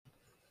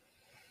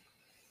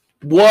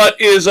What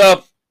is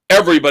up,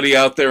 everybody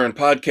out there in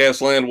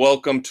podcast land?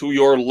 Welcome to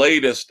your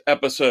latest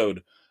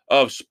episode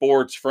of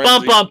Sports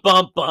Frenzy. Bum,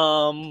 bum,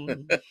 bum,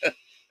 bum.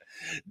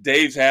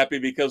 Dave's happy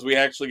because we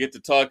actually get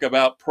to talk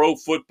about pro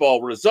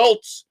football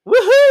results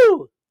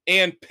Woohoo!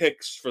 and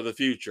picks for the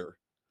future.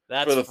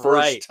 That's for the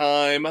right. first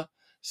time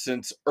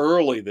since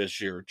early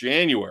this year,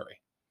 January.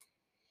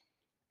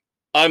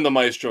 I'm the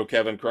maestro,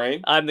 Kevin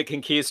Crane. I'm the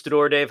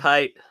conquistador, Dave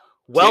Height.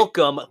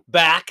 Welcome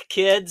back,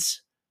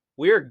 kids.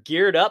 We're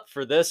geared up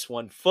for this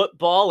one.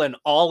 Football in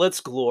all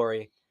its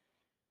glory.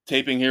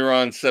 Taping here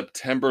on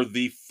September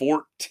the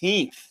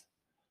 14th,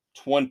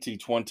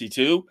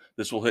 2022.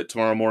 This will hit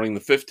tomorrow morning, the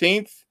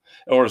 15th,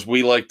 or as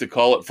we like to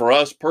call it for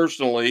us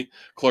personally,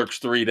 Clerks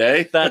 3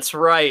 Day. That's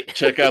right.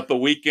 Check out the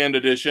weekend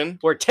edition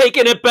We're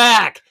taking it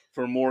back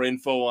for more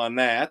info on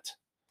that.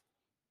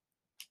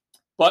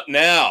 But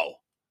now,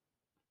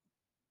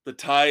 the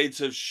tides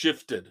have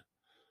shifted.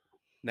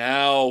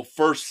 Now,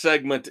 first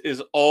segment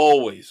is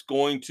always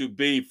going to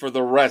be, for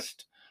the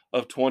rest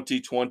of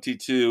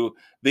 2022,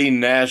 the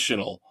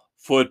National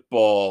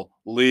Football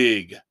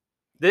League.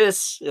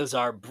 This is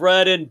our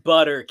bread and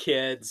butter,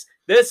 kids.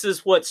 This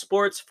is what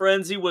Sports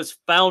Frenzy was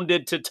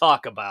founded to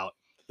talk about.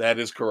 That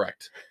is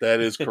correct. That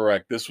is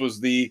correct. This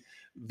was the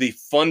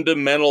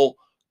fundamental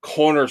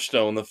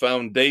cornerstone, the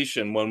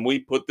foundation when we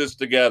put this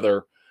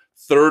together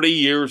 30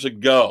 years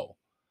ago.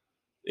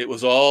 It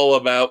was all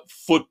about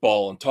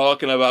football and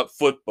talking about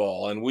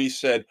football. And we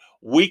said,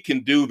 we can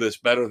do this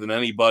better than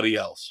anybody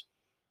else.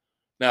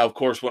 Now, of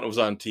course, when it was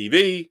on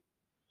TV,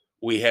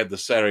 we had the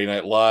Saturday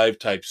Night Live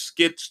type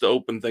skits to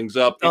open things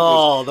up. It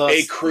was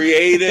a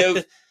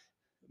creative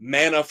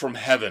manna from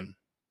heaven.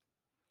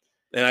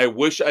 And I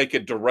wish I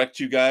could direct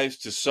you guys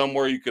to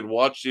somewhere you could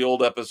watch the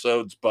old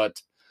episodes,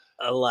 but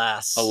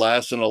alas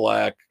and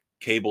alack,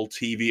 cable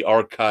TV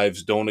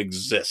archives don't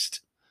exist.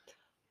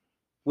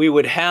 We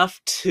would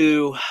have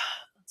to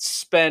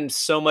spend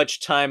so much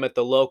time at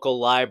the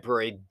local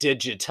library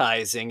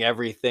digitizing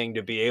everything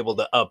to be able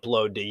to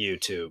upload to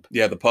YouTube.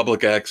 Yeah, the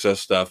public access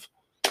stuff,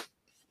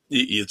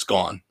 it's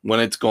gone.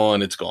 When it's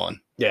gone, it's gone.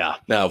 Yeah.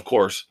 Now, of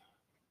course,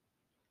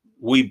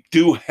 we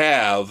do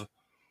have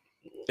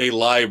a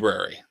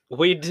library.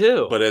 We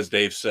do. But as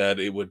Dave said,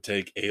 it would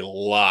take a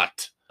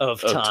lot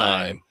of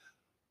time.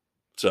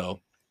 So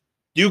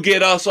you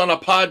get us on a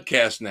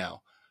podcast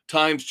now.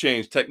 Times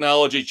change,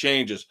 technology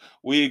changes.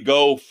 We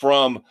go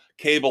from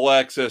cable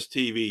access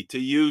TV to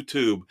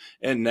YouTube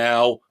and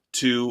now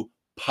to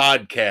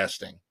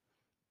podcasting.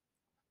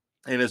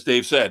 And as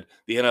Dave said,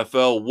 the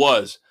NFL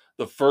was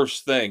the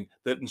first thing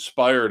that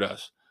inspired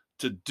us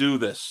to do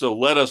this. So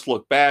let us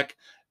look back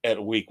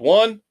at week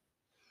 1,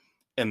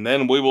 and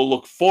then we will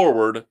look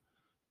forward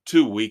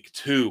to week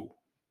 2.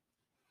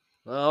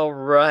 All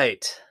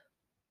right.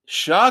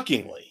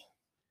 Shockingly,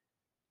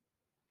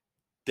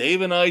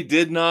 Dave and I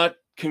did not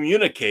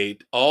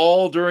communicate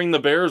all during the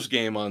Bears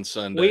game on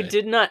Sunday. We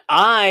did not.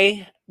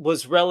 I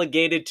was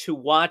relegated to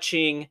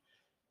watching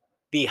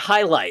the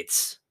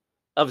highlights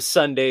of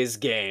Sunday's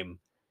game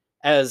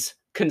as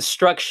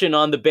construction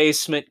on the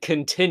basement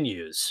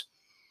continues.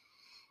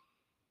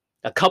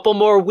 A couple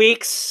more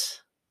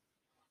weeks,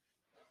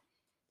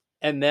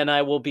 and then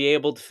I will be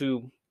able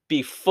to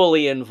be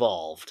fully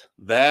involved.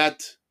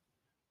 That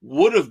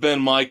would have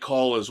been my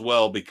call as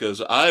well,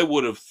 because I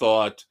would have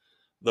thought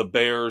the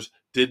Bears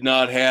did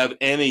not have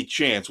any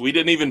chance. We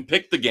didn't even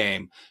pick the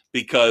game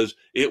because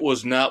it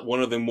was not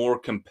one of the more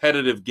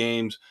competitive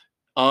games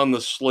on the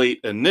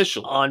slate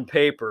initially. On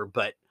paper,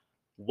 but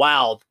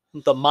wow,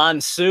 the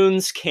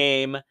monsoons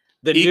came.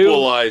 The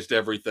equalized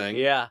everything.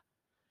 Yeah.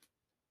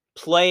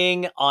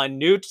 Playing on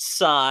new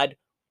sod,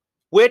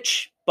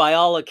 which by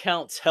all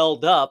accounts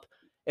held up.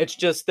 It's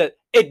just that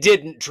it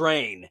didn't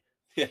drain.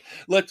 Yeah.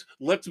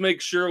 Let's make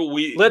sure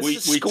we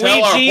squeegee,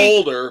 tell our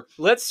holder.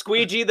 Let's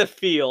squeegee the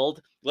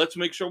field. Let's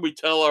make sure we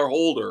tell our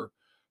holder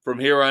from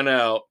here on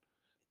out,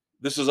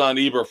 this is on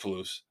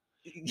Eberflus,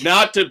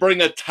 not to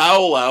bring a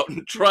towel out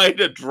and try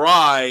to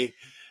dry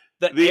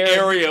the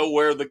area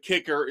where the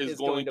kicker is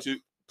going to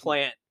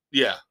plant.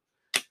 Yeah.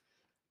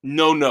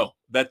 No.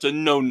 That's a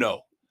no.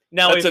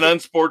 Now, that's an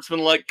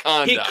unsportsmanlike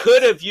conduct. He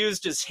could have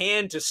used his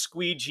hand to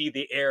squeegee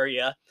the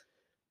area.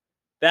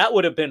 That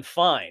would have been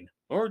fine.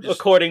 Or just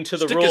according to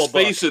the rule book.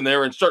 Stick his face in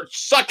there and start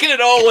sucking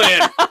it all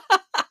in.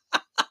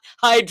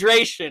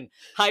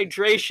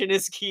 Hydration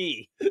is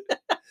key.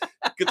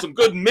 Get some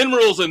good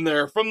minerals in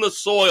there from the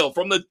soil,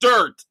 from the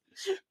dirt.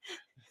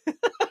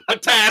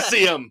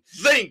 Potassium,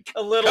 zinc.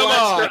 A little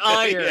extra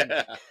iron.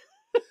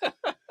 Yeah.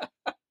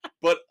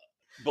 But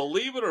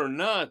believe it or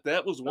not,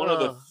 that was one of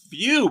the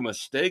few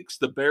mistakes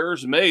the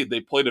Bears made. They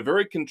played a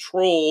very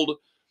controlled.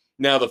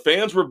 Now, the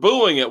fans were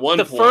booing at one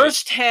point. The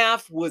first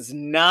half was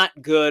not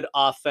good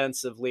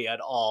offensively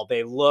at all.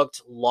 They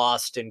looked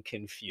lost and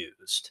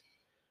confused.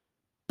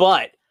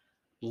 But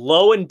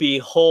lo and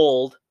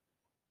behold,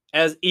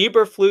 as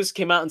Eberflus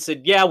came out and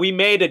said, yeah, we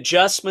made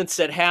adjustments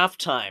at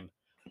halftime.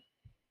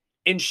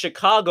 In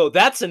Chicago,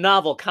 that's a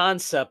novel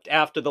concept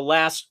after the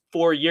last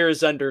 4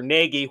 years under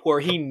Nagy, where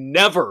he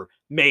never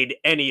made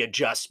any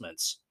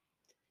adjustments.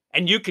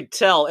 And you could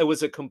tell it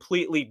was a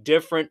completely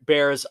different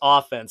Bears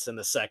offense in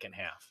the second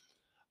half.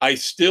 I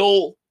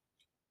still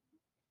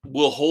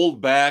will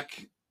hold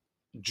back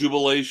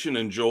jubilation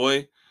and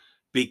joy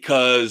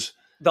because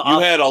you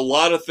had a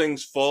lot of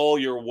things fall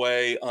your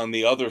way on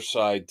the other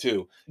side,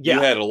 too. Yeah.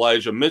 You had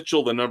Elijah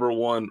Mitchell, the number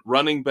one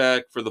running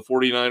back for the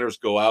 49ers,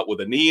 go out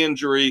with a knee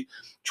injury.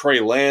 Trey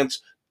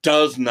Lance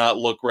does not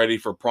look ready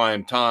for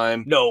prime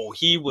time. No,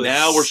 he was.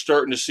 Now we're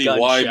starting to see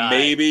why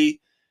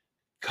maybe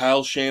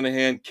Kyle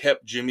Shanahan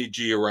kept Jimmy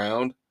G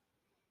around.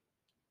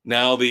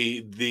 Now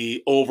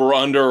the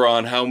over-under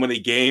on how many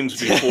games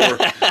before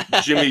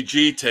Jimmy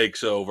G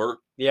takes over.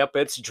 Yep,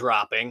 it's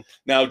dropping.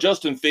 Now,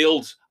 Justin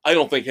Fields, I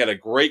don't think had a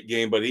great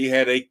game, but he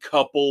had a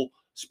couple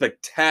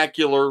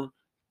spectacular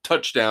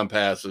touchdown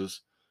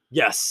passes.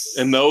 Yes.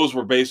 And those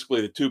were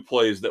basically the two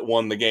plays that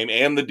won the game.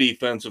 And the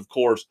defense, of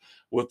course,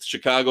 with the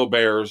Chicago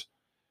Bears.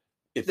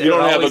 If you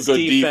don't have a good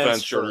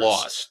defense, you're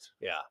lost.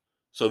 Yeah.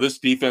 So this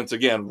defense,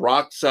 again,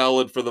 rock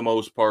solid for the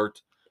most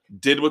part,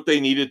 did what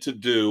they needed to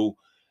do.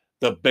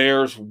 The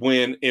Bears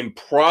win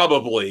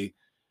improbably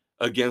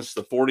against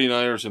the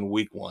 49ers in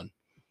week 1.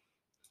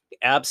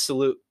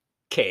 Absolute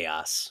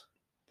chaos.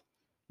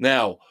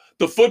 Now,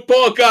 the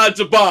football gods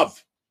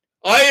above,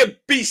 I am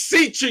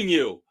beseeching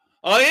you.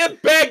 I am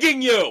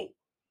begging you.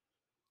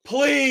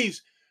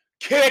 Please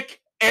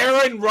kick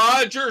Aaron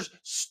Rodgers'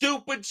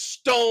 stupid,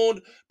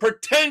 stoned,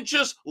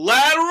 pretentious,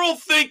 lateral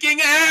thinking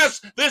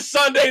ass this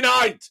Sunday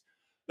night.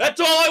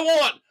 That's all I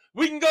want.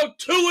 We can go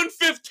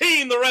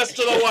 2-15 the rest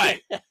of the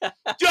way.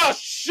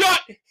 Just shut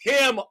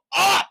him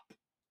up.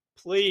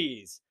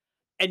 Please.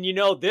 And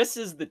this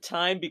is the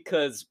time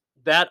because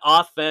that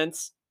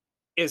offense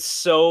is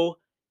so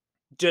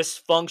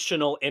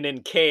dysfunctional and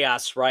in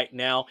chaos right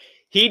now.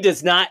 He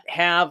does not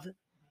have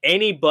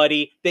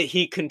anybody that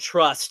he can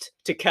trust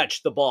to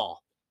catch the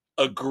ball.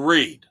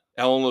 Agreed.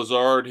 Allen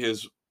Lazard,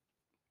 his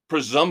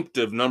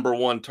presumptive number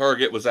one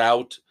target, was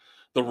out.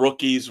 The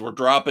rookies were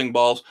dropping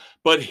balls.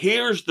 But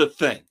here's the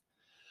thing.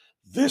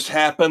 This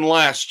happened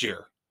last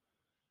year.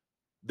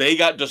 They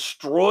got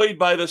destroyed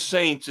by the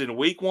Saints in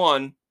week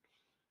 1,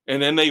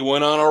 and then they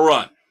went on a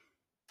run.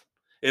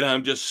 And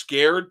I'm just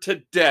scared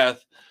to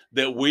death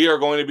that we are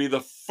going to be the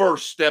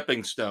first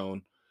stepping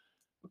stone.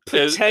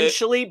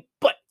 Potentially,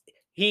 but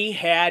he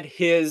had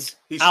his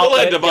He still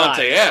had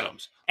Devontae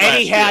Adams. And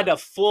he had a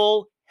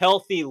full,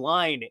 healthy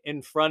line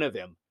in front of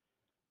him.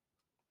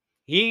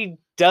 He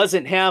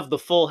doesn't have the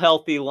full,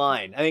 healthy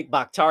line. I think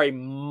Bakhtiari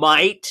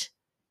might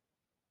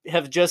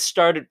have just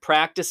started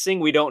practicing.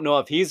 We don't know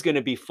if he's going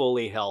to be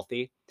fully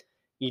healthy.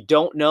 You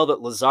don't know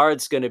that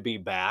Lazard's going to be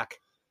back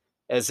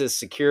as his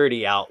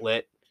security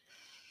outlet.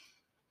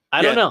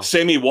 I don't know.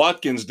 Sammy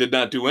Watkins did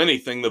not do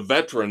anything. The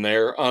veteran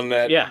there on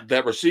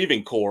that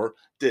receiving core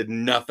did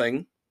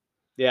nothing.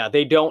 Yeah,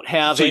 they don't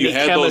have any chemistry yet.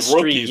 So you had those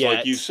rookies,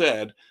 like you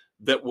said,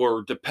 that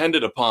were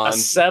dependent upon a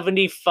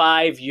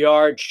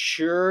 75-yard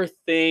sure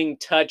thing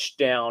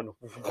touchdown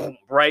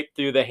right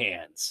through the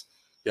hands.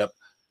 Yep.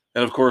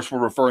 And of course, we're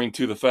referring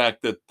to the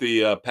fact that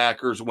the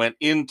Packers went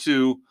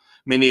into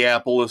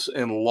Minneapolis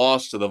and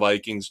lost to the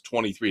Vikings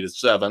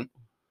 23-7.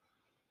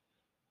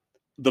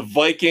 The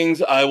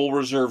Vikings, I will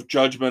reserve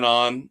judgment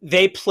on.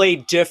 They play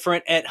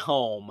different at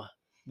home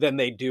than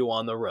they do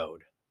on the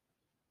road.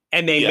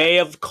 And they may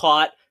have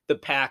caught the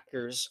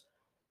Packers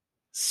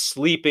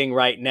sleeping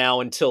right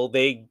now until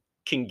they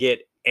can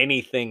get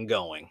anything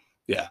going.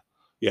 Yeah.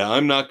 Yeah,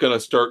 I'm not going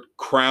to start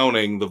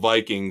crowning the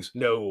Vikings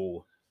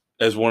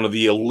as one of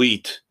the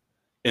elite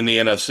in the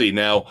NFC.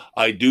 Now,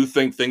 I do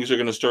think things are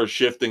going to start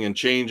shifting and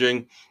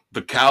changing.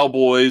 The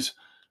Cowboys,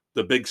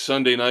 the big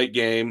Sunday night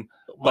game,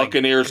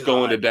 Buccaneers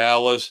going to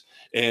Dallas,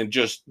 and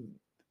just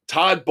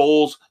Todd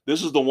Bowles.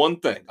 This is the one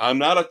thing. I'm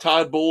not a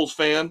Todd Bowles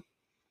fan,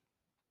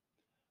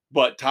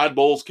 but Todd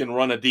Bowles can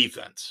run a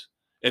defense.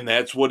 And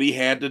that's what he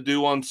had to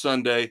do on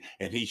Sunday,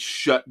 and he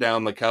shut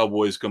down the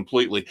Cowboys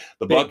completely.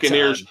 The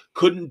Buccaneers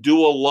couldn't do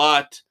a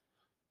lot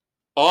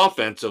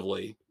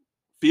offensively,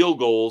 field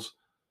goals,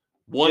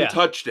 one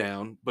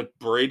touchdown, but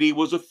Brady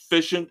was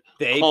efficient.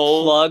 They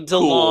plugged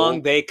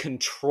along. They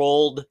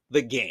controlled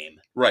the game.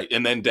 Right,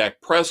 and then Dak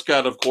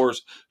Prescott, of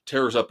course,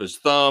 tears up his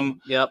thumb.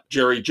 Yep.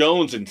 Jerry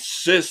Jones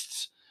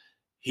insists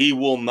he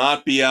will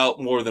not be out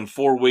more than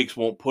 4 weeks,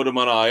 won't put him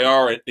on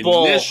IR.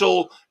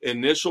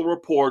 Initial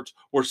reports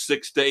were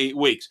 6 to 8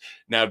 weeks.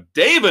 Now,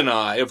 Dave and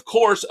I, of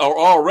course, are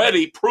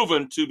already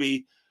proven to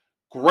be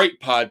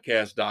great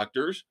podcast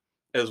doctors,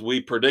 as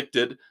we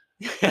predicted.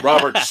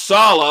 Robert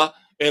Saleh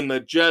and the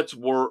Jets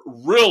were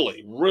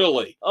really,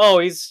 really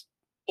he's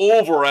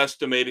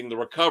overestimating the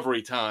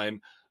recovery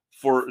time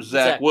for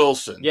Zach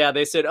Wilson. Yeah,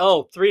 they said,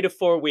 3 to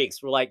 4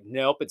 weeks. We're like,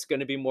 nope, it's going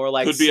to be more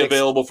like Could be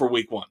available for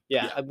week 1.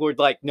 Yeah, we're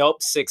like,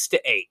 nope, 6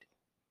 to 8.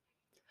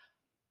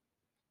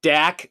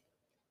 Dak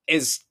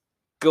is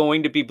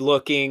going to be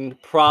looking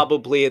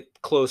probably at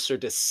closer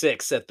to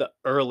 6 at the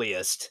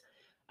earliest.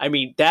 I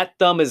mean, that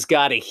thumb has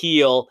got to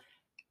heal.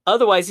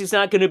 Otherwise, he's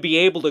not going to be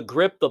able to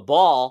grip the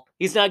ball.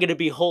 He's not going to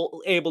be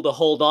able to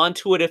hold on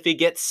to it if he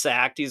gets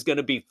sacked. He's going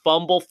to be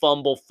fumble.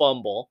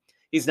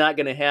 He's not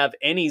going to have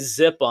any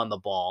zip on the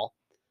ball.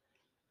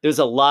 There's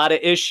a lot of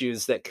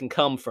issues that can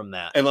come from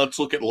that. And let's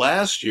look at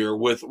last year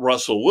with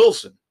Russell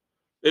Wilson.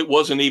 It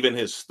wasn't even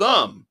his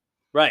thumb.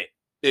 Right.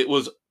 It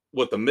was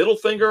the middle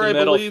finger, The I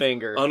middle believe,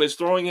 finger. on his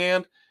throwing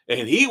hand.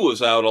 And he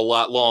was out a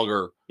lot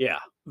longer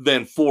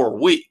than 4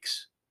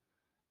 weeks.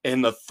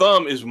 And the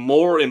thumb is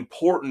more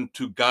important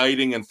to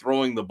guiding and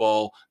throwing the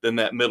ball than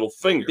that middle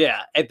finger.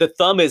 Yeah, and the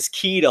thumb is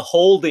key to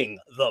holding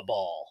the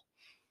ball.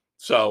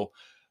 So,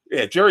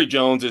 yeah, Jerry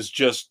Jones is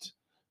just,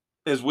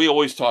 as we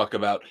always talk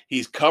about,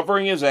 he's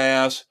covering his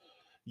ass.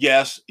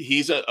 Yes,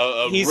 he's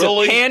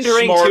really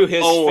pandering smart to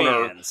his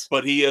owner, fans,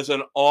 but he is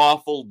an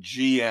awful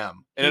GM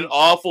and an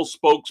awful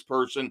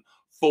spokesperson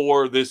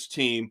for this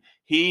team.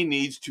 He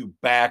needs to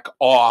back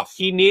off.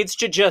 He needs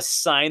to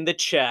just sign the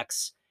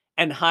checks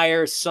and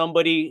hire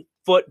somebody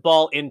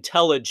football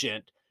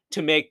intelligent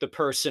to make the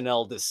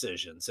personnel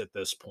decisions at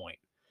this point,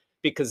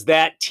 because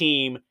that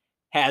team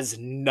has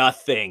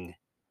nothing.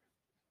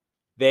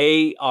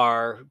 They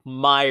are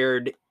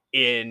mired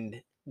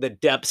in the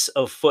depths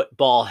of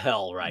football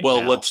hell right now.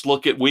 Well, let's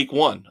look at week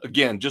 1.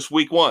 Again, just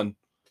week 1.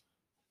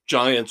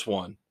 Giants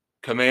won.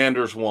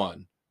 Commanders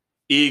won.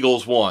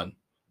 Eagles won.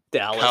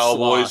 Dallas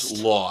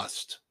Cowboys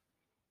lost.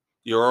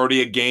 You're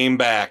already a game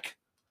back.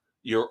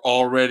 You're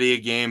already a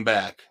game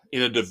back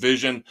in a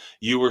division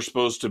you were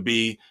supposed to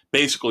be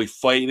basically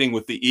fighting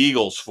with the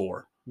Eagles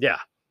for. Yeah.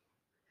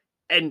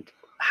 And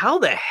how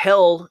the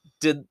hell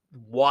did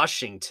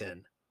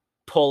Washington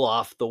pull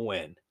off the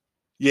win?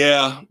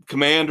 Yeah,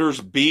 Commanders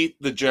beat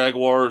the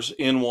Jaguars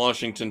in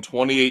Washington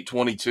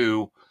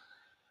 28-22.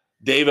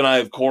 Dave and I,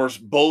 of course,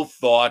 both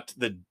thought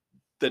that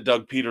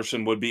Doug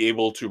Peterson would be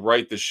able to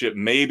right the ship.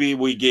 Maybe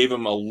we gave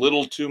him a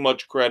little too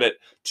much credit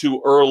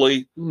too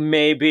early.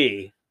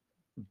 Maybe.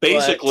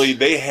 Basically,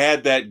 they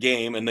had that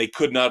game and they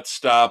could not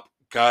stop,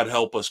 God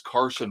help us,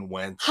 Carson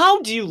Wentz.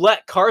 How do you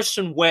let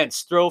Carson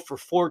Wentz throw for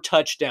 4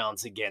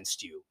 touchdowns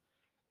against you?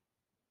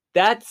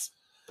 That's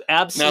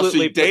absolutely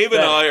now, see, Dave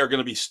pathetic. and I are going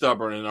to be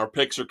stubborn, and our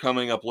picks are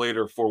coming up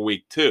later for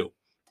week 2.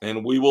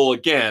 And we will,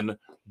 again,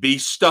 be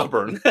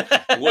stubborn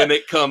when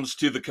it comes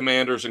to the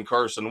Commanders and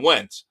Carson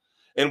Wentz.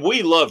 And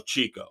we love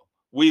Chico.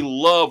 We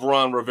love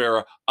Ron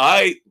Rivera.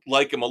 I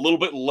like him a little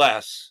bit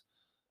less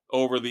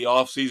over the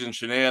offseason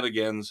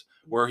shenanigans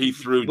where he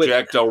threw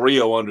Jack Del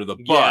Rio under the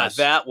bus.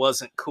 Yeah, that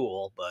wasn't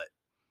cool,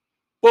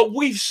 But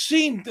we've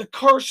seen the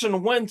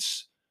Carson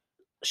Wentz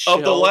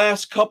of the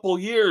last couple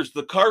years,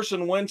 the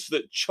Carson Wentz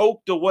that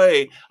choked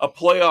away a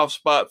playoff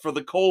spot for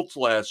the Colts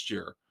last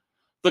year.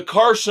 The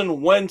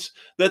Carson Wentz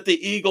that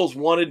the Eagles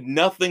wanted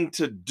nothing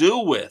to do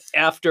with.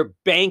 After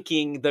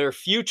banking their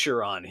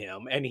future on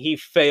him, and he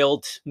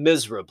failed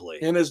miserably.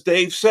 And as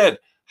Dave said,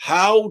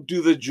 how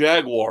do the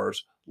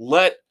Jaguars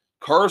let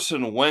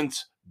Carson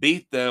Wentz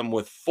beat them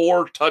with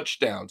 4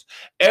 touchdowns?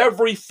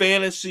 Every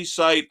fantasy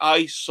site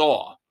I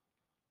saw,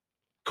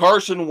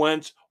 Carson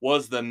Wentz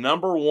was the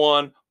number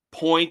 1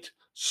 point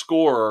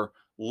scorer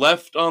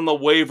left on the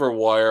waiver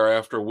wire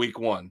after week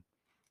 1.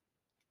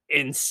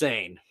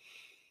 Insane.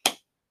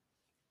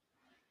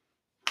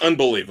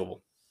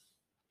 Unbelievable.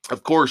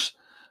 Of course,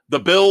 the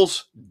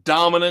Bills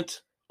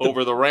dominant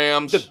over the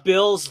Rams. The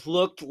Bills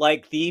looked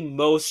like the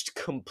most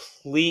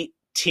complete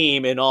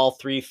team in all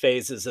 3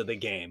 phases of the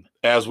game.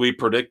 As we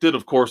predicted,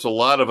 of course, a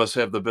lot of us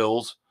have the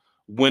Bills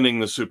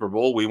winning the Super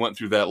Bowl. We went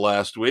through that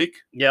last week.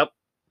 Yep.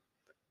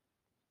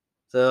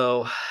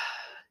 So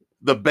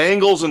the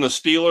Bengals and the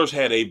Steelers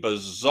had a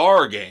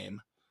bizarre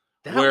game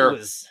where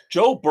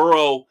Joe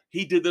Burrow,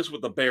 he did this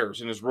with the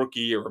Bears in his rookie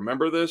year.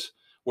 Remember this?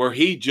 Where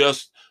he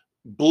just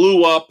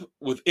blew up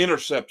with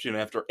interception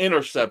after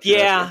interception.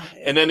 Yeah.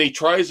 And then he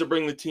tries to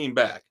bring the team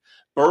back.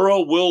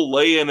 Burrow will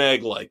lay an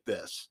egg like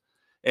this.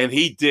 And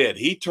he did.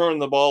 He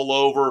turned the ball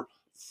over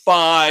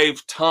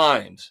 5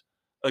 times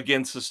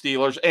against the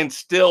Steelers, and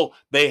still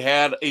they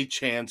had a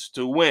chance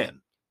to win.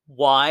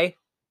 Why?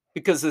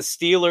 Because the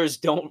Steelers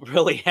don't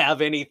really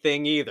have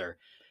anything either.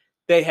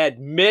 They had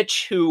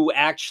Mitch, who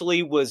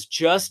actually was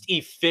just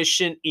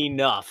efficient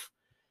enough,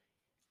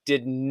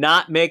 did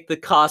not make the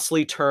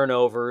costly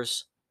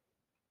turnovers,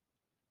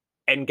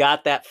 and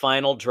got that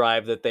final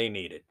drive that they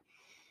needed.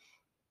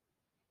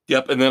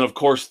 Yep, and then, of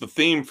course, the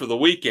theme for the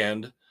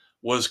weekend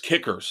was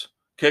kickers.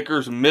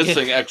 Kickers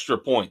missing extra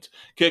points.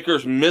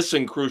 Kickers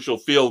missing crucial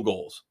field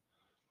goals.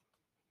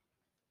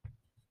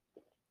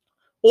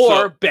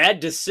 Or bad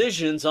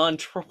decisions on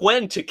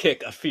when to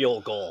kick a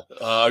field goal.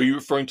 Are you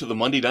referring to the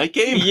Monday night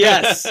game?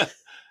 Yes.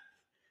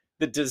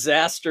 The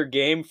disaster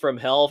game from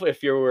hell,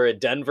 if you were a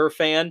Denver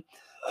fan.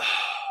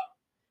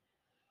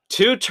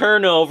 2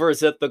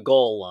 turnovers at the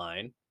goal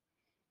line.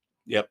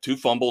 Yep, 2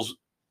 fumbles.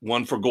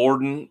 1 for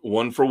Gordon,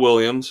 1 for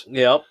Williams.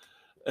 Yep.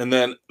 And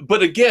then,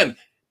 but again,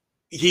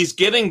 he's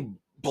getting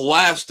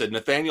blasted.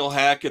 Nathaniel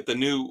Hackett, the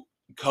new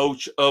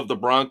coach of the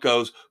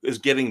Broncos, is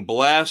getting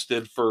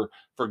blasted for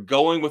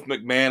going with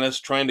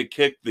McManus, trying to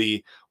kick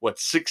the,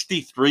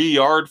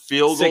 63-yard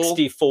field goal?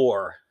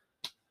 64.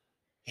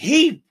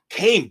 He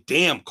came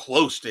damn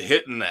close to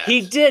hitting that. He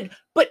did,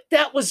 but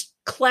that was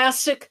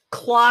classic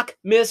clock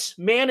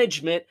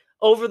mismanagement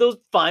over the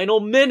final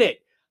minute.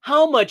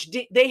 How much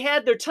they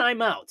had their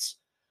timeouts?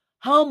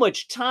 How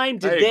much time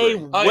did they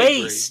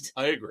waste?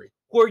 I agree.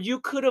 Where you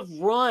could have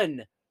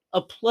run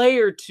a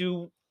player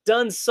to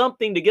done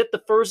something to get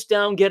the first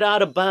down, get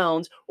out of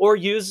bounds, or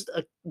used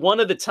one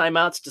of the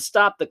timeouts to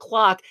stop the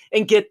clock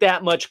and get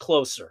that much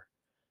closer.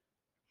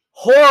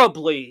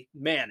 Horribly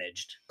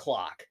managed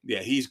clock. Yeah,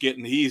 he's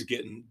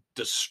getting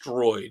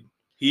destroyed.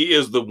 He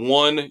is the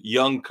one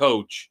young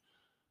coach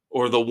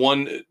or the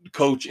one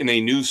coach in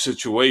a new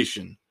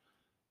situation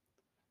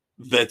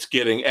that's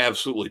getting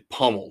absolutely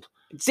pummeled.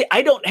 See,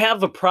 I don't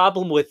have a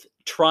problem with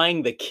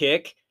trying the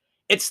kick.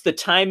 It's the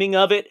timing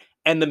of it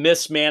and the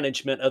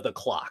mismanagement of the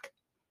clock.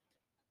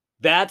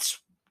 That's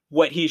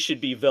what he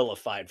should be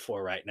vilified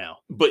for right now.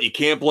 But you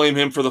can't blame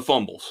him for the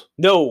fumbles.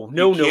 No.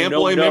 You can't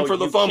blame him for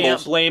the fumbles. You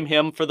can't blame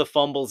him for the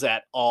fumbles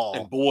at all.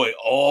 And boy,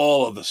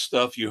 all of the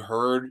stuff you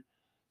heard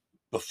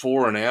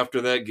before and after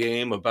that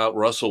game about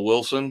Russell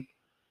Wilson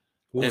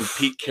and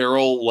Pete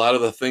Carroll, a lot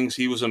of the things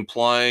he was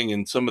implying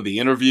in some of the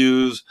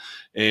interviews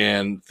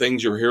and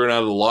things you're hearing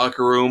out of the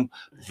locker room,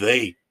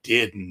 they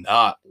did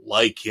not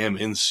like him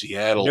in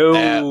Seattle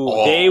at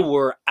all. They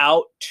were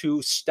out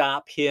to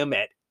stop him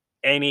at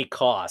any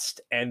cost,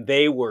 and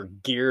they were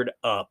geared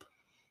up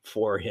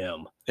for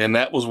him. And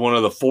that was one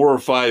of the 4 or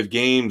 5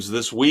 games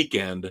this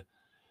weekend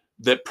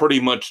that pretty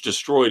much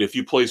destroyed. If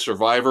you play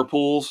survivor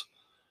pools,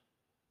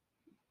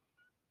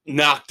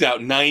 knocked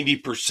out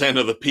 90%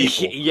 of the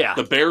people. Yeah.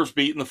 The Bears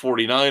beating the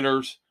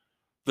 49ers,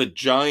 the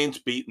Giants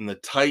beating the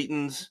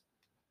Titans,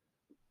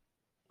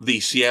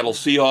 the Seattle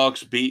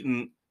Seahawks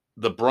beating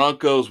the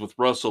Broncos with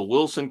Russell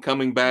Wilson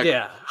coming back.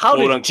 Yeah. How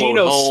did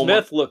Geno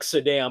Smith look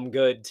so damn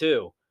good,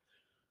 too?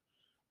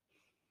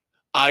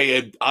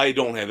 I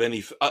don't have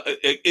any.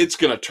 It's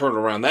going to turn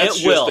around. That's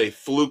just a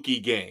fluky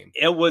game.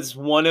 It was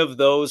one of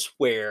those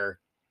where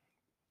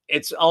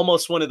it's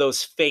almost one of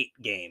those fate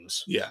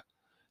games. Yeah.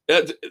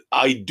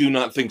 I do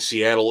not think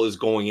Seattle is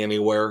going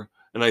anywhere,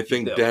 and I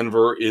think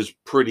Denver is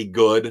pretty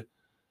good.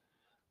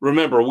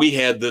 Remember, we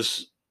had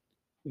this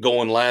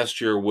going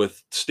last year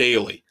with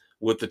Staley,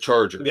 with the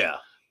Chargers. Yeah.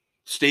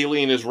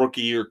 Staley in his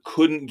rookie year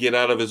couldn't get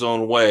out of his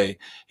own way.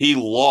 He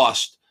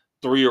lost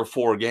 3 or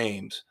 4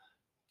 games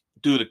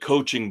due to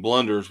coaching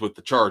blunders with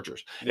the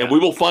Chargers. Yeah. And we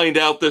will find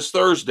out this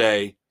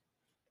Thursday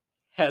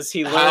has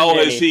he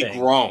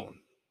grown.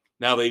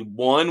 Now, they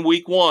won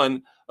week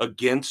 1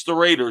 against the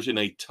Raiders in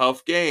a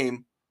tough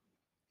game,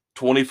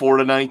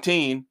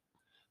 24-19.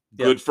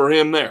 Good for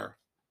him there.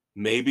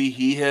 Maybe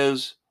he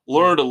has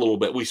learned a little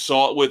bit. We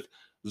saw it with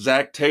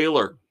Zach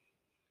Taylor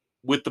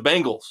with the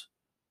Bengals.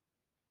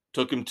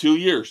 Took him 2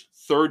 years.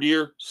 3rd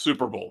year,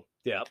 Super Bowl.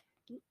 Yep.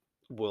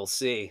 We'll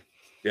see.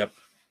 Yep.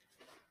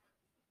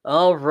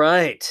 All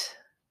right.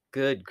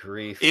 Good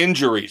grief.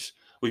 Injuries.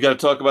 We got to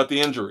talk about the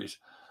injuries.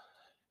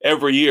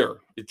 Every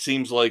year, it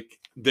seems like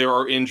there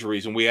are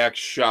injuries, and we act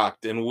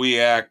shocked, and we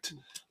act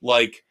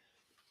like,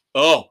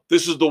 oh,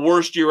 this is the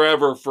worst year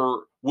ever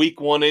for week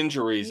 1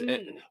 injuries.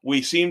 And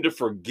we seem to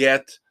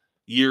forget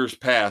years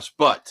past.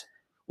 But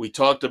we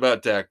talked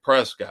about Dak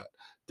Prescott.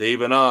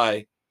 Dave and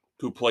I,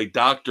 who play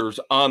doctors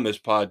on this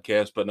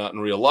podcast, but not in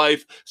real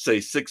life, say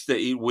 6 to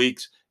 8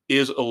 weeks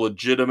is a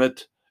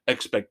legitimate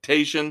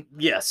expectation.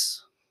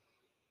 Yes.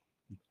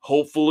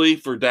 Hopefully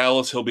for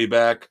Dallas, he'll be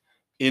back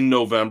in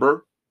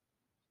November.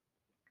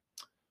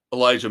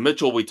 Elijah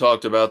Mitchell, we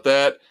talked about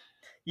that.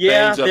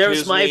 Yeah,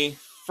 there's my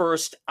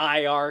first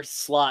IR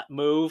slot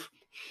move.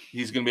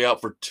 He's going to be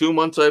out for 2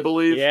 months, I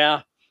believe.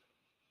 Yeah.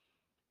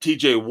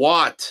 TJ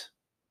Watt,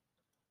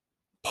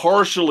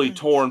 partially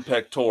torn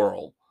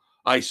pectoral.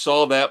 I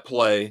saw that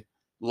play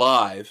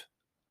live.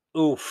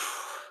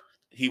 Oof.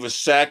 He was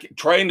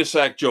trying to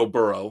sack Joe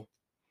Burrow,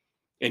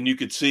 and you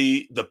could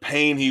see the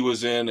pain he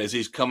was in as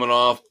he's coming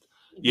off.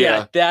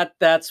 Yeah,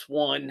 that's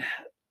one.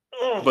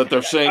 But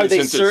they're saying, are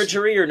they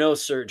surgery or no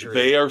surgery?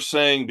 They are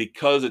saying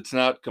because it's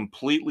not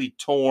completely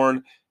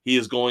torn, he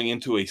is going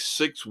into a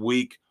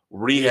 6-week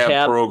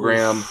rehab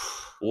program.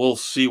 Oof. We'll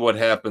see what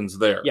happens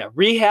there. Yeah,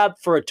 rehab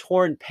for a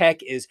torn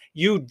pec is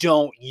you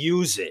don't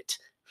use it.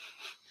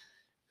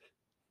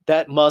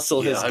 That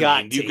muscle has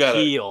got to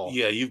heal.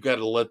 Yeah, you've got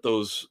to let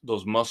those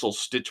muscles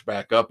stitch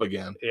back up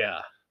again. Yeah.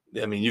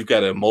 I mean, you've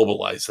got to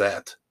immobilize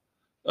that.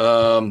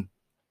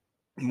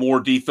 More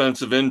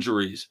defensive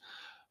injuries.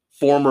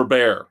 Former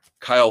Bear,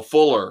 Kyle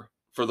Fuller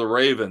for the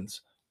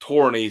Ravens,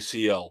 torn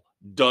ACL,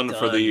 done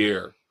for the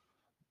year.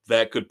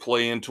 That could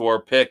play into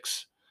our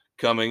picks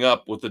coming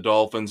up with the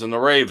Dolphins and the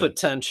Ravens.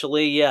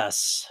 Potentially,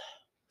 yes.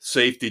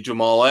 Safety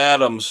Jamal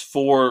Adams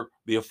for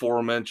the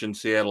aforementioned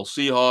Seattle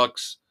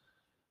Seahawks.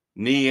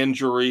 Knee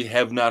injury,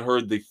 have not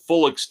heard the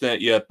full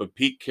extent yet, but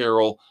Pete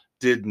Carroll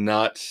did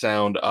not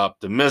sound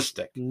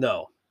optimistic.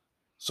 No.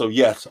 So,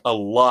 yes, a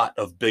lot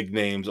of big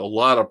names, a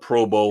lot of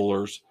Pro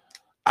Bowlers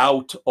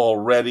out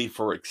already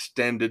for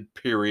extended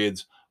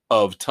periods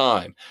of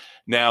time.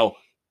 Now,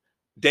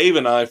 Dave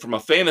and I, from a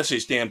fantasy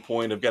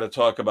standpoint, have got to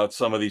talk about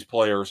some of these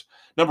players.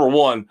 Number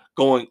one,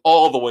 going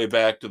all the way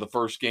back to the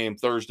first game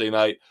Thursday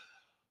night,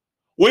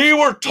 We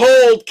were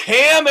told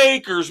Cam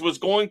Akers was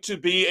going to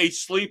be a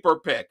sleeper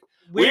pick.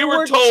 We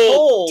were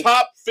told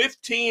top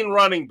 15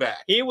 running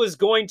back. He was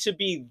going to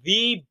be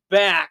the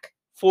back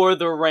for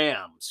the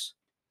Rams.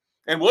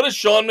 And what does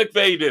Sean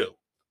McVay do?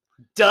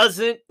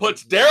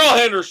 Puts Darrell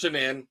Henderson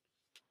in.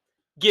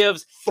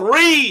 Gives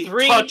three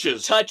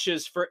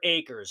touches for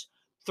Akers.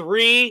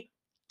 3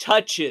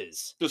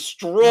 touches.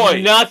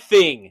 Destroyed.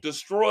 Nothing.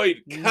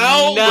 Destroyed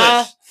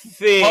countless.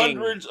 Nothing.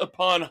 Hundreds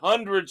upon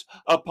hundreds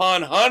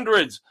upon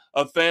hundreds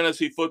of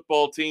fantasy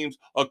football teams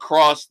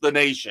across the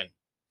nation.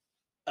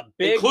 A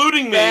big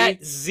including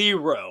fat me.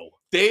 0.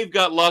 Dave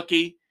got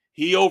lucky.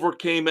 He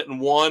overcame it and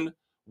won.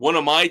 One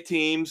of my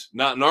teams,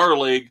 not in our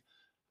league,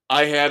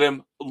 I had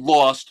him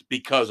lost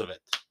because of it.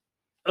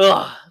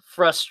 Ugh,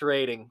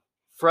 frustrating.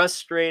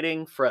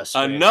 Frustrating.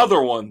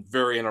 Another one,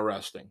 very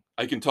interesting.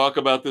 I can talk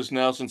about this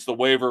now since the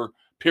waiver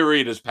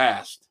period has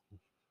passed.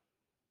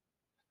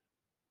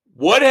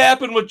 What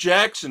happened with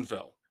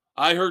Jacksonville?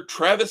 I heard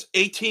Travis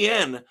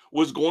Etienne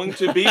was going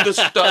to be the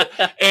stud,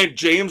 and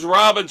James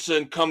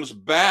Robinson comes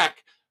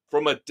back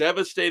from a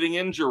devastating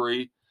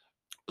injury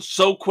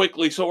so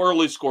quickly, so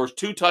early, scores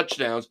 2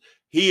 touchdowns.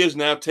 He is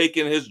now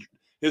taking his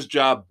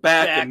job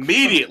back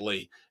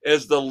immediately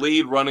as the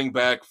lead running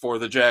back for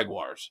the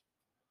Jaguars.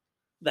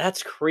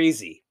 That's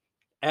crazy.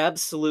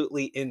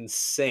 Absolutely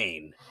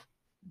insane.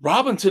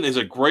 Robinson is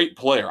a great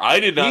player. I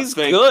did not He's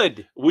think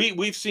good.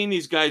 We've seen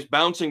these guys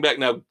bouncing back.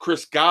 Now,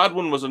 Chris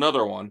Godwin was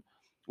another one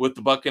with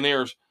the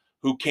Buccaneers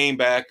who came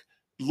back.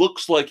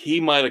 Looks like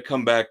he might have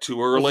come back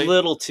too early. A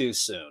little too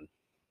soon.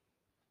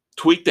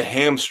 Tweaked the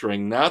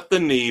hamstring, not the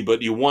knee,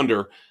 but you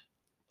wonder,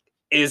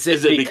 is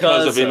it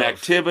because of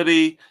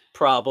inactivity?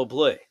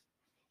 Probably.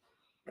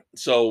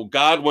 So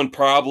Godwin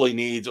probably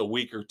needs a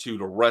week or 2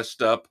 to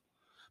rest up.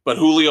 But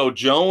Julio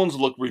Jones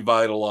looked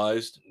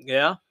revitalized.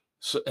 Yeah.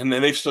 So, and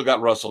then they've still got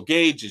Russell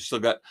Gage.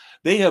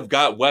 They have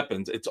got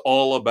weapons. It's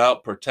all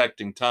about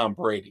protecting Tom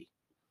Brady.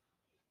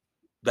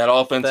 That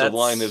offensive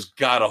line has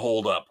got to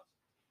hold up.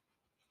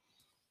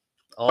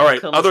 All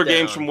right, other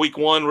games from week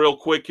 1 real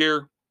quick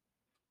here.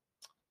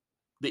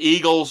 The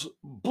Eagles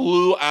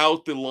blew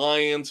out the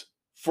Lions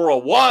for a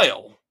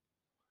while,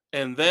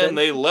 and then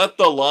they let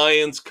the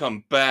Lions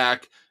come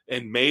back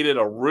and made it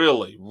a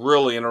really,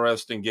 really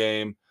interesting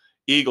game.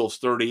 Eagles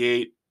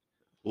 38,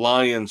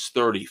 Lions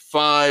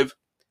 35.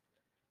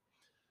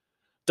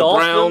 The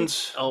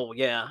Browns. Oh,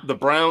 yeah. The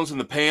Browns and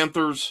the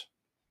Panthers.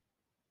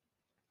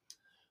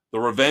 The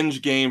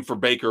revenge game for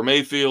Baker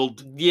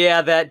Mayfield.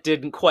 Yeah, that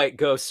didn't quite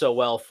go so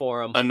well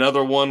for him.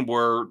 Another one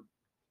where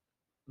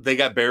they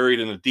got buried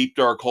in a deep,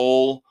 dark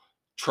hole,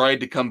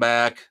 tried to come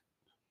back,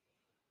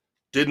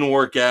 didn't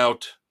work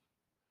out.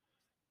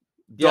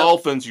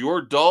 Yep.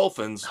 Your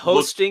Dolphins.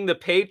 Hosting the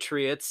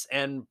Patriots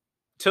and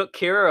took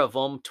care of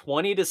them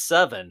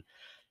 20-7.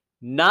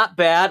 Not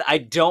bad. I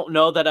don't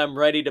know that I'm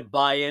ready to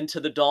buy into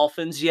the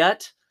Dolphins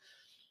yet.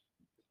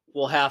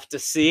 We'll have to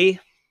see.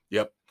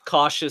 Yep.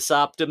 Cautious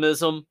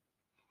optimism.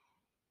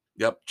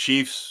 Yep.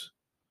 Chiefs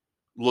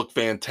look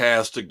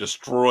fantastic,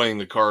 destroying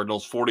the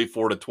Cardinals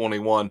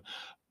 44-21.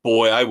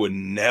 Boy, I would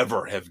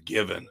never have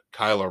given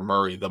Kyler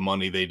Murray the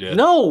money they did.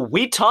 No,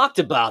 we talked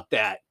about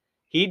that.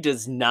 He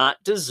does not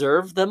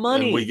deserve the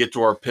money. And we get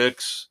to our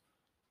picks.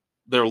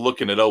 They're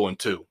looking at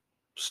 0-2.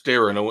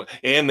 Staring,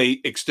 and they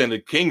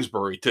extended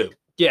Kingsbury too.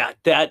 Yeah,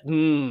 that's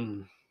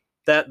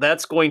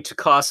going to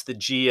cost the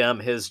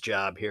GM his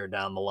job here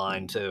down the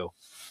line too.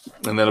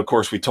 And then, of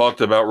course, we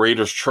talked about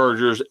Raiders,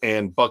 Chargers,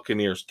 and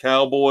Buccaneers,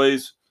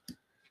 Cowboys.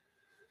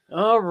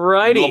 All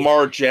righty.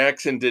 Lamar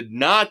Jackson did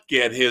not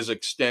get his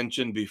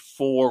extension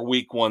before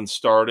week 1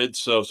 started,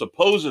 so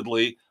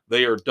supposedly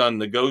they are done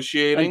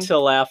negotiating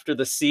until after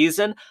the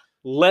season.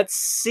 Let's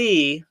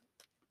see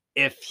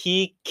if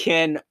he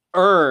can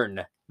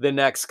earn the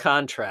next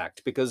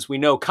contract, because we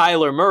know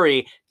Kyler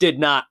Murray did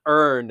not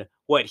earn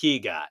what he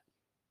got.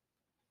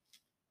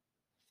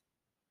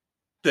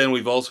 Then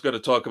we've also got to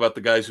talk about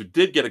the guys who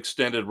did get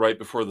extended right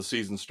before the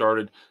season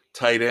started.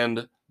 Tight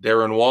end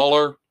Darren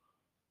Waller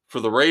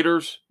for the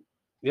Raiders.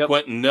 Yep.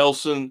 Quentin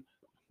Nelson,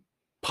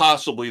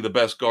 possibly the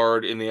best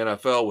guard in the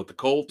NFL with the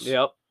Colts.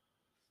 Yep.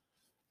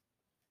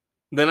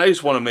 Then I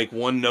just want to make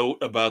one note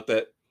about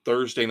that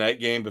Thursday night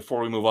game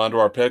before we move on to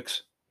our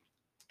picks.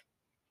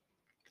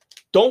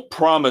 Don't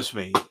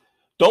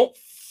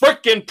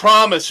frickin'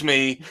 promise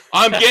me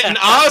I'm getting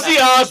Ozzy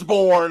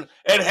Osbourne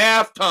at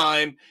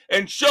halftime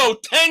and show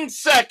 10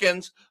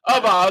 seconds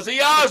of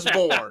Ozzy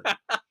Osbourne.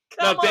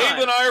 Now, Dave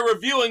and I are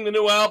reviewing the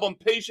new album,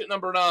 Patient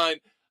Number 9,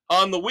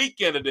 on the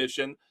weekend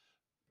edition.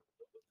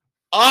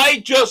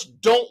 I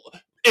just don't.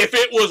 If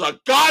it was a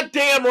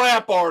goddamn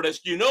rap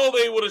artist,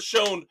 they would have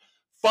shown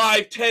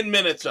 5-10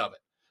 minutes of it.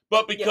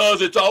 But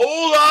because it's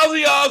old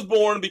Ozzy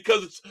Osbourne,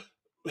 because it's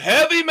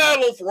heavy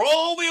metal for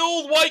all the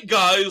old white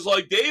guys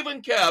like Dave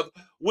and Kev,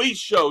 we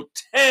show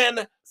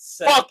 10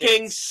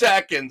 fucking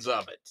seconds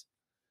of it.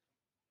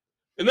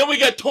 And then we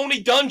got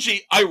Tony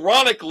Dungy,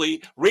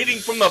 ironically, reading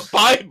from the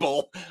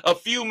Bible a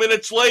few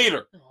minutes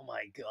later. Oh,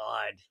 my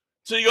God.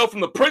 So you go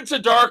from the Prince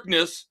of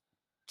Darkness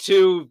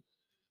to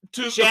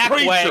to Jack the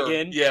preacher.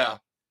 Wagon. Yeah.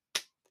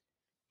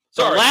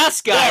 The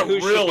last guy that who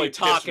should really be pissed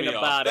talking me off.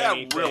 about That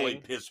anything. really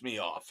pissed me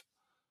off.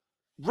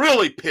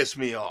 Really pissed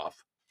me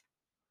off.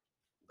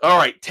 All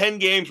right, 10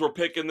 games we're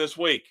picking this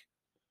week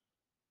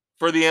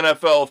for the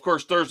NFL. Of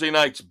course, Thursday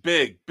night's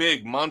big,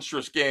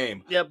 monstrous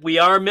game. Yep, we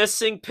are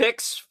missing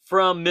picks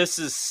from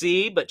Mrs.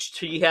 C, but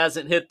she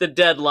hasn't hit the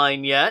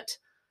deadline yet.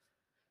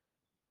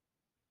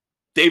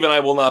 Dave and I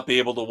will not be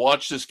able to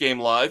watch this game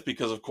live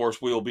because, of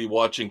course, we will be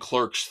watching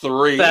Clerks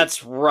 3.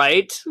 That's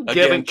right. Again,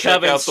 Giving check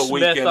Kevin out the Smith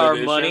weekend our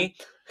edition. money.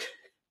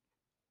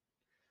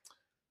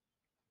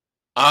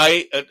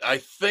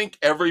 I think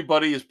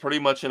everybody is pretty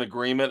much in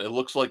agreement. It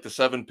looks like the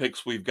 7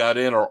 picks we've got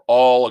in are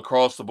all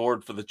across the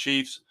board for the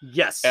Chiefs.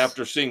 Yes.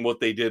 After seeing what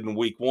they did in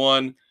week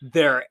 1.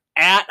 They're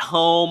at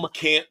home.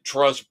 Can't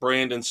trust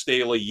Brandon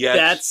Staley yet.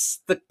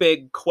 That's the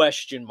big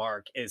question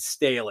mark, is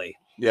Staley.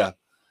 Yeah.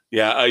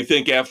 Yeah, I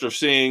think after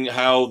seeing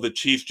how the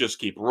Chiefs just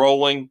keep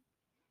rolling,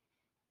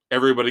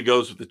 everybody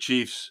goes with the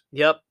Chiefs.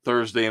 Yep.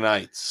 Thursday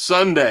night.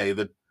 Sunday,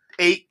 the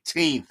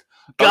 18th.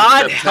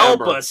 God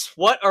help us.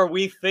 What are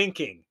we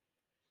thinking?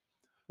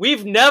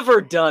 We've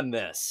never done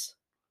this.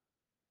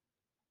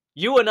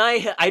 You and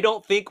I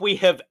don't think we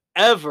have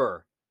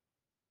ever,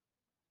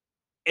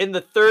 in the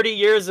 30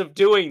 years of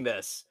doing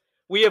this,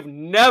 we have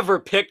never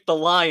picked the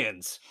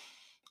Lions.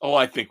 Oh,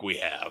 I think we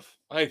have.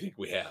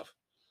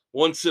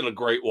 Once in a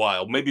great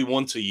while, maybe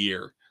once a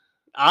year.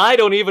 I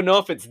don't even know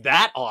if it's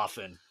that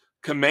often.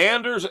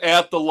 Commanders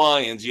at the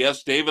Lions.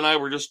 Yes, Dave and I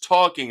were just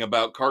talking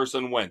about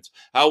Carson Wentz,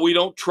 how we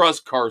don't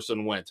trust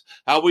Carson Wentz,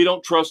 how we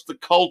don't trust the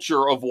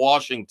culture of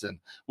Washington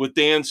with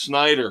Dan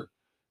Snyder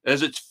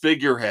as its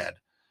figurehead.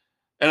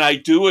 And I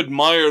do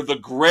admire the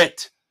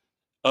grit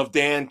of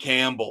Dan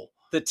Campbell.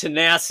 The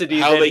tenacity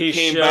how that they he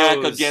came shows. back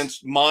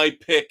against my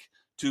pick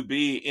to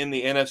be in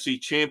the NFC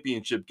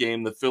Championship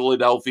game, the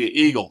Philadelphia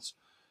Eagles.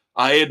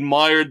 I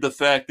admired the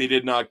fact they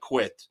did not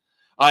quit.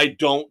 I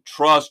don't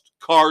trust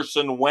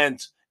Carson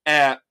Wentz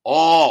at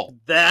all.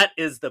 That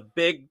is the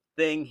big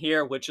thing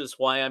here, which is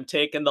why I'm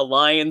taking the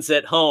Lions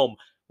at home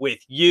with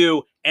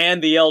you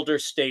and the elder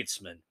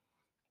statesman.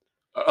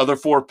 Other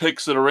 4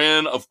 picks that are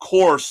in, of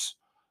course,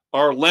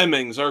 are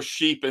Lemmings, our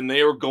sheep, and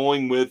they are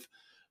going with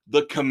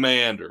the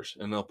Commanders,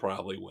 and they'll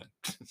probably win.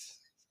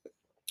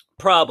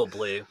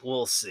 Probably.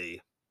 We'll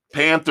see.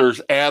 Panthers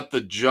at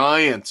the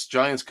Giants.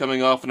 Giants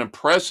coming off an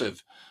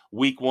impressive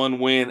Week 1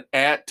 win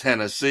at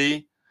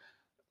Tennessee.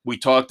 We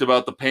talked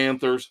about the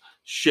Panthers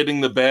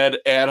shitting the bed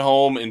at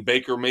home in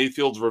Baker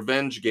Mayfield's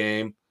revenge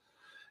game.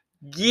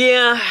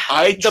 Yeah,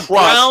 the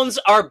Browns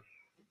are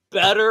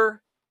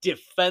better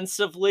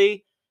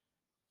defensively,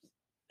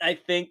 I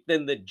think,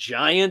 than the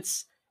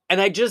Giants,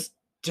 and I just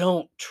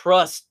don't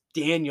trust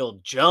Daniel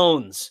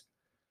Jones.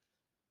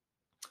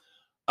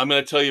 I'm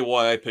going to tell you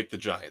why I picked the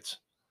Giants.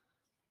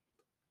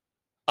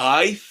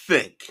 I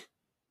think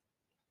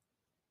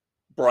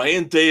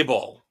Brian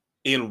Daboll,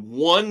 in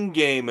one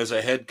game as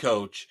a head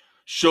coach,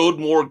 showed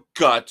more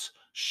guts,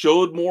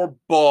 showed more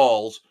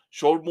balls,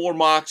 showed more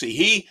moxie.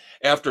 He,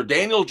 after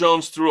Daniel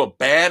Jones threw a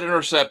bad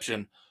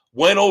interception,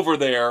 went over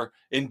there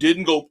and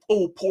didn't go,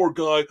 oh, poor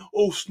guy,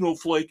 oh,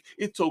 snowflake,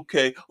 it's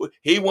okay.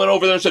 He went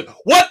over there and said,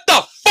 what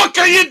the fuck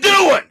are you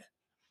doing?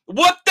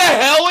 What the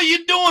hell are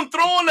you doing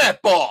throwing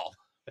that ball?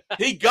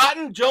 He got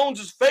in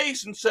Jones's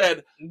face and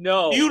said,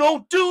 no, you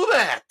don't do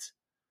that.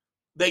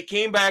 They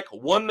came back,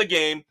 won the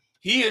game.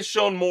 He has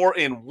shown more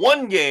in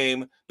one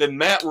game than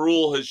Matt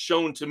Rule has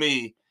shown to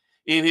me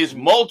in his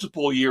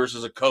multiple years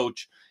as a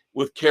coach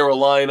with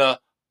Carolina.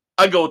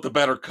 I go with the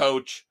better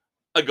coach.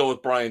 I go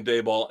with Brian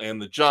Daboll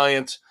and the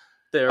Giants.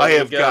 I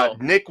have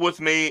got Nick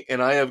with me,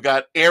 and I have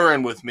got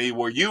Aaron with me,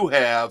 where you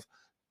have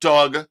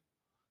Doug,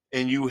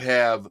 and you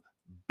have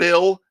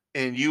Bill,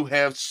 and you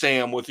have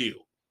Sam with you.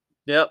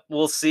 Yep,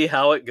 we'll see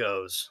how it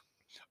goes.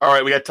 All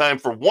right, we got time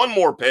for one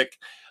more pick.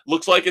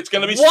 Looks like it's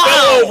going to be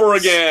spillover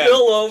again.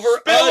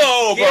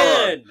 Spillover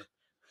again.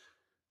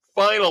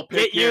 Final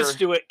pick. Get used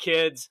to it,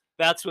 kids.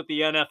 That's what the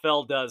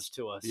NFL does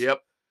to us. Yep.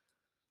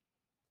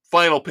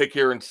 Final pick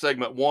here in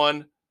segment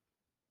 1.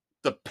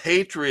 The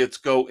Patriots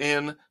go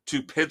in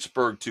to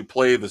Pittsburgh to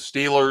play the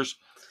Steelers.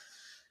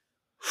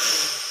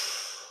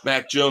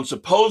 Mac Jones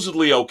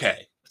supposedly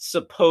okay.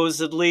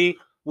 Supposedly,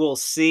 we'll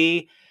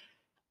see.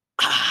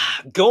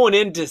 Going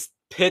into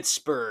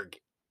Pittsburgh,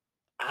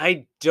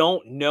 I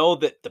don't know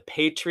that the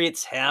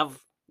Patriots have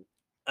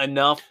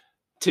enough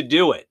to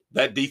do it.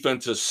 That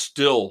defense is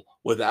still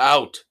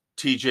without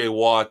TJ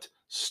Watt,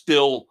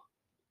 still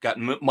got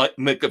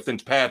Micah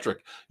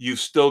Fitzpatrick.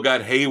 You've still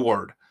got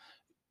Hayward.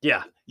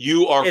 Yeah.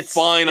 You are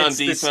fine on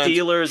defense. The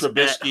Steelers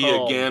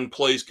Trubisky again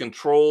plays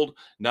controlled.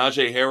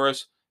 Najee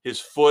Harris, his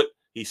foot,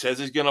 he says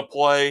he's going to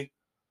play.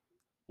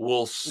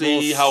 We'll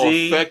see how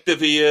effective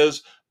he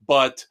is,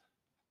 but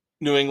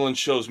New England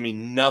shows me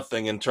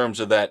nothing in terms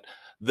of that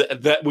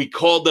we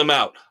called them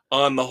out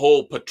on the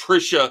whole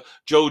Patricia,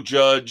 Joe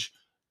Judge,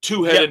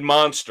 two-headed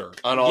monster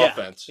on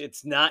offense.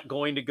 It's not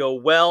going to go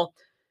well.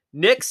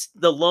 Nick's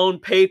the lone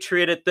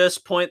Patriot at this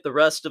point. The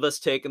rest of us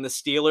taking the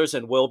Steelers,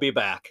 and we'll be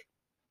back.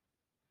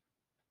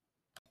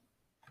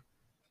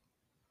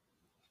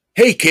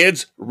 Hey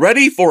kids,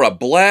 ready for a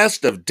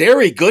blast of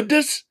dairy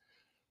goodness?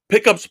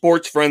 Pick up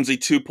Sports Frenzy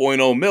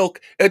 2.0 milk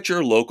at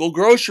your local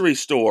grocery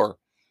store.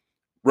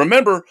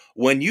 Remember,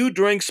 when you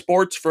drink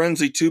Sports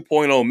Frenzy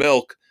 2.0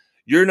 milk,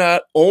 you're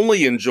not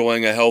only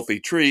enjoying a healthy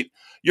treat,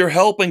 you're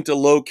helping to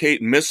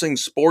locate missing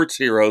sports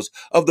heroes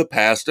of the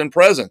past and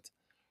present.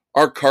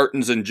 Our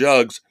cartons and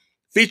jugs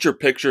feature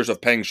pictures of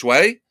Peng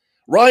Shui,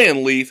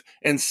 Ryan Leaf,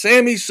 and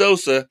Sammy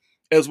Sosa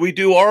as we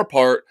do our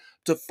part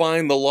to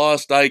find the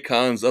lost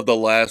icons of the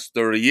last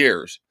 30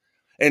 years.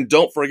 And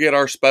don't forget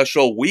our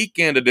special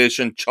weekend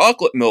edition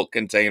chocolate milk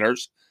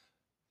containers,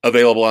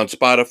 available on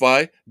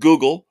Spotify,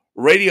 Google,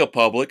 Radio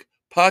Public,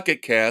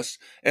 Pocket Casts,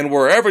 and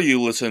wherever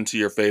you listen to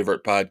your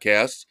favorite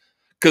podcasts,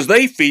 because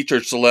they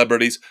feature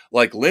celebrities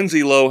like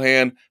Lindsay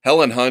Lohan,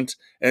 Helen Hunt,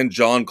 and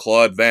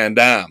Jean-Claude Van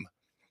Damme.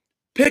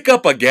 Pick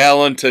up a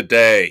gallon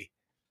today.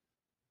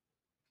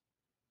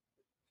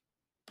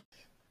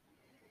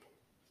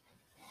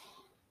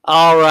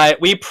 All right,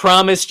 we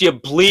promised you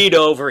bleed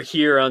over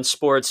here on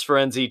Sports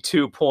Frenzy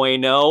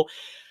 2.0.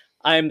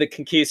 I'm the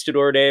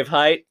Conquistador Dave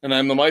Height. And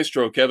I'm the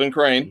Maestro, Kevin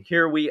Crane. And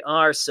here we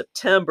are,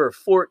 September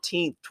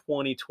 14th,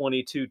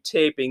 2022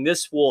 taping.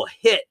 This will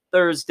hit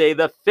Thursday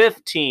the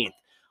 15th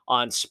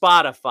on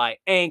Spotify,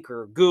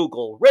 Anchor,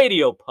 Google,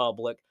 Radio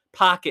Public,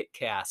 Pocket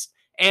Cast,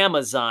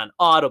 Amazon,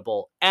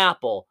 Audible,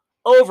 Apple,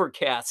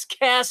 Overcast,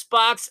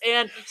 Castbox,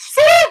 and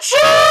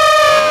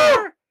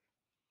Stitcher!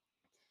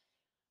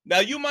 Now,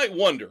 you might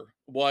wonder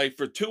why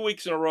for 2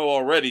 weeks in a row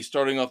already,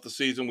 starting off the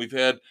season, we've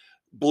had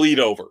bleed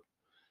over.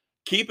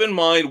 Keep in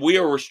mind, we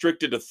are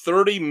restricted to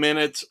 30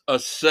 minutes a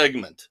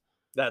segment.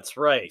 That's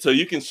right. So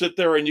you can sit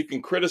there and you can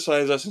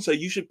criticize us and say,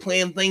 you should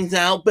plan things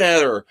out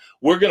better.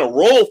 We're going to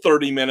roll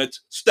 30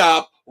 minutes,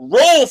 stop,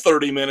 roll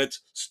 30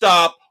 minutes,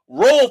 stop,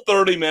 roll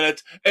 30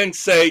 minutes, and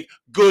say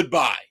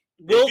goodbye.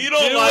 We'll do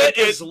it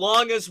as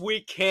long as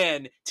we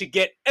can to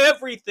get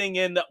everything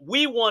in that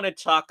we want to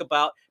talk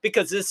about,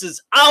 because this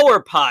is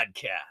our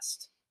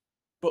podcast.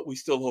 But we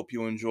still hope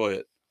you enjoy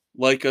it.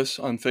 Like us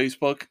on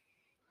Facebook.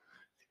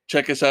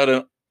 Check us out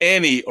on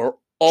any or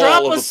all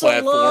Drop of the us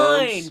platforms. A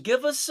line.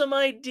 Give us some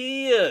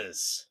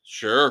ideas.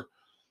 Sure.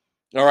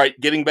 All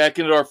right, getting back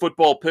into our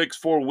football picks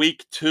for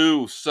week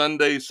 2,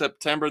 Sunday,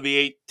 September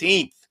the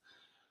 18th.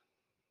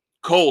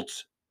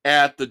 Colts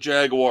at the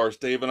Jaguars.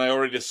 Dave and I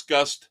already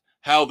discussed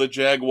how the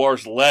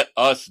Jaguars let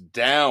us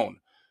down.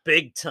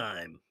 Big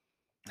time.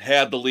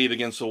 Had the lead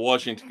against the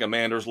Washington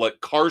Commanders, let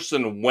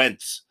Carson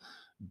Wentz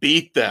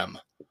beat them.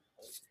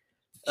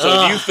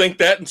 So do you think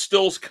that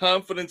instills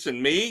confidence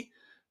in me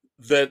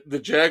that the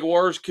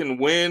Jaguars can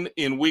win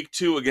in week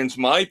 2 against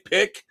my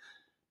pick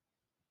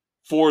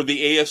for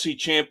the AFC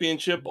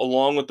Championship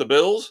along with the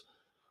Bills?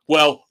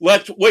 Well,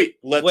 let's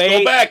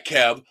go back,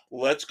 Kev.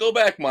 Let's go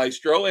back,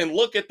 Maestro, and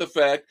look at the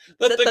fact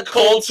that the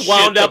Colts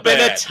wound up in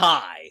a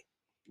tie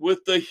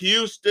with the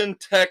Houston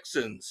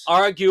Texans.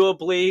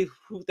 Arguably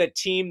the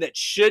team that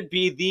should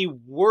be the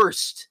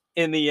worst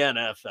in the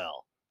NFL.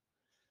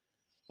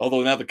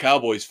 Although now the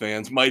Cowboys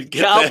fans might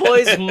get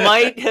Cowboys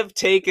might have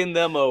taken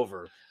them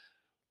over.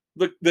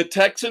 The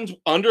Texans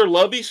under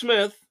Lovie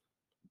Smith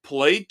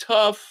played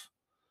tough,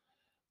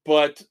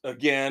 but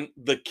again,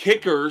 the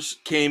kickers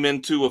came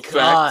into effect.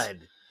 God.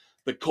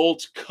 The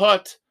Colts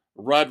cut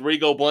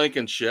Rodrigo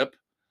Blankenship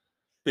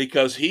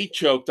because he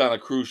choked on a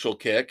crucial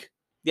kick.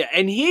 Yeah,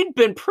 and he'd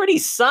been pretty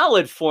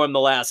solid for him the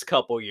last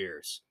couple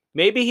years.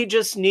 Maybe he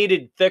just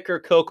needed thicker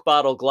Coke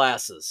bottle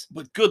glasses.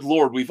 But good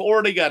Lord, we've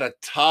already got a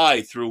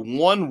tie through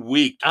 1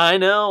 week. I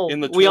know. In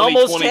the we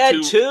almost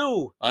had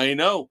 2. I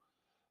know.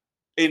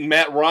 And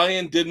Matt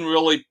Ryan didn't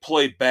really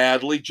play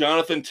badly.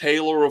 Jonathan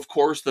Taylor, of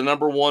course, the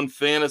number 1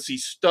 fantasy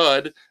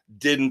stud,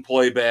 didn't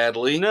play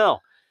badly. No.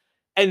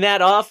 And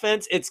that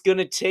offense, it's going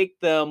to take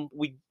them,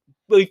 we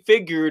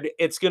figured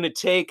it's going to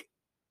take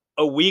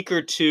a week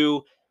or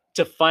 2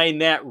 to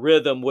find that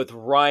rhythm with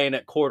Ryan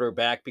at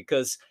quarterback,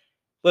 because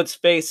let's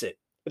face it,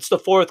 it's the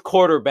 4th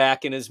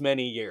quarterback in as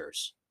many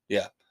years.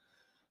 Yeah.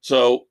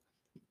 So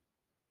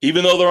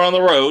even though they're on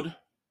the road,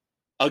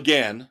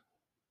 again,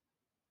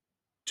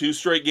 2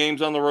 straight games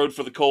on the road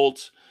for the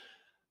Colts,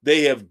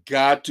 they have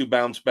got to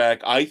bounce back.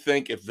 I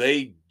think if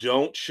they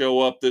don't show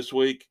up this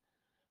week,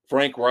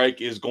 Frank Reich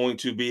is going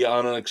to be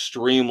on an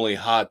extremely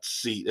hot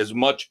seat. As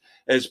much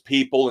as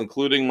people,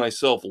 including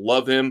myself,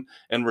 love him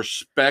and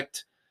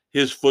respect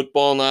his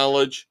football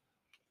knowledge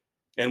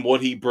and what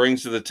he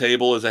brings to the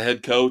table as a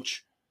head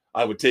coach,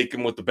 I would take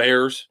him with the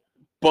Bears.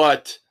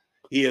 But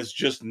he has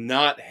just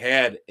not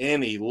had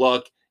any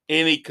luck,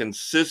 any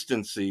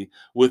consistency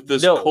with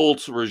this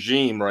Colts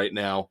regime right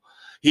now.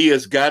 He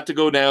has got to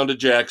go down to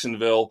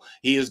Jacksonville.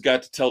 He has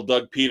got to tell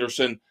Doug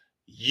Peterson,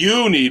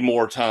 you need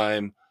more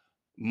time.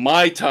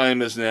 My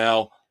time is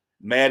now.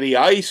 Matty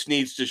Ice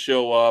needs to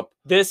show up.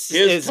 This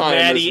is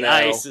Matty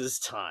Ice's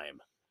time.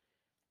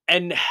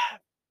 And,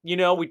 you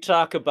know, we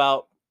talk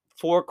about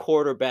 4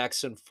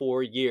 quarterbacks in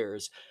 4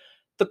 years.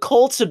 The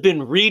Colts have been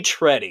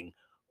retreading.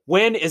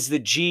 When is the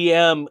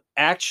GM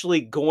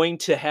actually going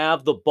to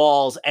have the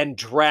balls and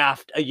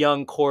draft a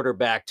young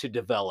quarterback to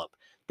develop?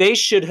 They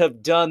should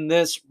have done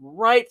this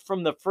right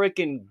from the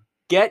freaking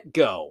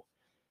get-go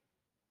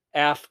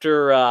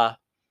after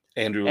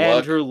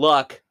Andrew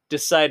Luck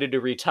decided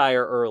to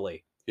retire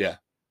early. Yeah.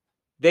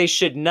 They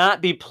should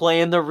not be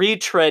playing the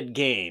retread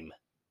game.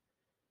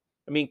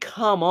 I mean,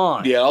 come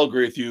on. Yeah, I'll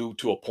agree with you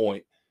to a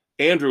point.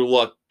 Andrew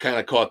Luck kind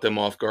of caught them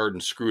off guard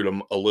and screwed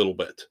them a little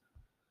bit.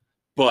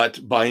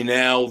 But by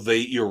now,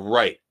 you're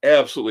right.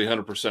 Absolutely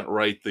 100%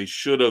 right. They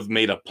should have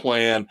made a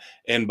plan,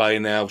 and by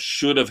now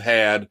should have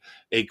had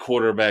a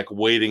quarterback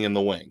waiting in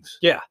the wings.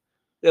 Yeah,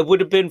 it would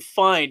have been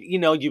fine. You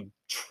know, you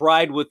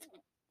tried with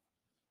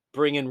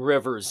bringing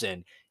Rivers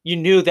in. You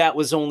knew that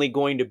was only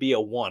going to be a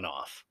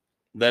one-off.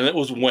 Then it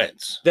was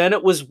Wentz. Then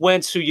it was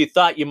Wentz, who you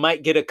thought you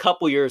might get a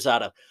couple years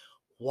out of.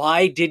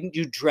 Why didn't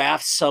you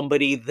draft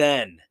somebody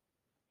then?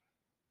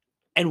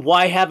 And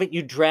why haven't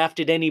you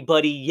drafted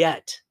anybody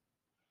yet?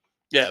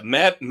 Yeah,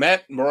 Matt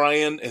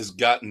Ryan has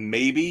got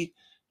maybe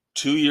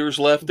 2 years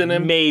left in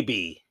him.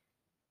 Maybe.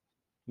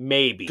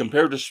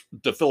 Compared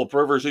to Phillip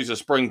Rivers, he's a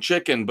spring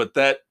chicken, but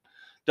that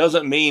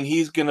doesn't mean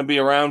he's going to be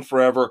around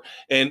forever.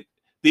 And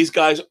these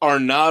guys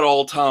are not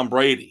all Tom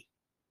Brady.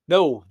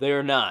 No,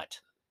 they're not.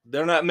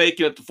 They're not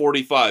making it to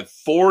 45.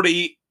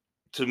 40,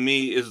 to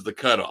me, is the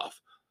cutoff.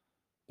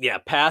 Yeah,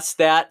 past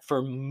that,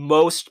 for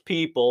most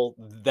people,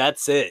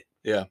 that's it.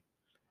 Yeah.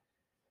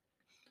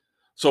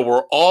 So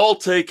we're all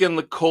taking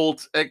the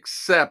Colts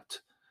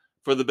except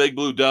for the Big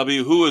Blue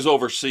W, who is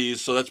overseas,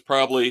 so that's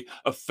probably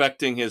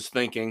affecting his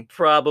thinking.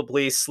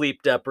 Probably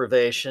sleep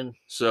deprivation.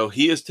 So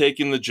he is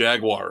taking the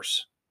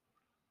Jaguars.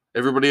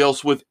 Everybody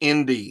else with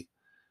Indy.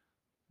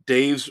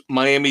 Dave's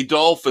Miami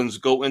Dolphins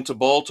go into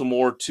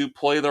Baltimore to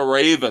play the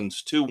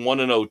Ravens, two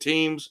 1-0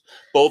 teams,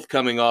 both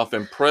coming off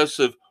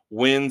impressive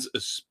wins,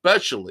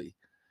 especially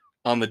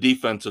on the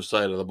defensive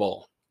side of the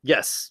ball.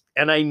 Yes,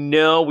 and I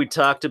know we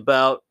talked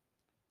about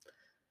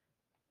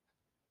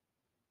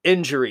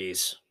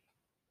injuries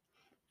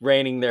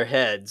reigning their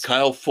heads.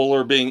 Kyle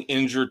Fuller being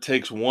injured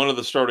takes one of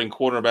the starting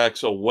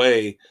quarterbacks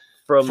away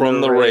from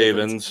the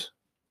Ravens.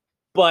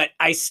 But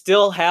I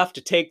still have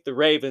to take the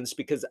Ravens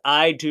because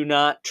I do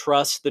not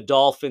trust the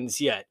Dolphins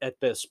yet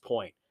at this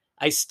point.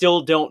 I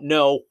still don't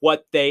know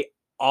what they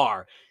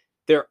are.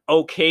 They're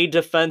okay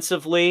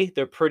defensively.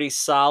 They're pretty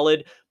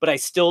solid, but I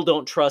still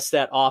don't trust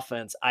that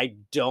offense. I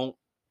don't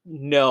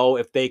know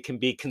if they can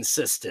be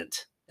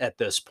consistent at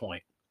this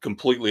point.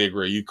 Completely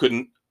agree. You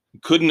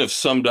couldn't have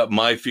summed up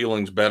my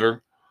feelings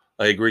better.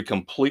 I agree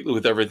completely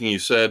with everything you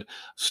said.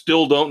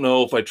 Still don't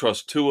know if I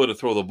trust Tua to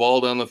throw the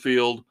ball down the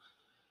field.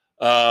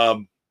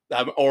 I'm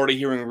already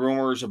hearing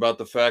rumors about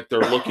the fact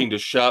they're looking to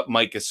shop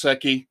Mike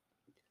Gesicki.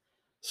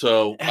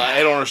 So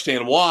I don't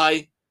understand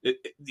why.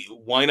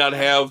 Why not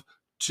have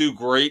two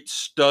great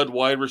stud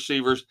wide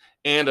receivers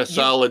and a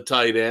solid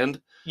tight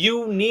end?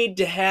 You need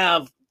to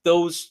have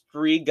those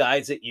three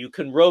guys that you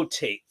can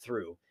rotate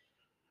through.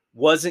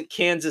 Wasn't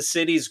Kansas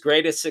City's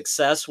greatest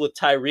success with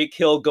Tyreek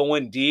Hill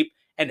going deep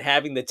and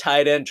having the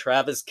tight end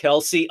Travis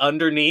Kelce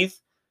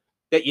underneath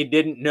that you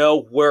didn't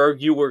know where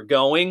you were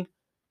going?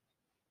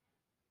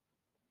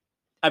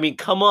 I mean,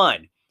 come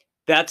on.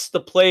 That's the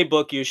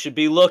playbook you should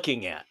be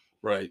looking at.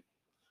 Right.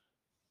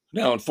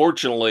 Now,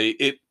 unfortunately,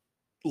 it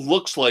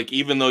looks like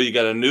even though you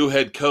got a new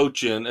head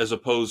coach in as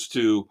opposed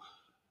to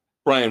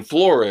Brian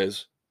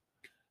Flores,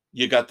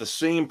 you got the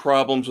same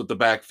problems with the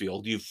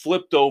backfield. You've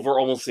flipped over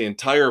almost the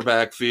entire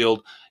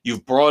backfield.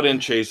 You've brought in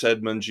Chase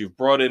Edmonds. You've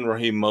brought in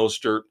Raheem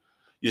Mostert.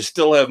 You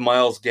still have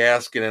Myles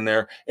Gaskin in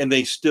there, and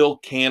they still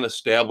can't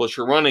establish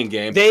a running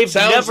game. They've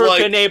never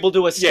been able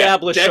to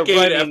establish a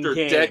running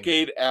game.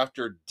 Decade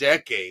after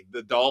decade,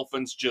 the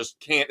Dolphins just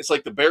can't. It's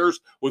like the Bears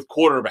with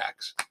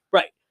quarterbacks.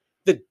 Right.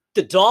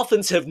 The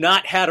Dolphins have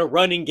not had a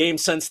running game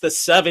since the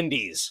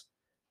 70s.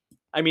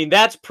 I mean,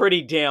 that's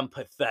pretty damn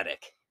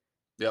pathetic.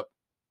 Yep.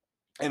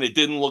 And it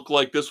didn't look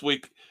like this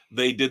week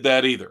they did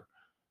that either.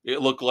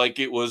 It looked like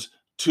it was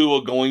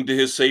Tua going to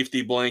his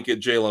safety blanket,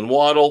 Jalen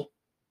Waddle.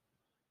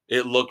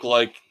 It looked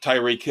like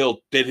Tyreek Hill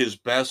did his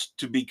best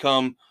to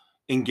become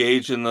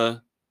engaged in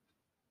the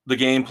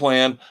game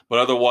plan, but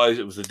otherwise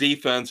it was the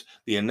defense,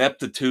 the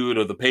ineptitude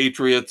of the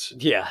Patriots,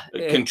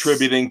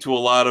 contributing to a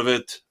lot of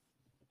it.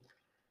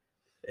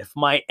 If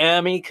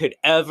Miami could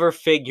ever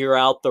figure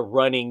out the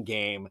running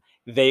game,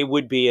 they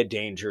would be a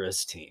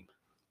dangerous team.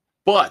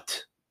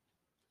 But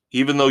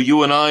even though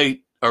you and I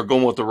are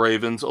going with the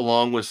Ravens,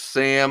 along with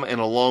Sam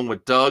and along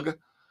with Doug,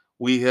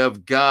 we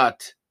have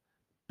got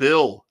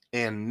Bill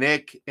and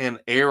Nick and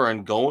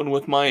Aaron going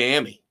with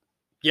Miami.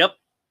 Yep.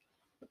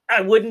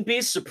 I wouldn't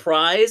be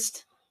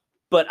surprised,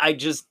 but I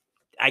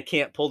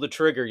can't pull the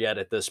trigger yet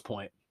at this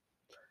point.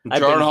 I've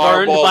been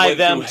burned by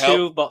them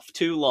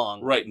too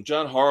long. Right, and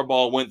John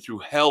Harbaugh went through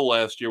hell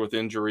last year with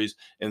injuries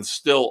and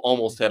still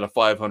almost had a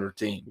 500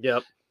 team.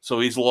 Yep.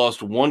 So he's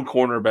lost one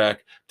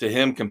cornerback to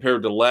him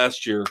compared to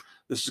last year.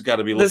 This has got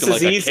to be looking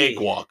like a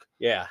cakewalk.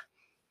 Yeah.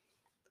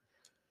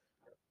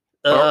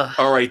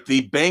 All right,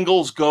 the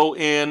Bengals go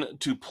in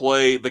to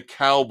play the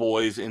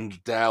Cowboys in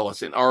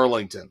Dallas, in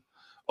Arlington.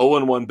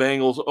 0-1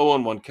 Bengals,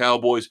 0-1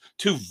 Cowboys.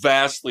 Two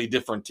vastly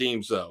different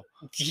teams, though.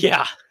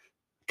 Yeah,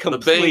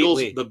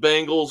 completely. The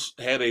Bengals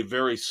had a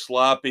very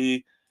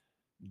sloppy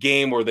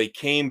game where they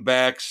came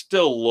back,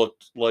 still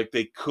looked like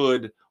they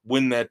could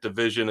win that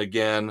division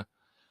again.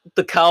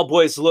 The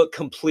Cowboys look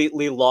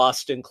completely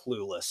lost and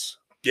clueless.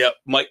 Yep,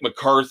 Mike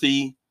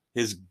McCarthy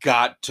has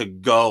got to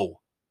go.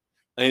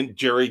 And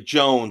Jerry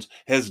Jones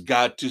has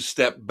got to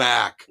step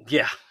back.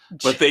 Yeah.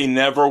 But they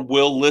never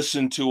will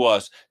listen to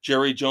us.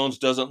 Jerry Jones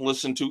doesn't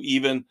listen to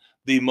even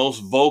the most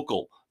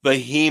vocal,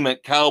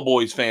 vehement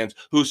Cowboys fans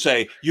who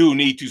say, you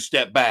need to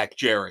step back,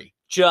 Jerry.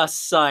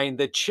 Just sign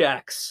the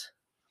checks.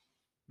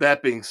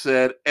 That being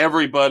said,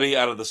 everybody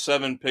out of the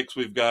 7 picks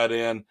we've got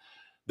in,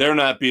 they're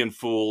not being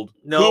fooled.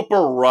 Nope.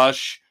 Cooper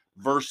Rush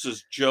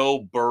versus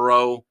Joe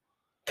Burrow.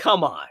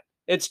 Come on.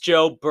 It's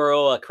Joe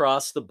Burrow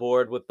across the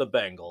board with the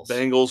Bengals.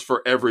 Bengals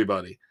for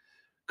everybody.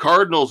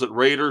 Cardinals at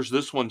Raiders.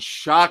 This one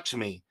shocked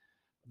me.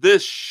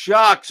 This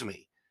shocks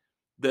me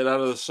that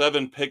out of the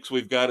 7 picks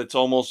we've got, it's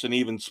almost an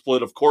even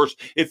split. Of course,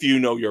 if you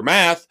know your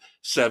math,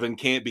 7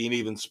 can't be an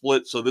even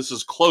split. So this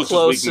is close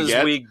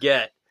as we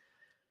get.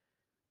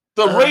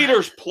 The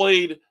Raiders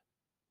played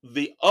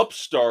the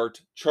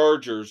upstart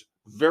Chargers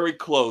very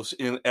close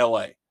in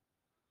LA.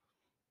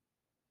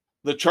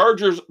 The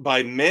Chargers,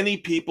 by many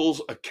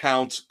people's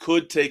accounts,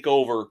 could take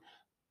over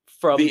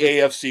from the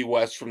AFC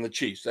West from the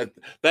Chiefs.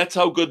 That's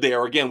how good they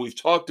are. Again, we've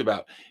talked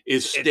about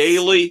is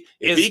Staley.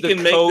 If he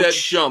can make that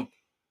jump,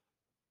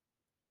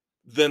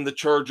 then the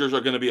Chargers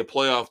are going to be a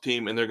playoff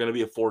team, and they're going to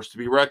be a force to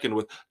be reckoned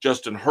with.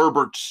 Justin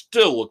Herbert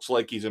still looks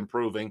like he's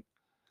improving.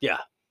 Yeah.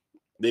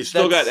 They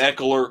still got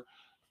Eckler.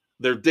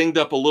 They're dinged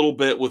up a little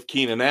bit with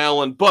Keenan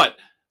Allen, but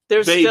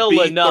there's still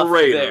enough the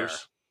Raiders. There.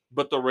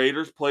 But the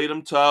Raiders played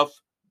them tough.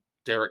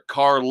 Derek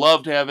Carr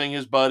loved having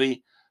his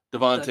buddy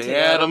Devontae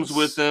Adams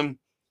with him.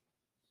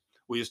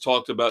 We just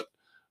talked about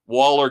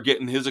Waller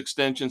getting his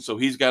extension, so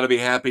he's got to be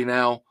happy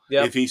now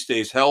if he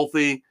stays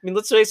healthy. I mean,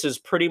 let's face it, it's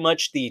pretty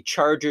much the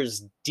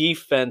Chargers'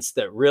 defense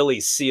that really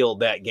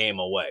sealed that game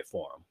away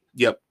for them.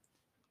 Yep.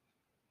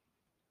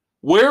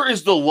 Where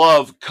is the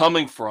love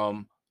coming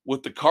from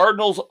with the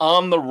Cardinals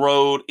on the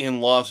road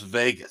in Las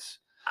Vegas?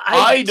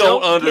 I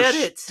don't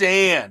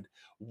understand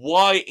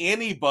why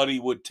anybody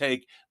would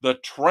take the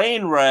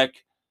train wreck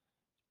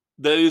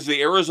that is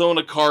the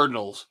Arizona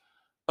Cardinals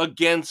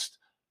against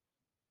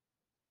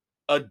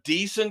a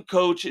decent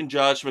coach in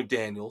Josh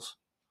McDaniels,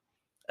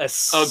 a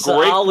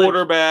great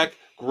quarterback,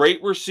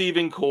 great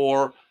receiving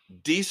core,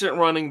 decent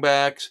running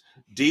backs,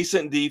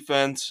 decent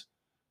defense.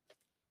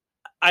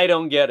 I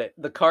don't get it.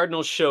 The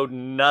Cardinals showed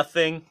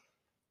nothing.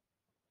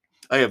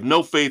 I have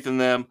no faith in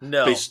them.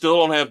 No. They still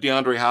don't have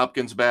DeAndre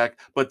Hopkins back,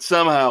 but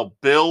somehow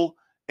Bill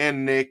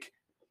and Nick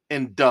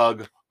and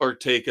Doug are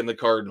taking the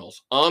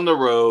Cardinals on the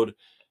road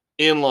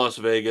in Las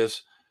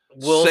Vegas.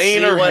 We'll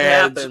see what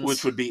happens.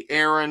 Which would be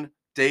Aaron,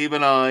 Dave,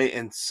 and I,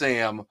 and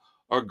Sam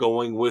are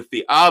going with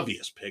the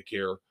obvious pick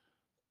here,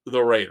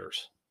 the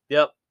Raiders.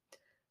 Yep.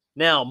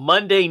 Now,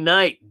 Monday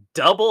night,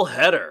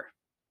 doubleheader.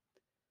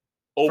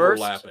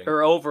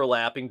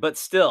 Overlapping, but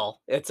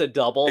still, it's a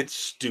double. It's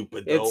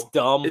stupid, though. It's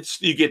dumb.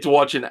 You get to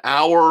watch an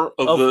hour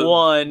of the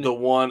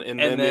one, and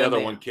then the other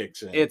one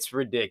kicks in. It's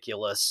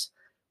ridiculous.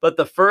 But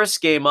the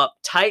first game up,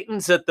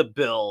 Titans at the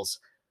Bills.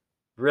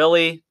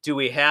 Really? Do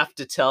we have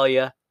to tell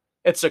you?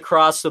 It's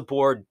across the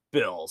board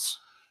Bills.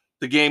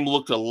 The game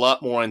looked a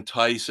lot more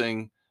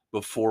enticing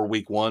before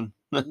week 1.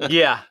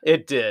 Yeah,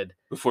 it did.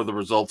 Before the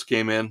results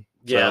came in.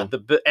 Yeah,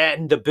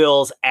 the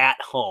Bills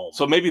at home.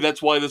 So maybe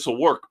that's why this will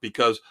work,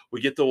 because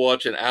we get to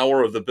watch an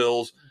hour of the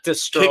Bills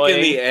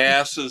kicking the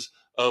asses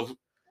of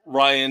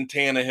Ryan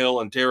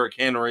Tannehill and Derrick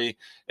Henry,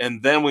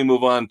 and then we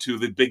move on to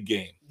the big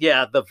game.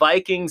 Yeah, the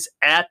Vikings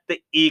at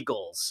the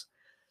Eagles.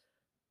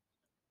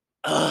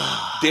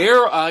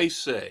 Dare I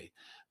say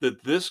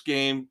that this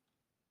game,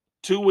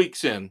 2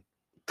 weeks in,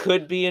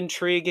 could be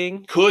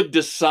intriguing. Could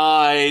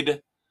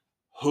decide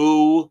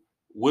who,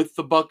 with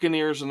the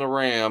Buccaneers and the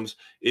Rams,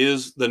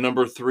 is the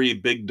number 3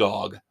 big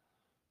dog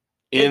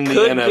in the NFC.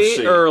 It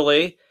could be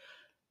early.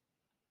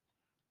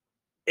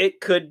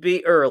 It could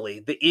be early.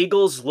 The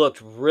Eagles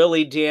looked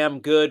really damn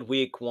good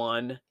week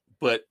 1.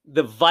 But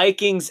the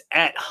Vikings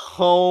at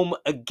home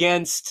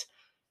against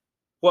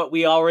what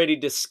we already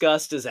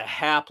discussed as a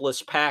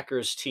hapless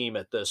Packers team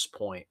at this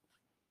point.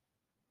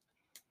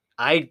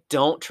 I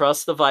don't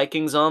trust the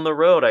Vikings on the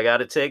road. I got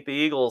to take the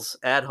Eagles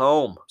at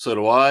home. So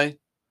do I.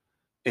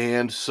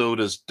 And so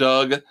does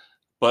Doug.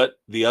 But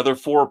the other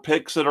 4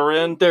 picks that are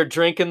in, they're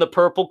drinking the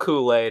purple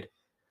Kool-Aid.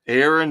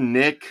 Aaron,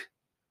 Nick,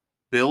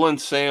 Bill,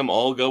 and Sam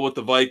all go with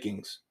the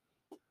Vikings.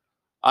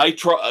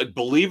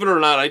 Believe it or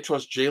not, I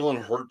trust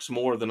Jalen Hurts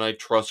more than I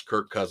trust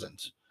Kirk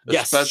Cousins.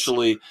 Yes.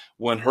 Especially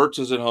when Hurts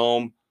is at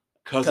home,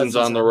 Cousins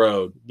on the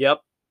road.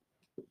 Yep.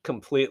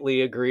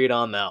 Completely agreed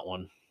on that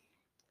one.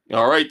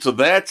 All right, so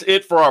that's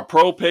it for our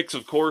pro picks.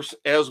 Of course,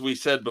 as we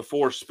said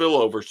before,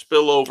 spillover.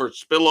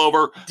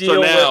 Deal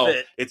so now with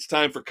it. It's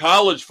time for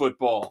college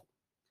football.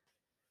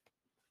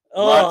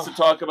 Lots to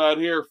talk about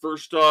here.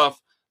 First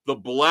off, the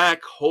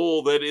black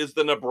hole that is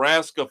the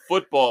Nebraska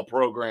football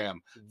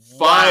program Wow.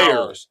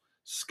 fires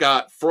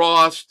Scott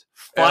Frost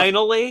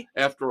Finally,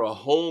 after a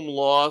home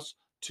loss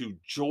to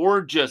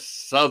Georgia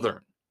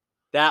Southern.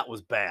 that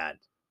was bad.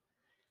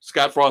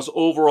 Scott Frost's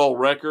overall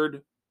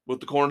record with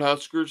the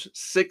Cornhuskers,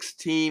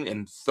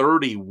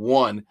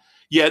 16-31.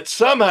 Yet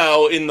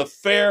somehow in the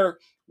fair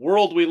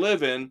world we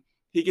live in,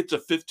 he gets a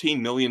 $15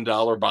 million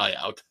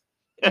buyout.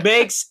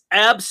 Makes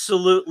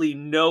absolutely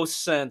no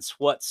sense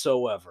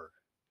whatsoever.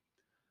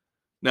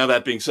 Now,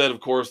 that being said, of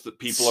course, that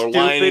people are Stupid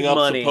lining up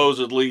money.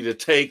 supposedly to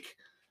take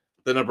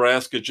the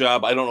Nebraska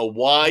job. I don't know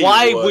why.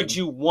 Why would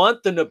you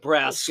want the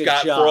Nebraska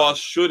Scott job?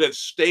 Frost should have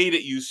stayed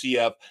at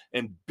UCF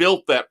and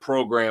built that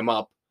program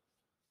up.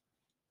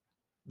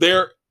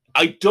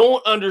 I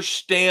don't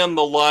understand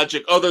the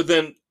logic other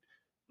than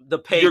the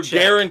paycheck. You're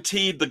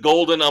guaranteed the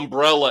golden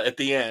umbrella at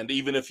the end,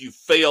 even if you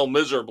fail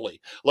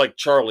miserably, like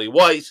Charlie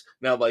Weis,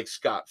 now like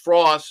Scott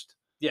Frost.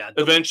 Yeah.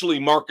 Eventually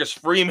Marcus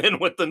Freeman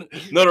with the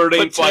Notre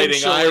Dame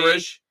Fighting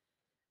Irish.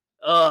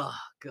 Oh,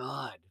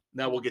 God.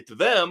 Now we'll get to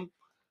them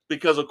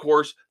because, of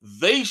course,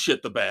 they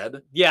shit the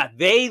bed. Yeah,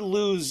 they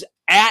lose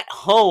at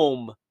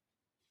home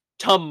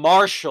to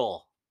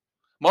Marshall.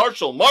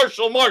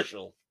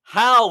 Marshall.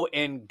 How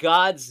in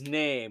God's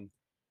name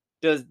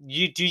do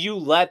you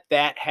let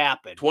that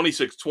happen?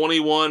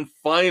 26-21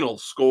 final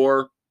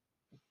score.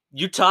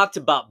 You talked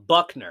about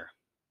Buckner,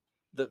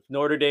 the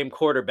Notre Dame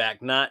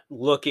quarterback, not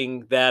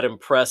looking that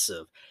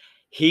impressive.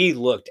 He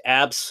looked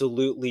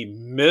absolutely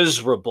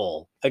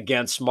miserable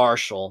against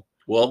Marshall.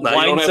 Well, now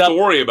you don't have to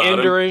worry about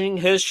injuring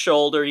his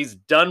shoulder. He's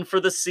done for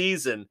the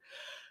season.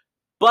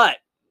 But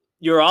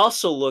you're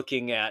also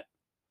looking at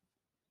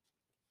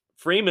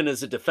Freeman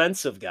as a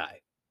defensive guy,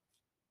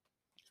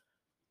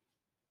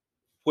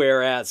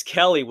 whereas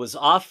Kelly was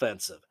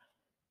offensive.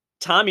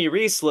 Tommy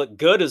Rees looked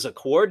good as a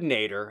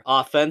coordinator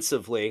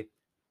offensively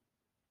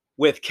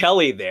with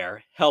Kelly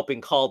there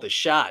helping call the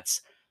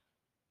shots.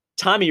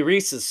 Tommy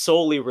Rees is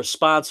solely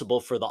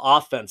responsible for the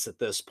offense at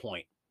this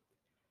point,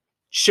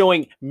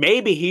 showing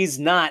maybe he's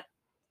not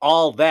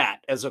all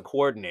that as a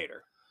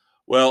coordinator.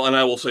 Well, and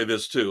I will say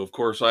this too. Of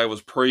course, I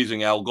was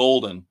praising Al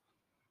Golden,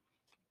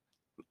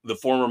 the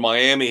former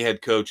Miami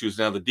head coach, who's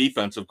now the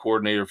defensive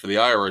coordinator for the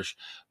Irish.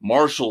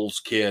 Marshall's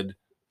kid,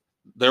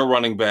 their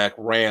running back,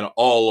 ran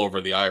all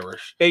over the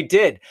Irish. They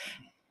did.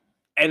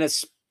 And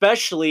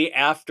especially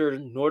after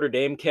Notre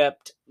Dame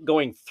kept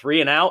going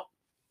 3 and out,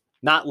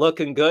 not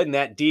looking good, and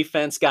that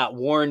defense got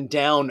worn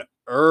down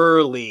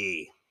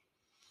early.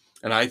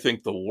 And I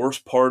think the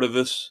worst part of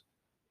this,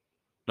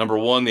 number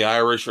one, the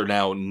Irish are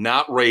now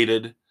not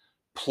rated,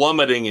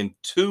 plummeting in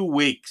 2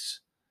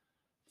 weeks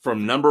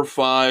from number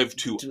 5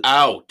 to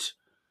out.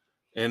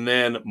 And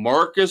then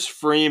Marcus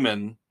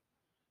Freeman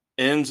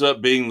ends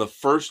up being the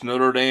first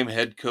Notre Dame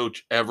head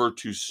coach ever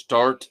to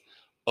start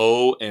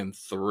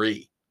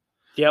 0-3.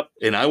 Yep.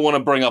 And I want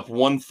to bring up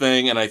one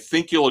thing, and I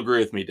think you'll agree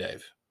with me,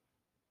 Dave.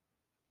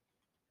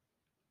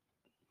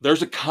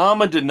 There's a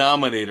common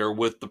denominator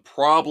with the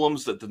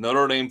problems that the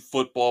Notre Dame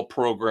football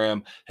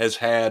program has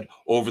had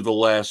over the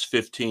last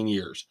 15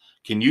 years.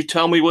 Can you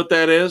tell me what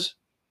that is?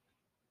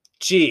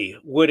 Gee,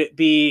 would it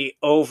be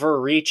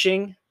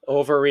overreaching,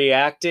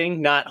 overreacting,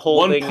 not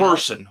holding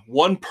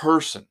One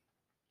person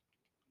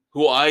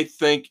who I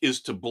think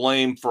is to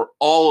blame for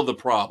all of the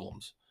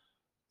problems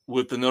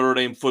with the Notre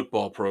Dame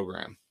football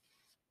program.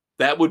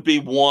 That would be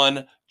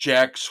one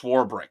Jack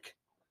Swarbrick.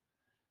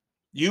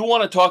 You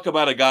want to talk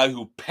about a guy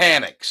who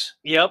panics.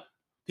 Yep.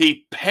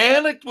 He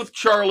panicked with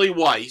Charlie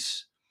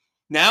Weis.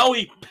 Now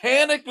he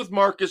panicked with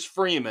Marcus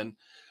Freeman.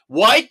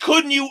 Why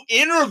couldn't you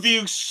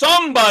interview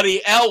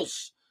somebody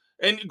else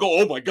and go,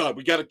 oh my God,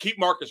 we got to keep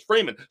Marcus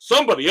Freeman.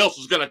 Somebody else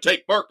is going to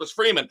take Marcus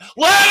Freeman.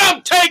 Let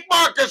him take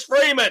Marcus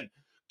Freeman.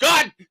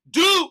 God,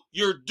 do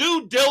your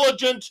due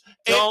diligence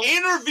and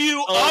interview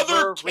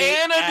other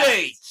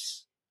candidates.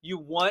 You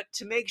want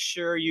to make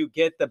sure you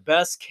get the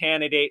best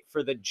candidate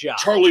for the job.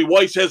 Charlie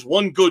Weis has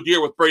one good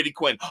year with Brady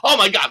Quinn. Oh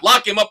my God,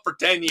 lock him up for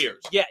 10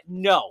 years. Yeah,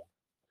 no.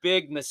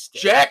 Big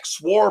mistake. Jack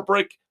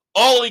Swarbrick,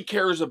 all he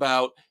cares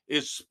about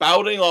is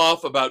spouting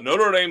off about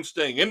Notre Dame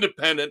staying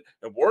independent,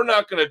 and we're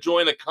not going to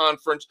join a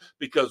conference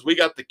because we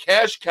got the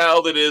cash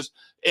cow that is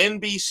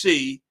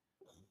NBC.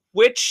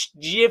 Which,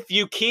 if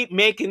you keep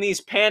making these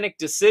panic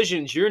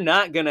decisions, you're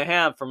not going to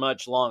have for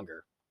much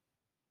longer.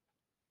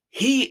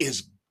 He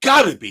is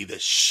got to be the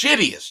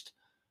shittiest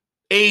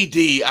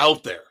AD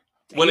out there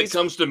when it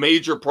comes to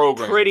major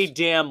programs. Pretty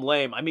damn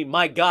lame. I mean,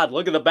 my God,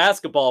 look at the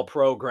basketball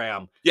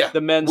program. Yeah,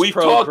 the men's we've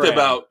program. talked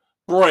about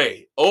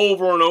Bray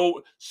over and over.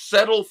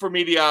 Settle for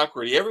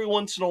mediocrity. Every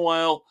once in a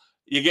while,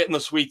 you get in the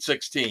Sweet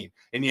 16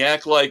 and you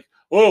act like,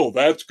 oh,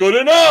 that's good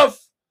enough.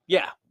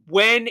 Yeah.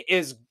 When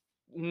is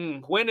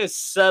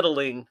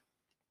settling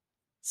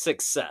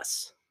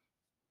success?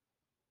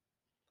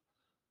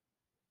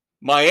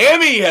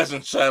 Miami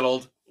hasn't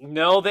settled.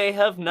 No, they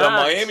have not. The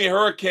Miami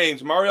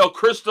Hurricanes, Mario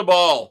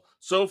Cristobal,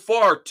 so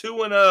far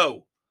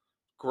 2-0.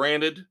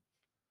 Granted,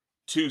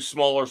 2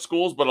 smaller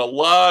schools, but a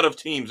lot of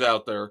teams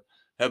out there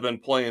have been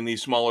playing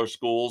these smaller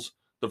schools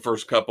the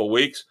first couple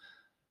weeks.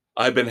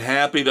 I've been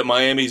happy that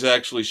Miami's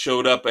actually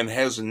showed up and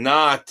has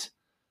not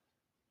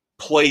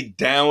played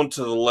down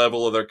to the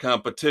level of their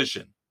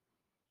competition.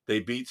 They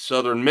beat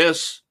Southern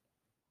Miss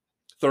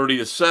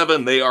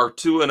 30-7. They are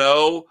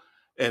 2-0,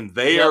 and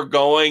they are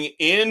going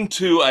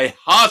into a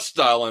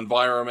hostile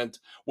environment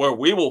where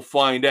we will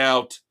find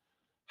out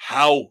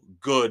how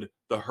good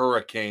the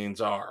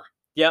Hurricanes are.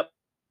 Yep.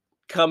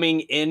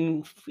 Coming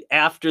in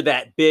after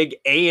that big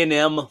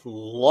A&M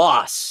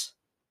loss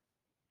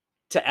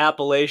to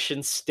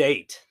Appalachian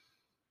State.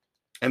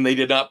 And they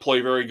did not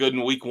play very good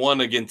in week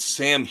 1 against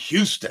Sam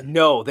Houston.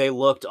 No, they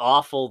looked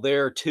awful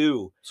there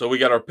too. So we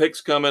got our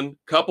picks coming.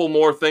 Couple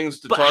more things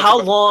to talk about. But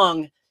how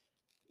long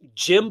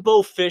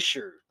Jimbo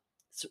Fisher's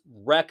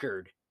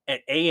record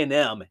at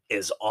A&M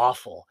is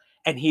awful,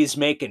 and he's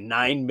making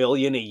 $9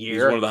 million a year.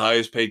 He's one of the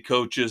highest paid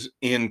coaches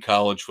in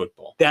college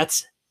football.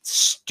 That's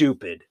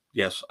stupid.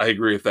 Yes, I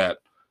agree with that.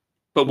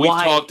 But we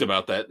talked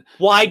about that.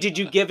 Why did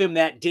you give him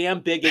that damn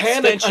big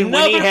extension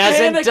when he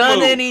hasn't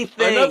done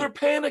anything? Another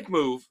panic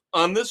move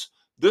on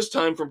this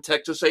time from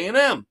Texas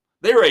A&M.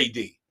 Their AD.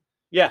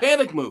 Yeah.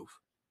 Panic move.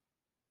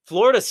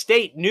 Florida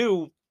State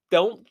knew,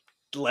 don't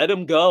let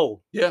him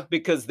go. Yeah.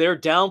 Because their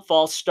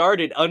downfall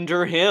started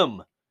under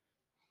him.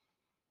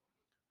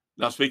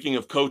 Now, speaking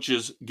of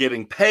coaches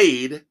getting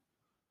paid,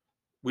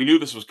 we knew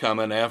this was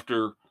coming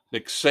after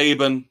Nick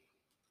Saban,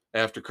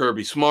 after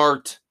Kirby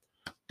Smart.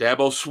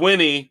 Dabo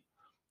Swinney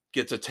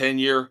gets a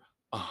 10-year,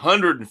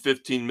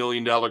 $115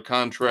 million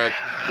contract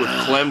with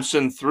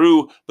Clemson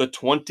through the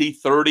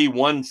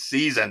 2031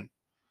 season.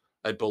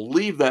 I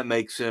believe that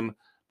makes him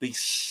the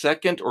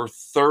second or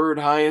third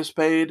highest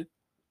paid.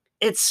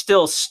 It's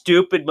still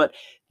stupid, but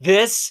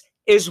this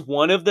is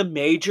one of the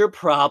major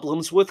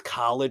problems with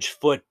college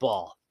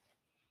football.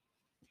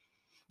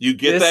 You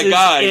get that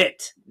guy.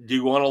 Do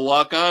you want to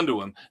lock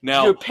onto him?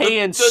 Now, you're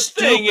paying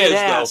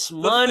stupid-ass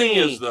money. The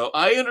thing is, though,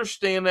 I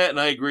understand that and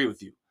I agree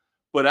with you.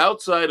 But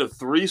outside of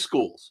 3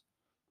 schools,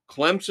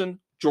 Clemson,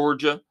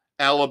 Georgia,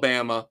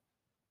 Alabama,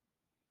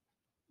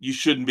 you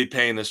shouldn't be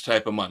paying this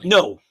type of money.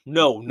 No,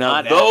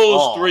 not at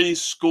all. Those 3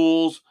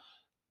 schools,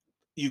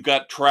 you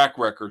got track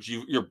records.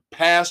 You're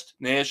past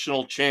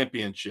national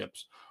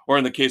championships, or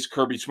in the case of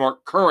Kirby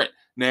Smart, current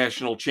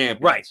national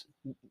champions. Right.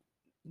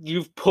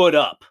 You've put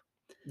up.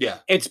 Yeah.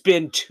 It's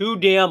been too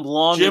damn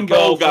long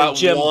ago for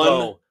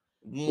Jimbo.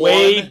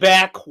 Way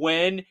back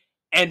when,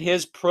 and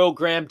his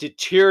program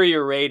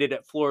deteriorated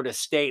at Florida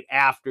State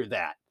after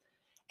that.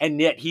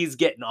 And yet he's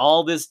getting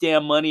all this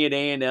damn money at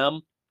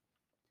A&M.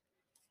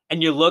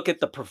 And you look at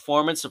the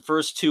performance the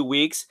first 2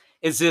 weeks,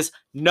 is this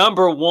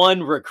number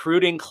 1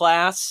 recruiting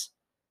class?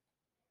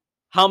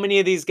 How many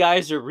of these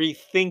guys are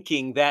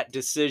rethinking that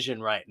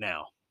decision right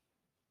now?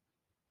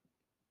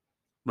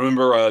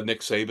 Remember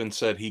Nick Saban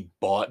said he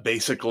bought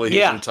basically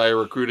his entire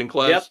recruiting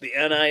class? Yep,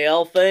 the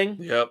NIL thing.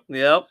 Yep.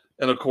 Yep.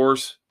 And of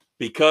course,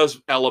 because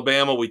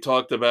Alabama, we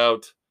talked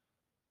about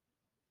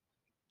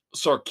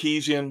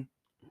Sarkisian,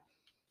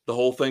 the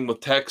whole thing with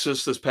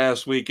Texas this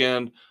past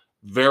weekend.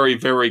 Very,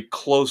 very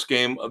close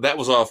game. That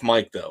was off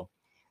mic, though.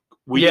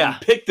 We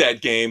didn't pick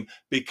that game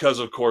because,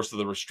 of course, of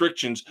the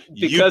restrictions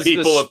you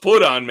people have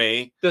put on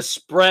me. The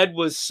spread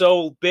was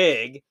so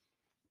big.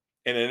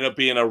 And it ended up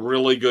being a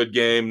really good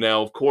game.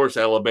 Now, of course,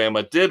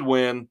 Alabama did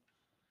win.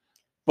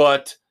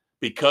 But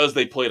because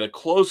they played a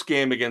close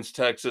game against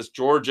Texas,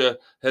 Georgia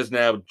has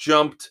now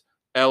jumped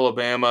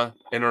Alabama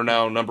and are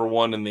now number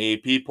 1 in the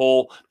AP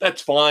poll.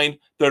 That's fine.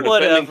 They're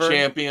defending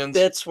champions.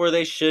 That's where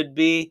they should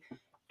be.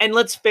 And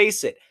let's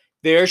face it,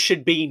 there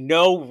should be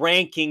no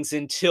rankings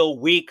until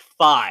week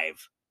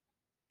 5.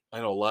 I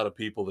know a lot of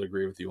people that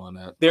agree with you on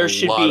that. There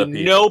should be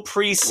no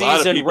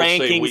preseason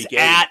rankings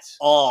at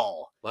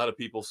all. A lot of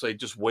people say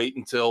just wait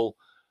until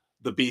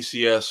the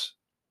BCS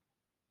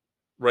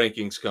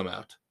rankings come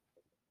out.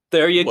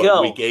 There you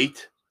go. Week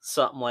 8?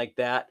 Something like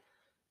that.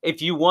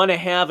 If you want to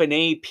have an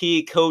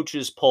AP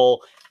coaches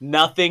poll,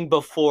 nothing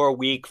before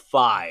week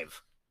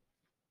 5.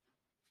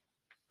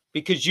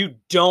 Because you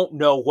don't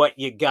know what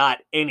you got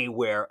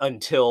anywhere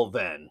until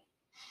then.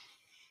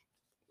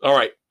 All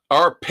right.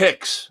 Our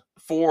picks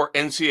for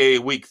NCAA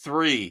Week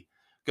 3.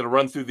 Going to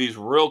run through these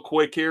real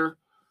quick here.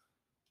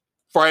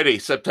 Friday,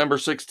 September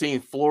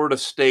 16th, Florida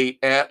State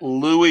at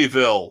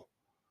Louisville.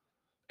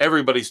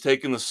 Everybody's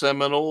taking the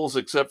Seminoles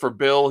except for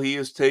Bill. He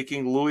is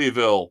taking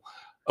Louisville.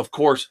 Of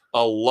course,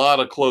 a lot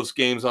of close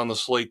games on the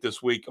slate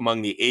this week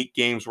among the 8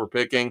 games we're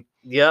picking.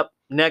 Yep.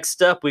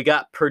 Next up, we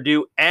got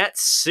Purdue at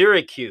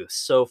Syracuse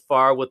so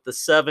far with the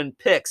 7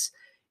 picks.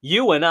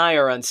 You and I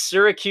are on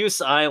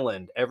Syracuse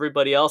Island.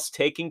 Everybody else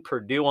taking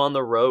Purdue on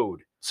the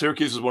road.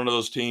 Syracuse is one of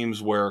those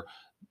teams where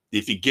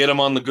if you get them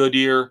on the good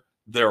year,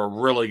 they're a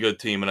really good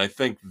team. And I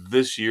think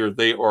this year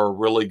they are a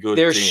really good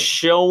team. They're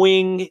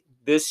showing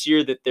this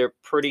year that they're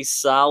pretty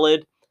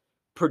solid.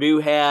 Purdue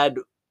had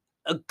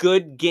a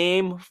good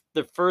game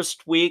the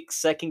first week.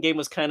 Second game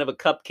was kind of a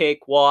cupcake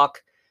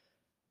walk.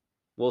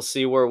 We'll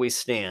see where we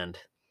stand.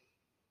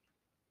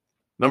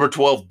 Number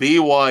 12,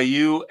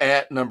 BYU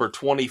at number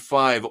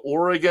 25,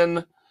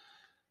 Oregon.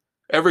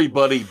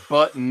 Everybody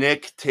but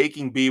Nick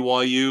taking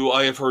BYU.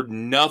 I have heard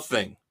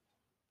nothing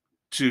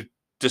to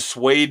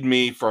dissuade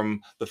me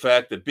from the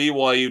fact that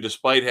BYU,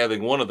 despite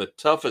having one of the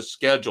toughest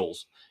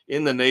schedules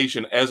in the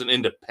nation as an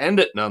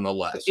independent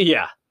nonetheless,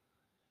 Yeah.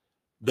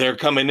 they're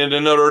coming into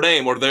Notre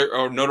Dame, or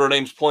Notre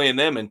Dame's playing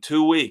them in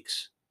 2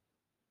 weeks.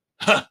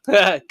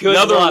 Good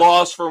Another luck.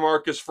 loss for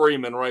Marcus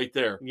Freeman right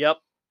there. Yep.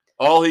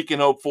 All he can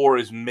hope for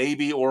is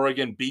maybe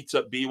Oregon beats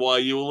up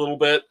BYU a little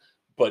bit,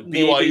 but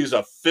Maybe. BYU's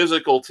a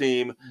physical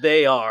team.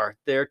 They are.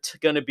 They're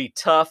going to be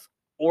tough.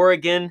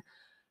 Oregon,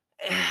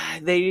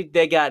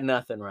 they got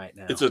nothing right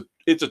now.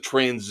 It's a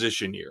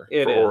transition year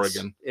It for is.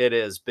 Oregon. It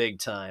is big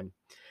time.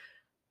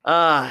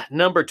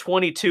 Number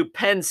 22,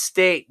 Penn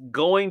State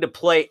going to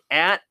play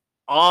at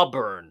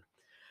Auburn.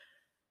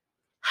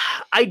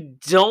 I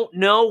don't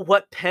know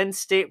what Penn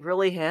State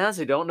really has.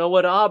 I don't know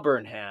what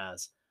Auburn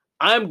has.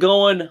 I'm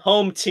going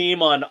home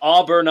team on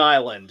Auburn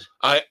Island.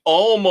 I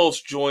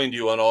almost joined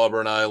you on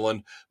Auburn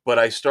Island, but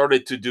I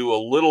started to do a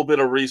little bit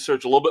of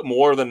research, a little bit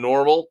more than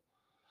normal,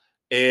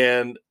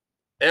 and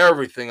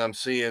everything I'm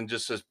seeing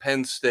just says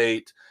Penn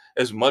State.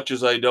 As much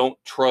as I don't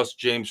trust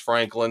James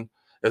Franklin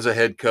as a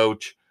head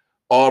coach,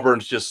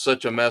 Auburn's just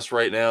such a mess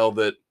right now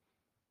that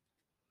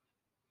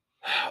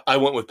I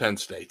went with Penn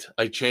State.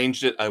 I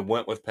changed it. I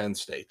went with Penn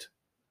State.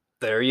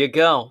 There you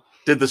go.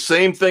 Did the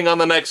same thing on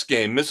the next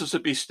game,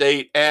 Mississippi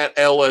State at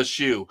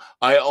LSU.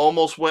 I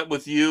almost went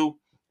with you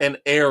and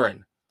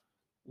Aaron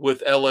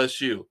with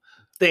LSU.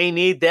 They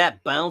need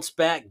that bounce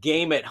back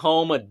game at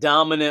home, a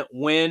dominant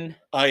win.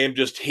 I am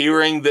just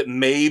hearing that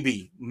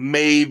maybe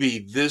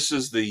this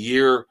is the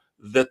year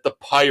that the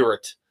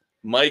Pirate,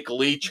 Mike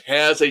Leach,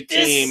 has a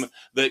team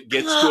that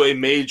gets to a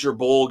major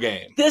bowl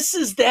game. This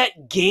is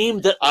that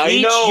game that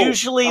Leach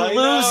usually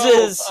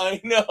loses.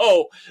 I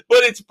know,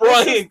 but it's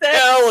Brian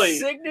Kelly.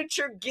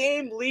 Signature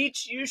game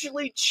Leach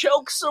usually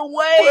chokes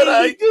away. But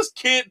I just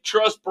can't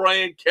trust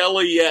Brian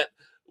Kelly yet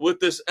with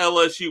this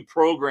LSU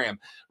program.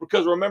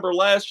 Because remember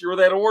last year with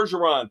that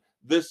Orgeron,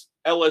 this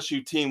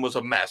LSU team was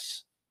a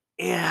mess.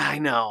 Yeah, I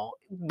know.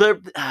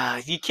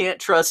 You can't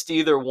trust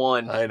either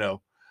one. I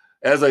know.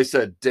 As I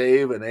said,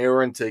 Dave and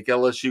Aaron take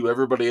LSU.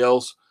 Everybody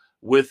else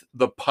with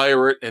the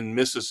Pirate and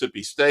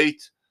Mississippi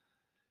State.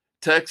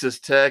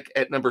 Texas Tech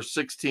at number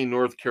 16,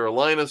 North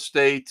Carolina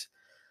State.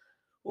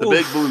 The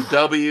Big Blue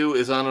W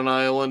is on an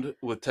island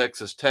with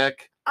Texas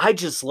Tech. I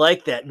just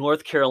like that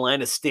North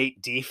Carolina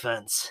State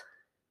defense.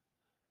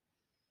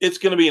 It's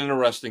going to be an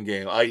interesting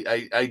game.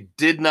 I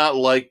did not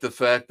like the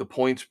fact the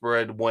point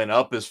spread went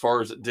up as far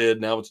as it did.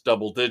 Now it's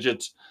double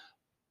digits.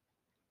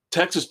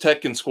 Texas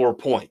Tech can score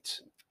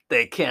points.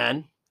 They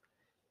can.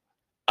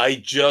 I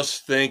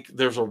just think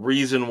there's a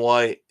reason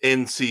why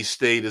NC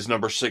State is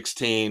number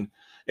 16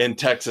 and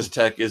Texas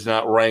Tech is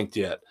not ranked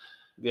yet.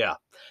 Yeah.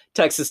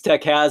 Texas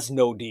Tech has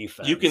no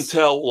defense. You can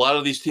tell a lot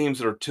of these teams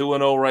that are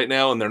 2-0 right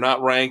now and they're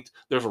not ranked,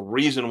 there's a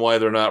reason why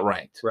they're not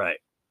ranked. Right.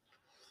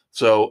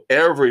 So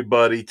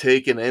everybody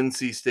taking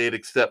NC State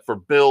except for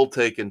Bill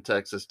taking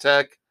Texas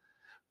Tech.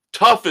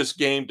 Toughest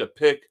game to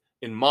pick,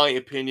 in my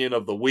opinion,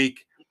 of the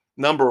week.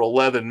 Number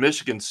 11,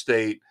 Michigan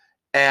State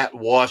at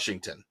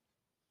Washington.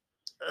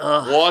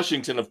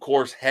 Washington, of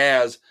course,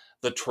 has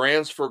the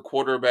transfer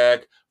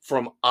quarterback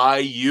from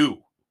IU.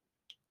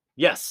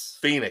 Yes.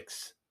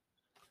 Phoenix.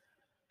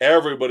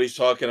 Everybody's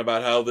talking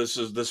about how this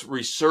is this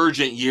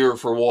resurgent year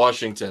for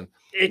Washington.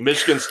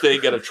 Michigan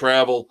State got to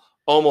travel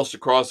almost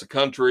across the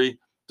country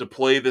to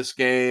play this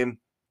game.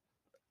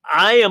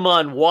 I am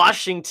on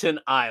Washington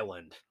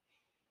Island.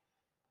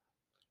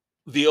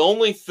 The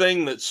only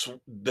thing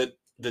that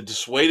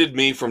dissuaded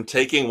me from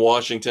taking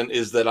Washington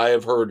is that I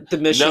have heard the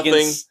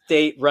Michigan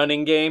State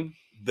running game.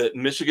 That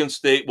Michigan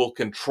State will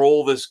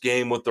control this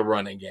game with the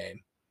running game.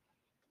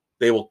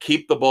 They will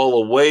keep the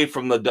ball away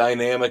from the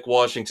dynamic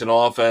Washington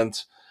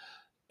offense.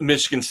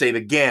 Michigan State,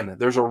 again,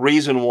 there's a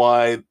reason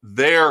why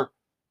they're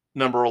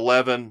number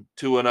 11,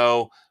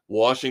 2-0.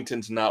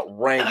 Washington's not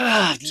ranked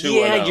 2-0.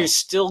 Yeah,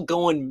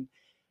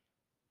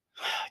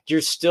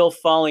 you're still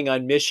falling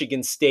on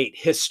Michigan State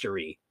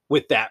history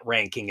with that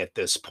ranking at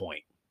this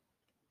point.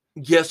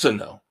 Yes and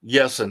no.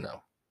 Yes and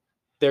no.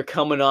 They're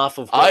coming off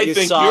of what you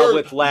saw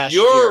with last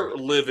year. You're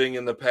living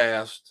in the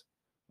past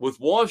with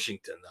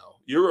Washington, though.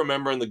 You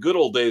remember in the good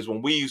old days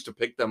when we used to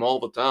pick them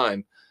all the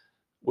time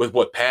with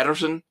what,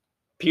 Peterson,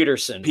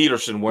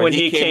 when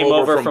he came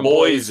over from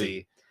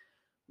Boise.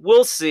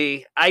 We'll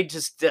see. I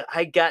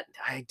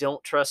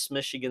don't trust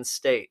Michigan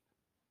State.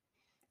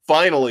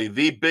 Finally,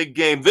 the big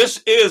game.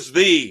 This is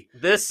the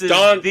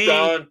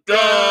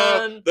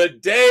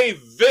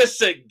Dave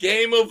Visick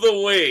game of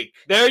the week.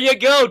 There you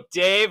go,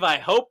 Dave. I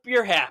hope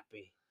you're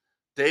happy.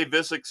 Dave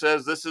Visick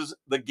says this is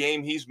the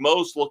game he's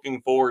most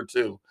looking forward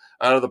to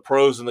out of the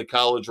pros in the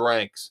college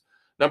ranks.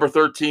 Number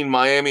 13,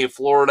 Miami of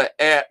Florida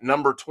at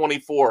number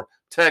 24,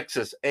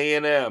 Texas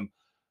A&M.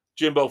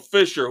 Jimbo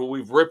Fisher, who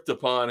we've ripped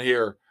upon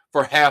here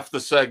for half the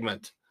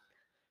segment,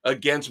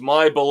 against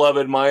my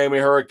beloved Miami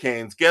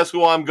Hurricanes. Guess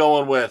who I'm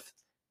going with?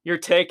 You're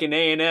taking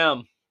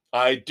A&M.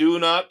 I do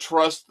not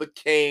trust the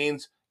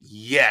Canes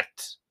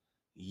yet.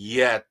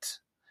 yet.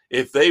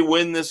 If they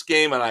win this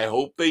game, and I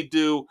hope they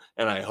do,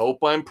 and I hope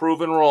I'm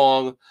proven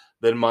wrong,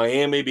 then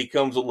Miami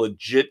becomes a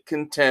legit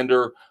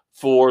contender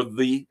for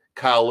the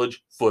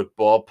college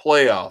football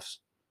playoffs.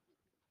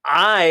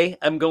 I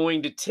am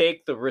going to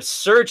take the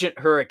resurgent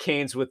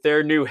Hurricanes with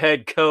their new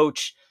head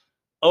coach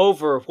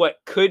over what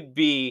could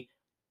be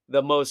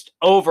the most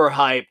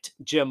overhyped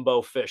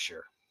Jimbo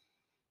Fisher.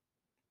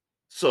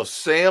 So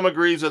Sam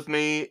agrees with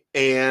me,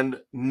 and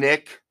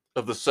Nick,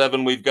 of the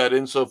 7 we've got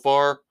in so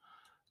far,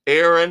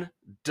 Aaron,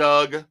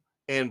 Doug,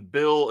 and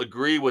Bill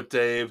agree with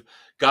Dave.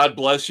 God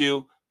bless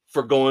you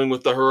for going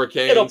with the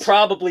Hurricanes. It'll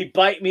probably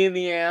bite me in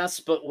the ass,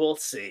 but we'll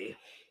see.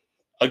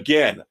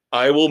 Again,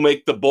 I will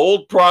make the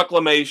bold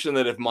proclamation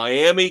that if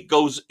Miami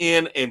goes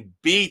in and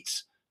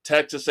beats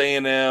Texas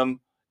A&M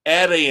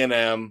at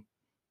A&M,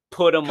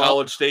 put them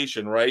College up.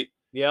 Station, right?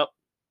 Yep.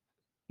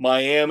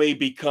 Miami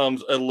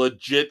becomes a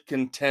legit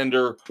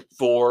contender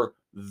for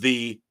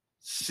the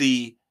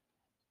CFP.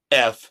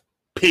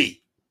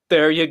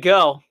 There you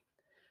go.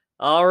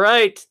 All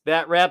right,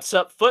 that wraps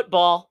up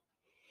football.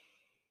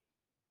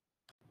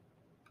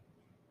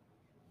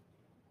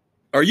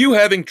 Are you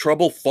having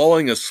trouble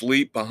falling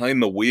asleep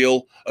behind the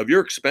wheel of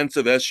your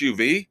expensive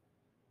SUV?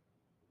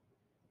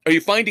 Are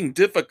you finding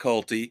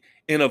difficulty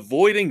in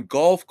avoiding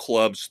golf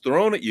clubs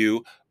thrown at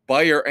you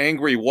by your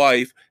angry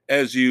wife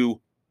as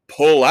you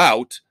pull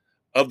out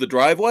of the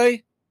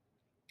driveway?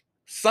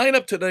 Sign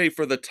up today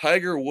for the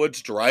Tiger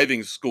Woods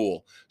Driving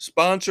School,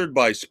 sponsored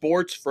by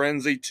Sports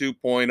Frenzy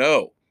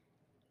 2.0.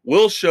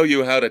 We'll show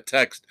you how to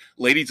text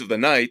ladies of the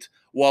night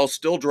while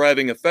still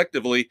driving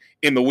effectively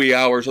in the wee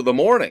hours of the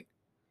morning.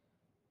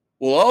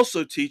 We'll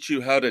also teach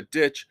you how to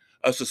ditch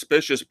a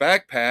suspicious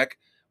backpack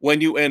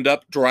when you end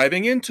up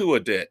driving into a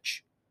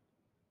ditch.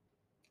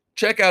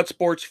 Check out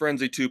Sports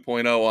Frenzy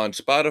 2.0 on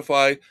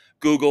Spotify,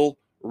 Google,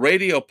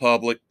 Radio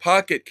Public,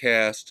 Pocket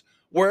Cast,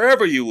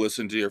 wherever you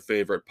listen to your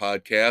favorite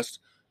podcasts,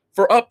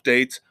 for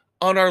updates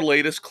on our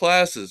latest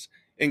classes,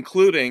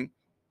 including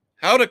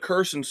how to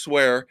curse and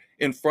swear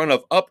in front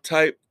of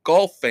uptight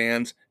golf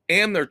fans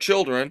and their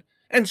children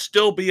and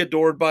still be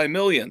adored by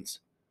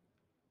millions.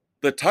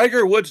 The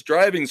Tiger Woods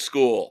Driving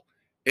School.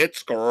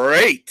 It's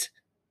great.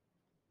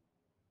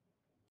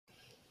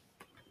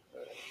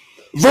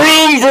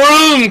 Vroom,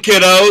 vroom,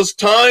 kiddos.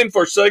 Time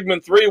for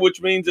segment 3,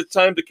 which means it's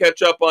time to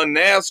catch up on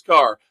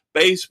NASCAR,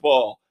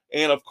 baseball,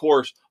 and, of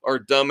course, our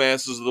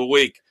dumbasses of the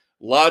week.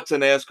 Lots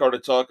of NASCAR to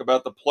talk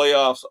about. The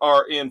playoffs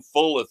are in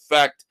full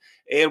effect,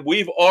 and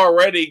we've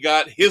already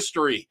got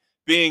history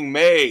being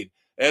made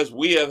as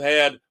we have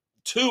had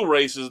 2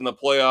 races in the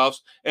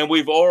playoffs, and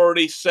we've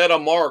already set a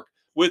mark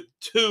with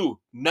 2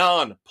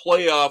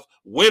 non-playoff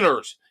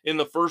winners in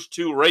the first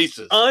 2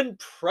 races.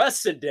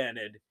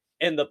 Unprecedented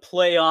in the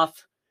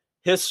playoff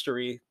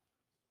history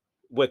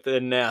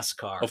within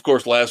NASCAR. Of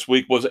course, last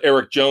week was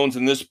Eric Jones,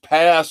 and this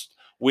past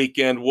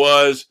weekend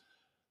was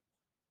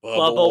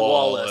Bubba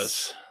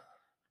Wallace.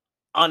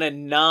 On a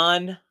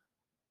non-super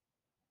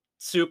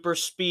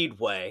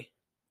speedway.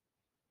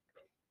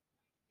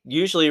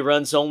 Usually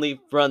runs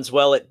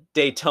well at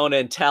Daytona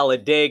and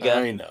Talladega.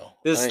 I know.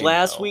 This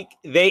last week,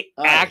 they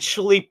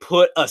actually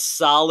put a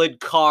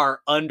solid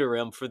car under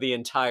him for the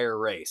entire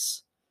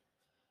race.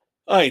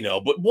 I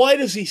know, but why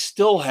does he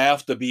still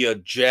have to be a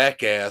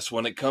jackass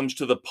when it comes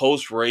to the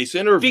post-race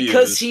interviews?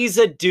 Because he's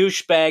a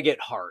douchebag at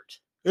heart.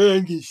 I'm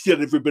going to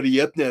shut everybody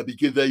up now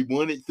because I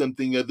wanted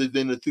something other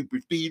than a super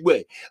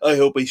speedway. I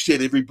hope I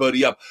shut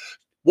everybody up.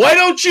 Why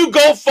don't you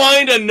go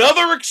find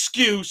another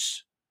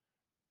excuse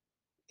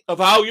of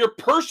how you're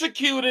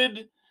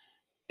persecuted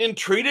and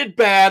treated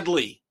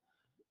badly?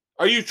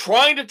 Are you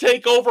trying to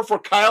take over for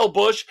Kyle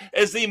Busch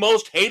as the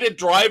most hated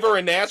driver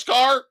in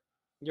NASCAR?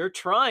 You're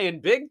trying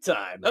big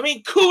time. I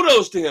mean,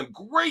 kudos to him.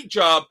 Great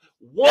job.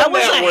 Won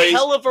that race.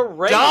 Hell of a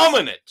race.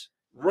 Dominant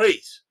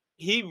race.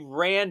 He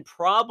ran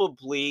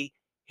probably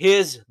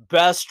his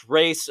best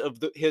race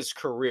of his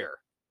career.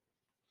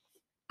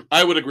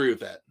 I would agree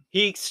with that.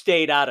 He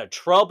stayed out of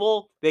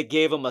trouble. They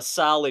gave him a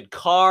solid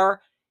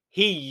car.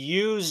 He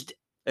used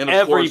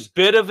every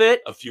bit of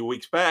it. A few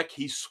weeks back,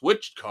 he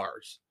switched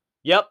cars.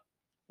 Yep.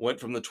 Went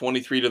from the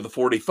 23 to the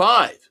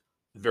 45.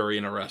 Very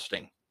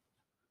interesting.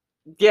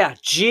 Yeah,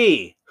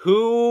 gee.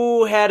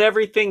 Who had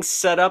everything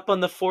set up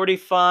on the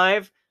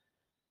 45?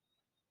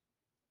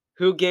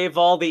 Who gave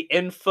all the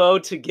info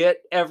to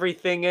get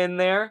everything in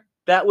there?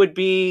 That would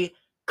be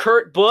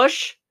Kurt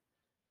Busch.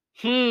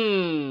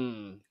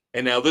 And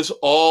now this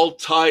all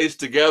ties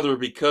together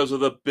because of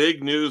the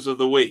big news of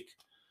the week.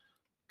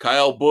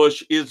 Kyle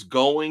Busch is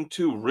going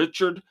to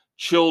Richard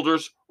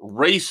Childress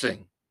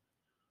Racing.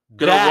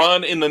 Going to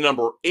run in the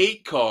number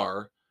 8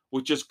 car,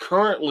 which is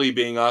currently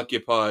being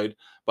occupied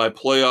by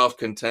playoff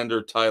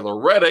contender Tyler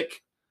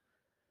Reddick.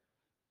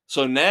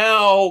 So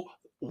now,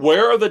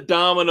 where are the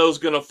dominoes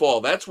going to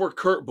fall? That's where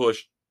Kurt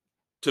Busch,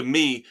 to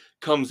me,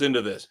 comes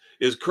into this.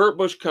 Is Kurt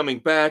Busch coming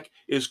back?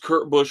 Is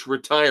Kurt Busch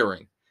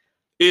retiring?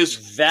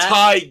 Is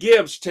Ty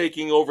Gibbs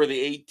taking over the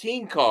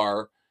 18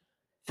 car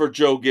for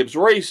Joe Gibbs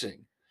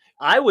Racing?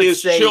 I would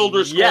say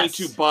Childress yes.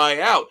 going to buy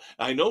out?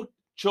 I know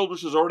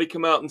Childress has already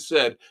come out and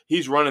said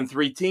he's running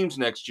 3 teams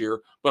next year,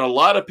 but a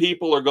lot of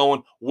people are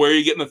going, where are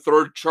you getting the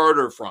third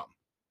charter from?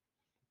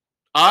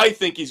 I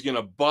think he's going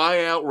to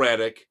buy out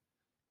Reddick.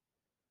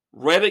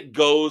 Reddick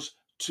goes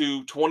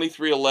to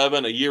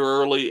 23-11 a year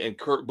early, and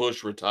Kurt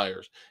Busch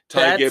retires.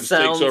 Ty Gibbs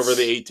takes over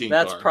the 18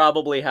 car. That's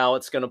probably how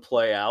it's going to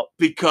play out.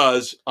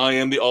 Because I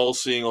am the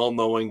all-seeing,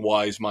 all-knowing,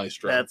 wise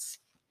maestro. That's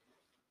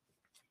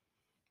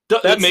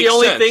the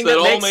only thing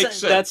that makes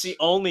sense. That's the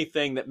only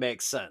thing that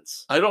makes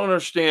sense. I don't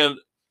understand,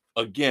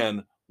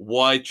 again,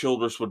 why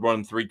Childress would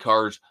run 3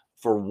 cars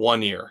for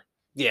 1 year.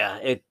 Yeah,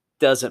 it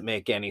doesn't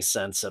make any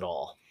sense at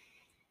all.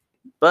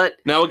 But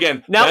now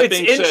it's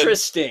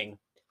interesting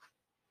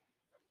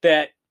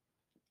that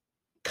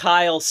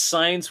Kyle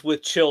signs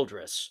with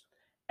Childress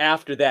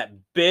after that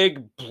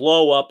big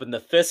blow up in the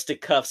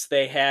fisticuffs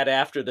they had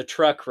after the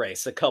truck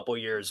race a couple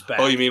years back.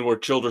 Oh, you mean where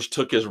Childress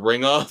took his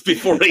ring off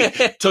before he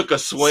took a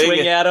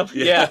swing at him?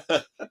 Yeah.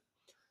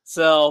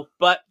 So,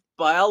 but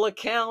by all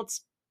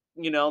accounts,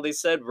 they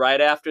said right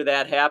after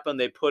that happened,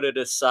 they put it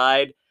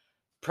aside.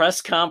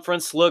 Press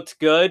conference looked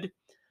good.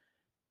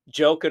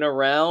 Joking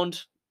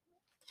around.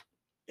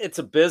 It's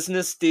a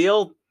business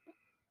deal.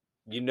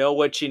 You know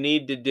what you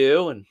need to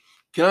do. And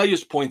can I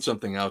just point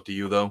something out to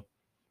you, though?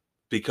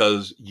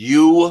 Because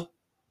you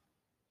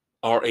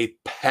are a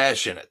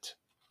passionate,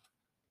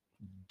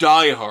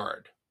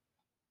 diehard,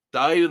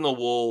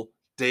 dyed-in-the-wool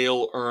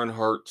Dale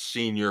Earnhardt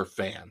Sr.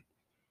 fan.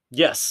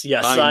 Yes,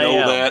 I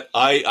know that.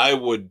 I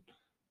would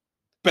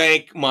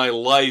bank my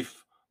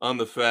life on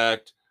the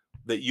fact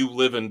that you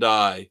live and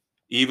die,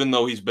 even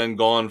though he's been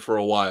gone for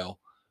a while,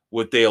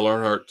 with Dale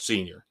Earnhardt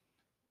Sr.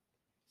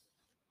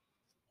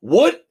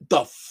 What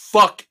the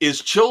fuck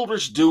is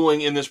Childress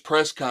doing in this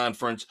press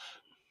conference,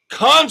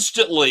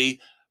 constantly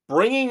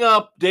bringing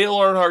up Dale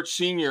Earnhardt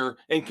Sr.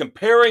 and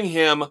comparing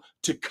him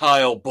to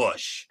Kyle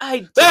Busch?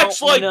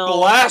 That's like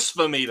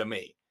blasphemy to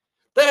me.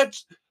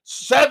 That's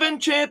 7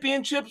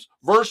 championships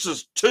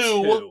versus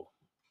 2.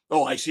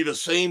 Oh, I see the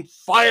same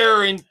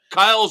fire in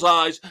Kyle's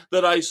eyes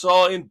that I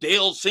saw in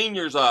Dale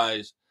Sr.'s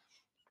eyes.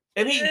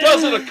 And he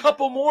does it a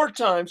couple more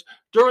times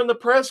during the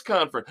press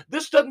conference.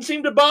 This doesn't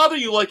seem to bother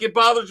you like it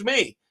bothers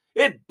me.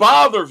 It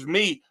bothers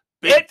me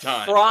big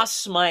time. It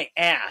frosts my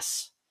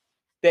ass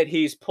that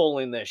he's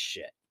pulling this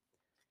shit.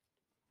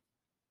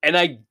 And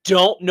I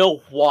don't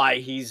know why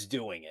he's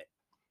doing it.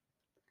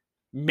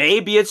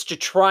 Maybe it's to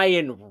try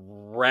and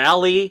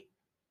rally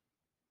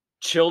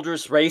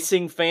Childress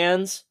Racing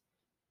fans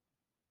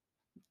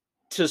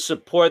to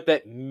support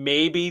that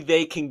maybe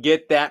they can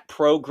get that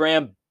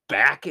program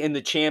back in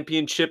the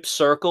championship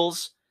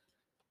circles.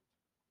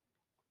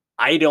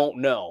 I don't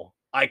know.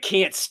 I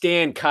can't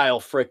stand Kyle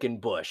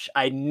frickin' Busch.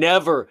 I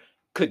never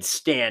could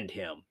stand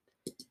him.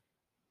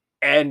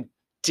 And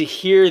to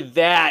hear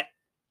that,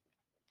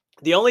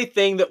 the only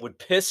thing that would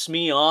piss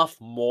me off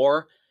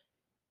more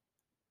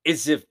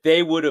is if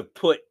they would have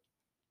put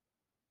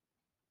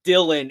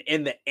Dylan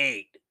in the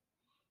 8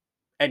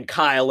 and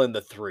Kyle in the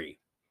 3.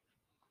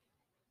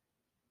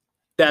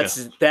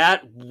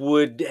 That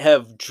would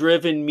have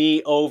driven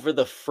me over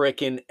the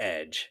frickin'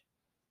 edge.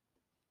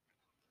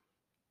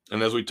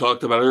 And as we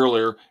talked about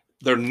earlier,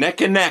 they're neck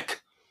and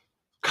neck.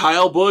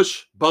 Kyle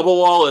Busch, Bubba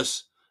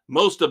Wallace,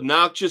 most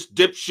obnoxious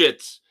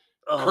dipshits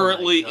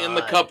currently in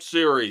the Cup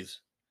Series.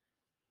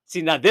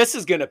 See, now this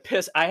is going to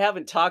piss. I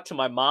haven't talked to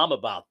my mom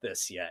about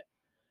this yet.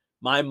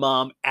 My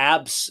mom,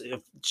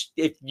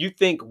 if you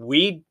think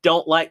we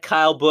don't like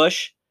Kyle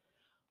Busch,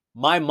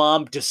 my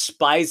mom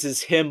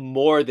despises him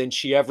more than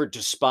she ever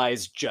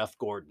despised Jeff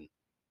Gordon.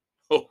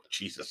 Oh,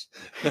 Jesus.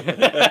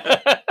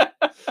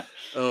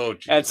 Oh,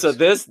 Jesus. And so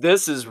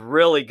this is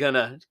really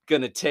gonna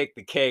take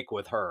the cake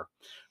with her.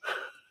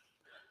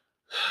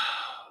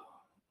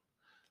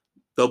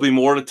 There'll be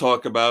more to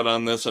talk about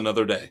on this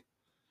another day.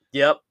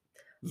 Yep.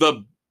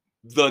 The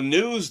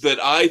news that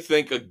I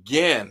think,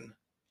 again,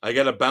 I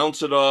got to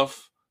bounce it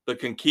off the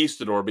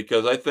Conquistador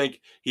because I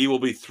think he will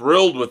be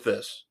thrilled with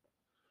this.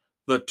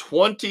 The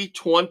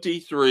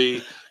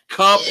 2023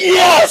 Cup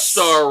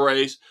All-Star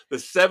Race, the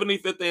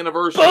 75th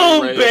anniversary race.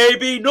 Boom,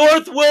 baby!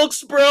 North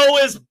Wilkesboro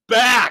is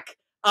back!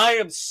 I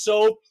am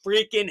so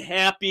freaking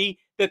happy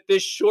that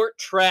this short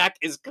track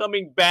is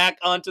coming back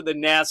onto the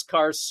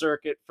NASCAR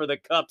circuit for the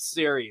Cup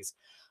Series.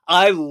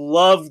 I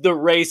love the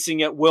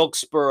racing at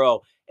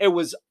Wilkesboro. It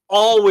was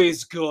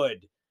always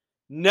good.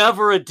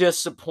 Never a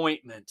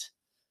disappointment.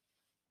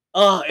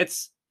 Oh,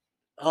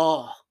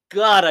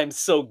 God, I'm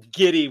so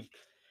giddy.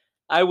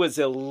 I was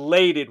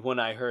elated when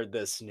I heard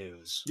this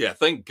news. Yeah,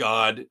 thank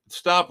God.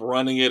 Stop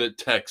running it at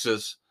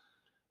Texas.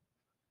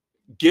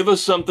 Give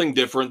us something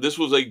different. This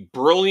was a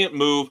brilliant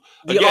move.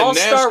 The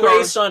All-Star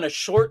race on a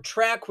short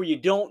track where you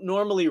don't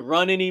normally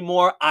run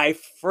anymore. I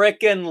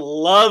frickin'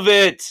 love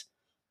it.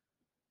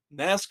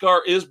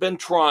 NASCAR has been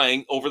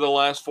trying over the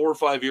last 4 or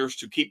 5 years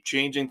to keep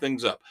changing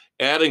things up,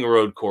 adding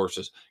road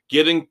courses,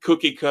 getting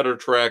cookie cutter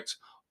tracks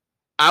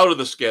out of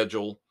the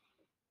schedule.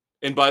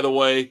 And by the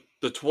way,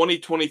 the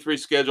 2023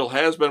 schedule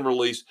has been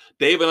released.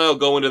 Dave and I will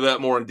go into that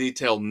more in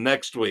detail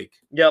next week.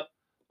 Yep.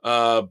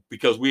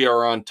 because we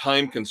are on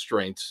time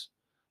constraints.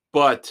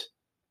 But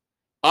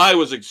I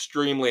was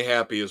extremely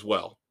happy as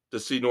well to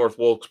see North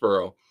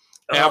Wilkesboro.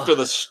 After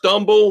the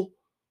stumble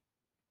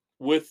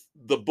with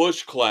the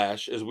Busch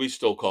Clash, as we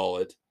still call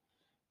it,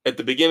 at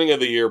the beginning of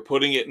the year,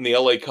 putting it in the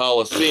LA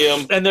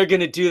Coliseum. And they're going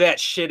to do that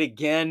shit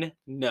again?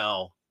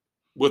 No.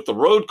 With the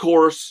road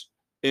course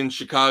in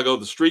Chicago,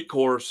 the street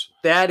course.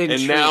 That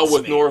intrigues me. And now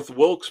with North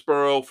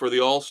Wilkesboro for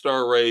the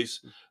All-Star race,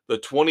 the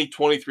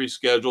 2023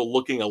 schedule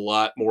looking a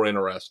lot more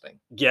interesting.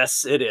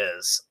 Yes, it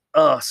is.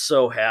 Oh,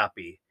 so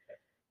happy.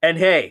 And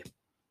hey,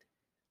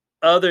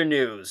 other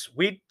news.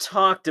 We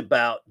talked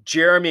about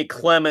Jeremy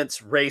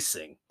Clements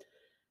racing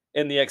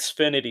in the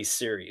Xfinity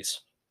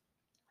Series,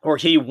 where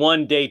he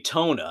won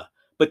Daytona,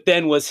 but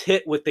then was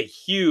hit with a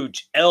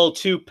huge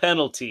L2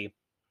 penalty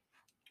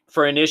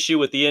for an issue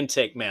with the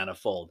intake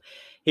manifold.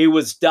 He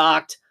was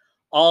docked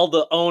all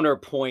the owner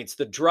points,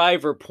 the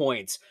driver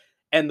points,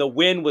 and the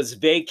win was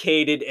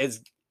vacated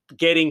as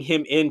getting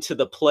him into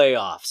the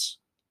playoffs.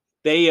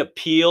 They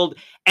appealed,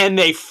 and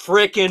they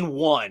frickin'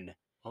 won.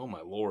 Oh,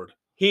 my Lord.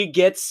 He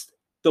gets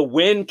the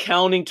win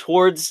counting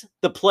towards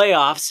the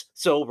playoffs.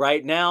 So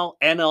right now,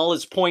 and all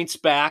his points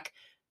back.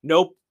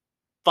 No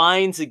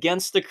fines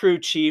against the crew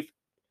chief.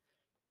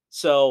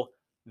 So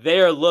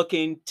they're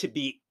looking to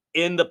be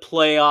in the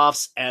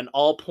playoffs, and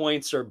all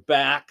points are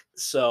back.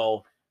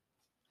 So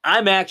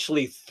I'm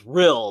actually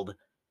thrilled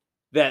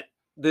that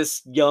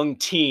this young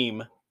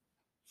team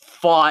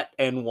fought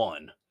and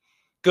won.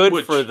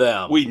 Good for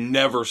them. We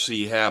never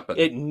see happen.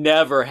 It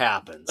never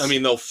happens. I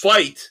mean, they'll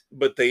fight,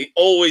 but they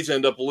always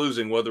end up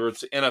losing, whether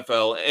it's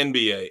NFL,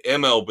 NBA,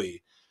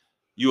 MLB.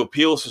 You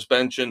appeal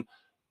suspension.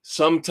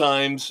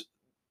 Sometimes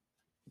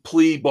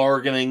plea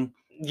bargaining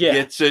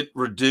gets it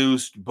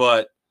reduced,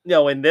 but...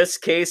 No, in this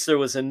case, there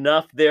was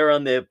enough there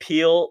on the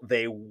appeal.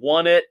 They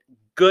won it.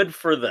 Good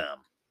for them.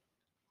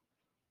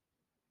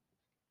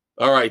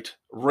 All right.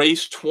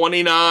 Race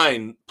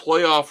 29,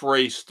 playoff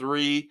race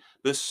 3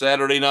 this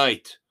Saturday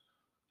night.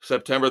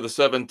 September the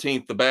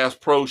 17th, the Bass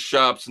Pro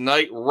Shops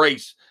night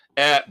race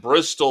at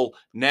Bristol,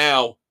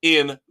 now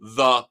in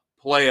the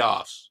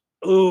playoffs.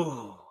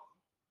 Ooh.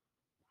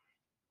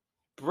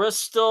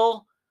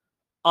 Bristol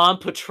on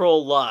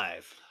Patrol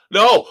Live.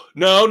 No.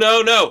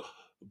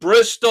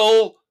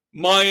 Bristol,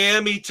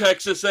 Miami,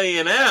 Texas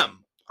A&M.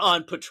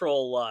 On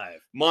Patrol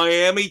Live.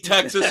 Miami,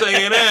 Texas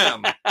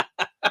A&M.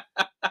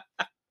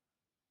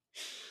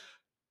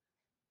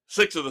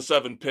 6 of the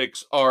 7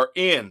 picks are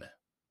in.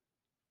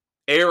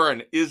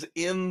 Aaron is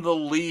in the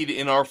lead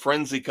in our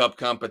Frenzy Cup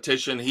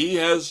competition. He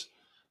has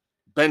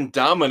been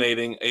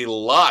dominating a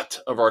lot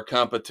of our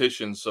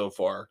competitions so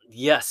far.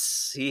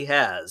 Yes, he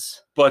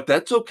has. But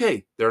that's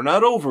okay. They're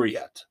not over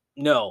yet.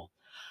 No.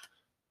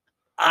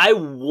 I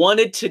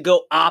wanted to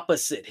go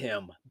opposite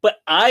him, but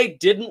I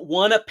didn't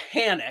want to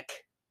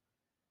panic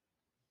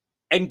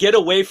and get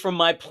away from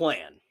my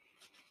plan.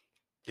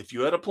 If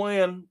you had a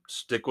plan,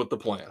 stick with the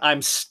plan.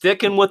 I'm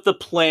sticking with the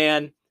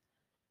plan.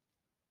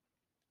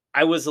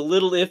 I was a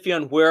little iffy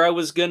on where I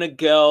was going to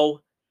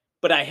go,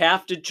 but I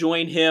have to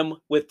join him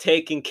with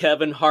taking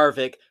Kevin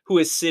Harvick, who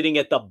is sitting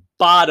at the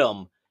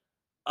bottom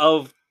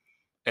of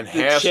and the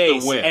has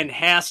chase to win. And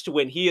has to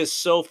win. He is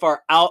so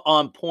far out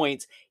on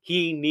points.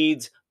 He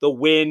needs the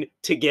win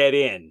to get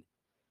in.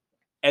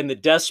 And the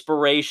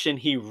desperation,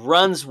 he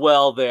runs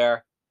well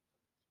there.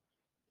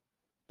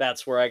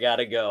 That's where I got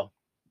to go.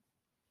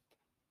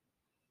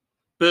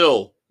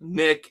 Bill,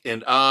 Nick,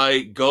 and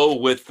I go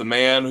with the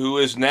man who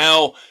is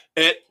now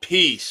at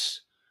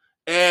peace,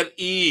 at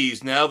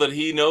ease, now that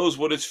he knows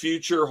what his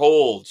future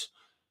holds.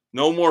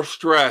 No more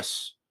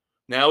stress.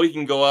 Now he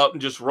can go out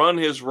and just run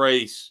his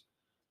race.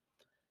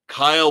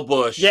 Kyle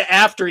Busch. Yeah,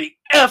 after he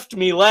effed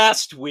me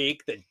last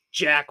week, the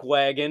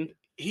jackwagon.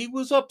 He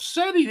was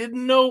upset. He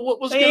didn't know what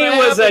was going to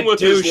happen with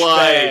his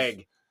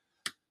life.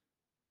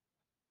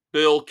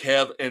 Bill,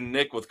 Kev, and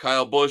Nick with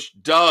Kyle Busch.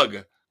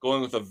 Doug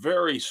going with a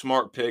very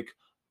smart pick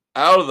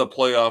out of the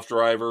playoff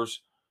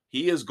drivers.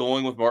 He is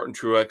going with Martin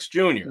Truex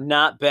Jr.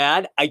 Not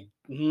bad.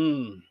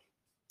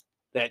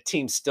 That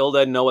team still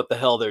doesn't know what the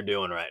hell they're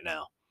doing right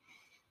now.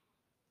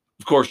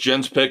 Of course,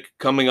 Jen's pick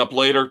coming up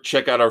later.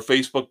 Check out our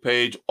Facebook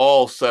page.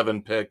 All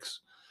 7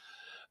 picks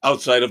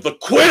outside of the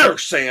quitter,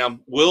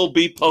 Sam, will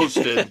be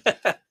posted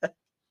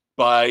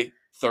by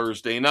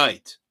Thursday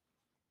night.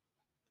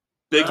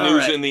 Big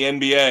news in the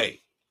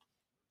NBA.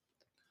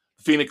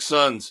 Phoenix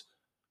Suns.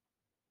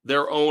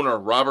 Their owner,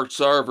 Robert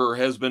Sarver,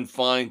 has been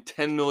fined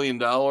 $10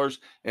 million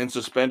and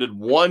suspended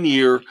 1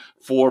 year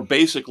for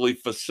basically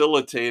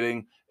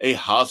facilitating a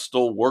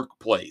hostile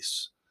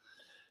workplace.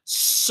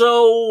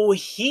 So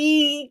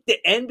the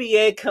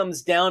NBA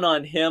comes down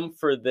on him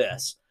for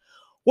this.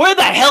 Where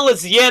the hell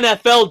is the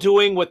NFL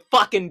doing with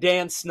fucking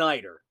Dan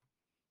Snyder?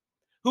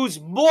 Who's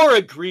more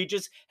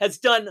egregious, has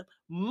done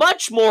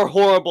much more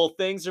horrible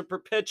things, or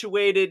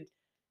perpetuated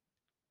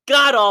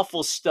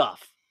god-awful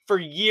stuff for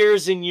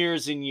years and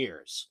years and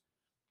years.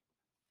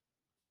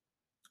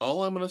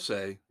 All I'm going to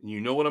say, and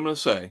you know what I'm going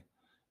to say,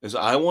 is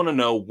I want to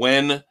know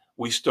when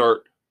we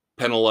start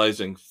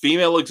penalizing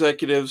female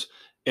executives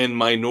and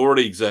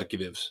minority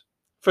executives.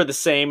 For the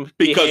same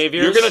Because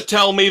behaviors. you're going to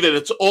tell me that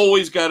it's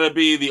always got to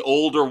be the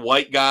older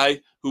white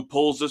guy who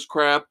pulls this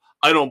crap?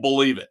 I don't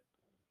believe it.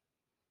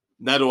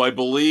 Now, do I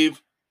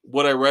believe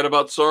what I read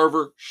about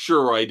Sarver?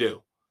 Sure, I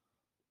do.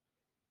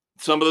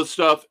 Some of the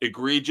stuff,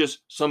 egregious.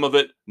 Some of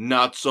it,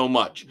 not so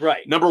much.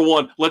 Right. Number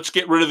one, let's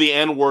get rid of the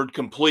N-word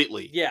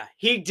completely. Yeah,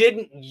 he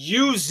didn't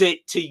use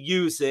it to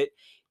use it.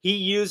 He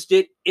used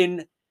it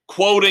in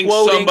Quoting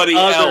somebody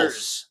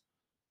else.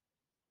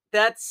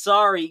 That's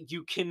sorry,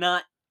 you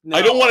cannot. No.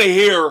 I don't want to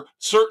hear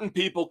certain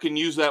people can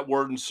use that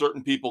word and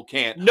certain people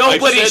can't.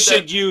 Nobody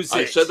should use it.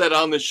 I've said that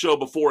on this show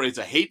before. It's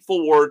a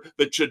hateful word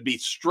that should be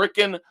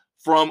stricken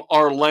from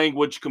our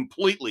language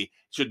completely.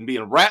 Shouldn't be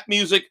in rap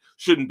music,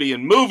 shouldn't be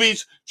in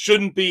movies,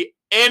 shouldn't be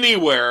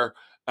anywhere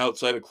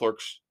outside of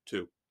Clerks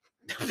 2.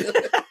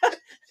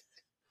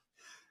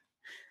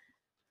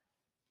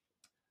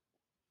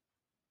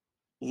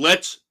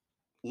 Let's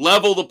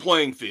level the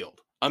playing field.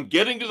 I'm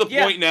getting to the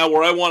point now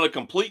where I want a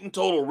complete and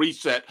total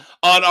reset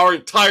on our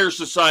entire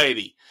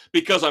society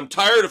because I'm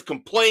tired of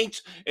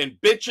complaints and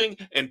bitching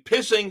and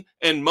pissing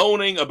and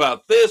moaning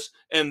about this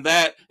and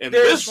that and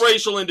this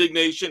racial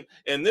indignation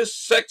and this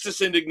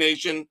sexist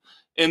indignation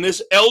and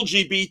this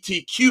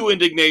LGBTQ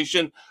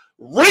indignation.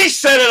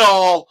 Reset it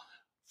all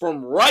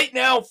from right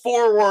now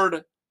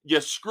forward. You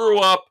screw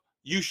up,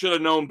 you should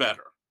have known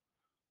better.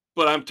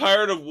 But I'm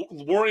tired of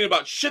worrying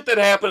about shit that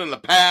happened in the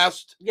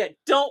past. Yeah,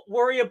 don't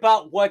worry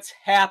about what's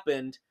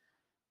happened.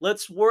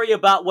 Let's worry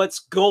about what's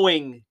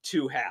going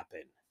to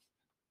happen.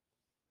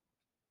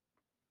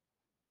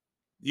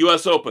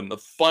 U.S. Open, the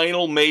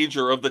final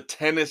major of the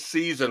tennis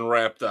season,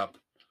 wrapped up.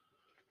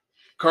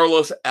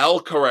 Carlos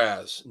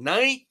Alcaraz,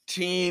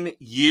 19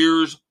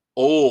 years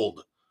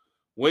old,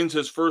 wins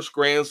his first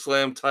Grand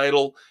Slam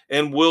title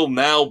and will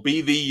now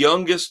be the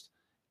youngest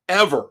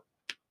ever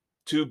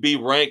to be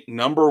ranked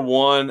number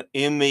one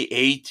in the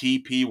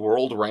ATP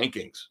World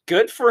Rankings.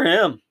 Good for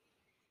him.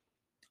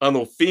 On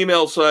the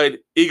female side,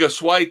 Iga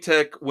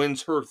Swiatek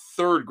wins her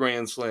third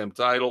Grand Slam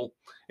title.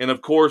 And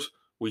of course,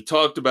 we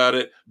talked about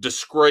it,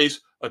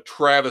 disgrace, a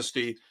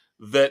travesty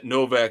that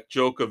Novak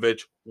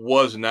Djokovic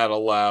was not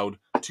allowed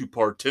to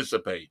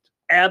participate.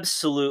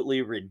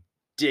 Absolutely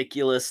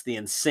ridiculous, the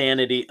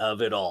insanity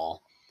of it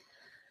all.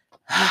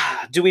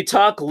 Do we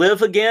talk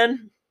live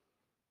again?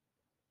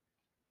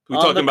 We're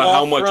talking about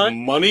how much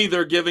money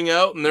they're giving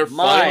out in their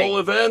final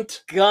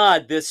event.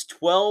 God, this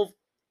 12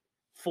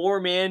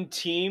 4-man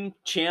team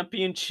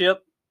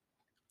championship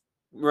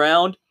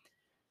round,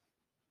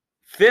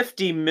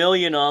 $50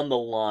 million on the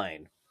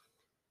line.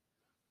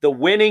 The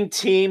winning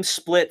team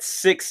split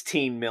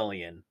 $16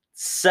 million.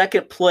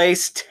 Second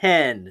place,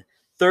 10.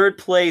 Third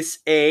place,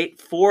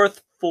 8.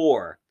 Fourth,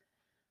 4.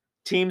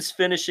 Teams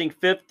finishing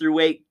 5th through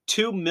 8,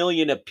 $2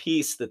 million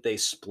apiece that they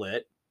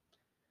split.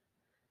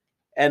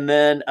 And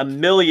then $1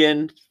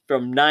 million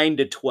from 9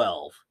 to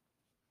 12.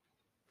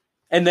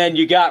 And then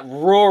you got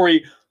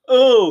Rory.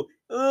 Oh,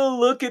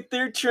 look at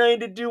they're trying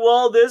to do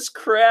all this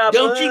crap.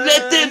 Don't you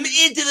let them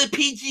into the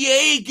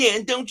PGA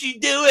again. Don't you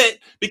do it.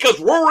 Because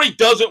Rory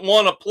doesn't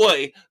want to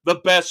play the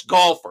best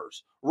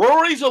golfers.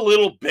 Rory's a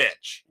little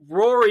bitch.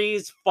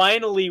 Rory's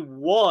finally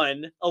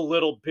won a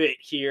little bit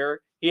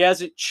here. He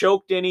hasn't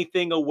choked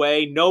anything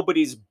away.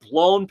 Nobody's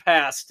blown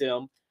past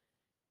him.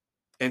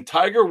 And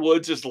Tiger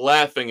Woods is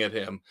laughing at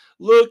him.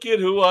 Look at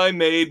who I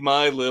made,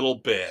 my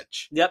little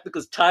bitch. Yep,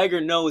 because Tiger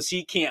knows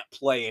he can't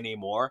play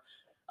anymore.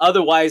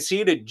 Otherwise,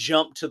 he'd have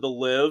jumped to the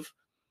live.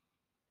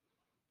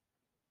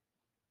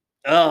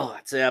 Oh,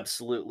 it's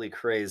absolutely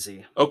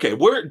crazy. Okay,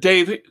 where are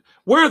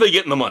they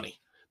getting the money?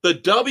 The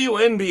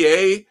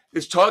WNBA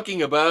is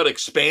talking about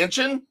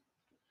expansion.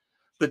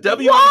 The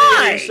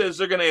WNBA says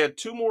they're going to add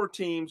 2 more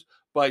teams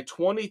by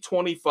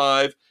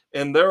 2025,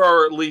 and there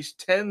are at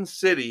least 10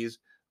 cities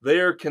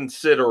they're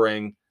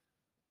considering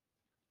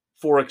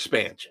for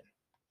expansion.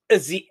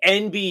 Is the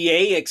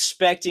NBA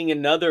expecting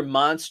another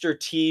monster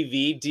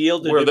TV deal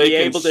to be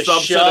able to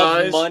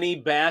shove money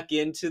back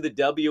into the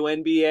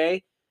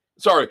WNBA?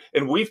 Sorry,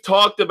 and we've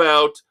talked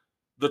about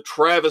the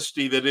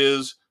travesty that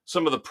is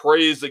some of the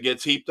praise that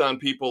gets heaped on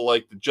people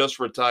like the just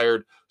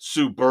retired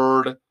Sue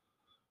Bird.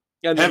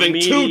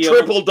 Having 2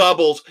 triple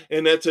doubles,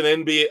 and that's a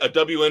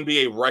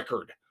WNBA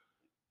record.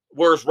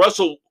 Whereas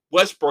Russell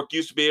Westbrook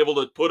used to be able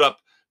to put up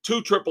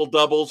 2 triple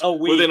doubles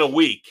within a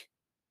week.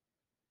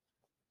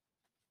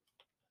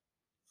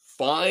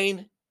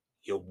 Fine.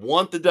 You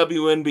want the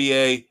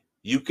WNBA,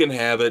 you can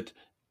have it,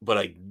 but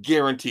I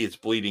guarantee it's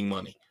bleeding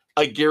money.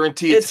 I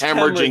guarantee it's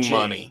hemorrhaging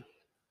money.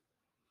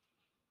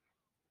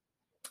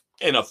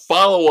 And a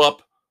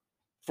follow-up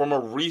from a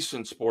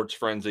recent sports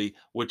frenzy,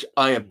 which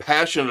I am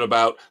passionate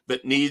about,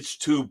 that needs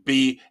to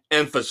be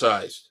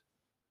emphasized.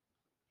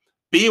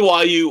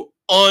 BYU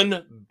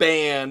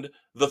unbanned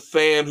the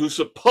fan who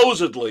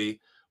supposedly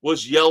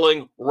was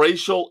yelling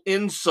racial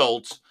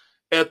insults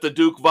at the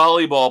Duke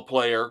volleyball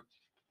player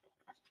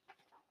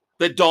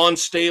that Dawn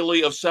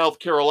Staley of South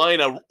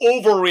Carolina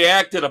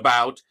overreacted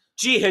about.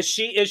 Gee, has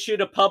she issued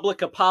a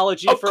public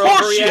apology for overreacting? Of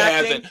course she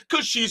hasn't,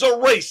 because she's a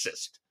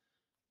racist.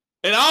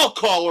 And I'll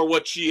call her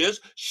what she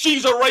is.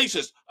 She's a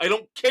racist. I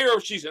don't care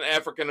if she's an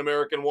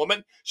African-American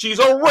woman. She's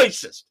a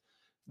racist.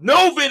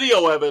 No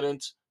video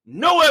evidence,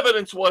 no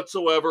evidence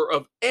whatsoever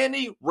of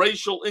any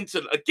racial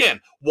incident.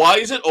 Again, why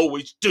is it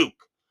always Duke?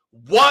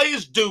 Why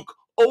is Duke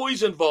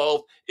always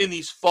involved in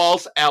these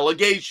false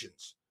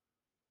allegations?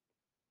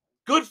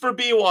 Good for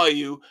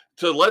BYU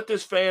to let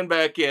this fan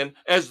back in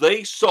as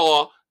they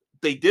saw,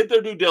 they did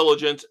their due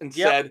diligence and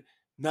said,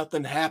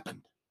 nothing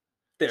happened.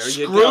 There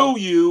you go. Screw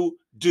you,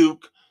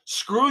 Duke.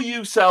 Screw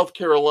you, South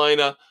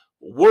Carolina.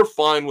 We're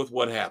fine with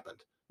what happened.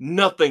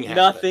 Nothing happened.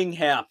 Nothing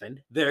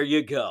happened. There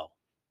you go.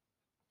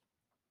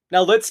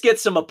 Now let's get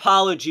some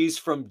apologies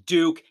from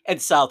Duke and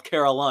South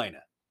Carolina.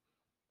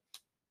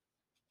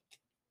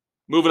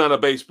 Moving on to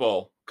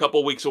baseball, a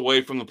couple weeks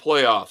away from the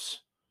playoffs.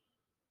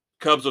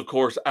 Cubs, of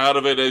course, out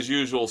of it as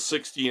usual,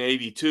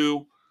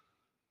 16-82.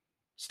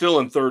 Still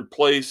in third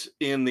place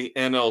in the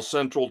NL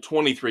Central,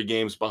 23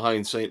 games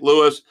behind St.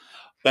 Louis.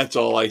 That's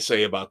all I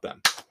say about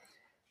them.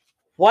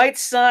 White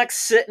Sox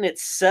sitting at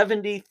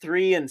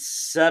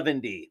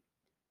 73-70.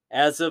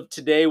 As of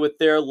today, with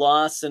their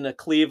loss and a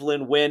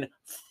Cleveland win,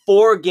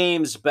 4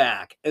 games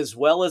back, as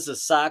well as the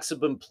Sox have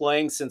been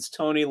playing since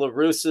Tony La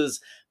Russa's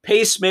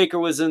pacemaker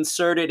was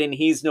inserted and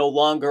he's no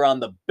longer on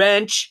the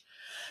bench.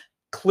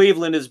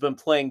 Cleveland has been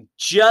playing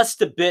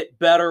just a bit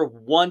better,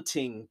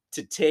 wanting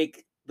to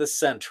take the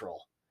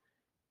Central.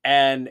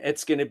 And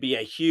it's going to be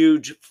a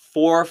huge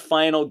 4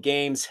 final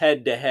games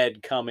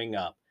head-to-head coming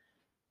up.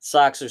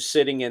 Sox are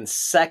sitting in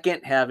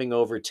second, having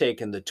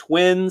overtaken the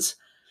Twins.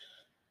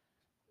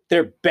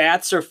 Their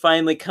bats are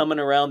finally coming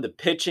around. The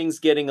pitching's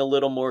getting a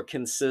little more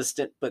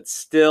consistent, but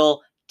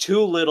still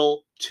too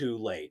little, too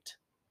late.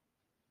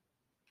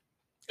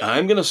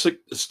 I'm going to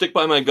stick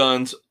by my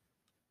guns.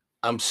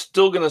 I'm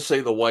still going to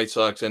say the White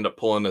Sox end up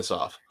pulling this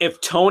off. If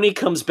Tony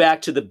comes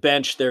back to the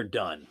bench, they're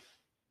done.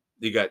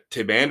 You got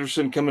Tim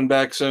Anderson coming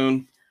back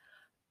soon.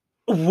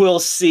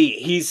 We'll see.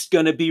 He's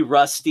going to be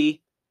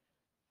rusty.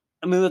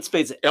 I mean, let's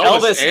face it.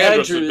 Elvis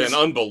Andrus has been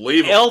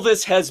unbelievable.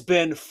 Elvis has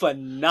been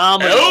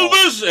phenomenal.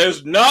 Elvis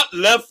has not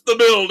left the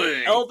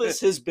building.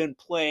 Elvis has been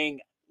playing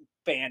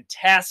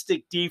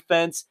fantastic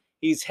defense.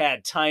 He's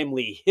had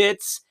timely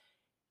hits.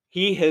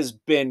 He has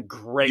been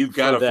great. You've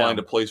got to find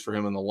a place for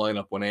him in the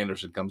lineup when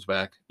Anderson comes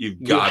back.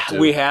 You've got to.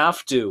 We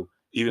have to.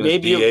 Even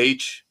maybe as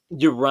DH.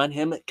 You run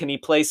him. Can he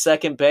play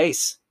second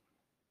base?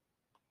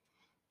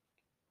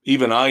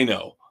 Even I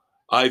know.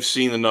 I've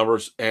seen the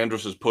numbers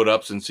Andrus has put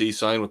up since he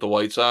signed with the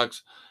White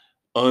Sox.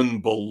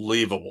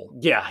 Unbelievable.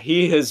 Yeah,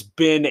 he has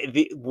been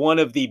one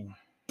of the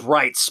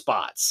bright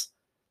spots.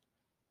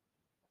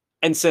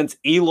 And since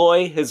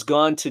Eloy has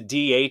gone to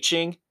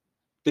DHing,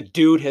 the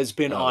dude has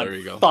been on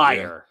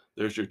fire. Yeah.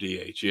 There's your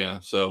DH, yeah.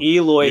 So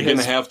Eloy you're going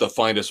to have to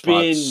find a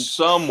spot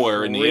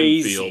somewhere in the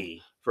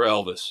infield for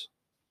Elvis.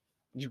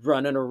 You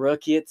running a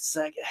rookie at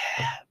second?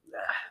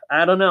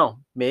 I don't know.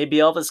 Maybe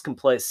Elvis can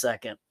play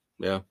second.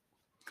 Yeah.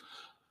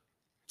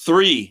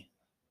 3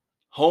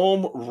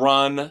 home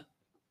run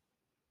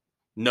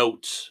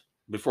notes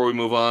before we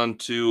move on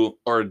to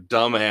our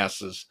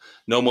dumbasses.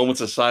 No moments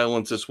of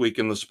silence this week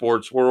in the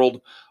sports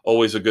world.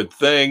 Always a good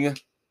thing.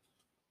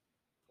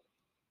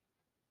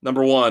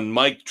 Number 1,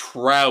 Mike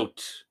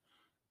Trout.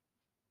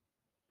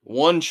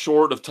 1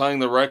 short of tying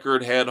the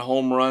record, had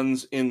home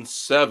runs in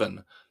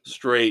 7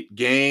 straight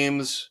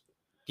games.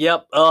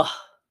 Yep.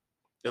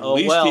 At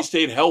least he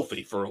stayed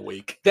healthy for a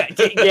week.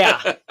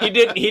 Yeah, he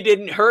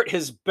didn't hurt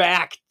his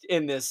back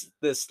in this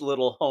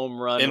little home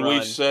run. And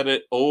we've said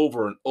it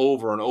over and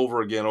over and over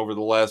again over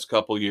the last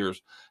couple of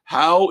years.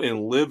 How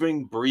in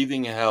living,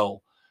 breathing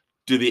hell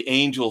do the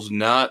Angels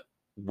not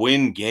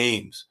win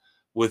games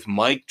with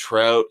Mike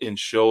Trout and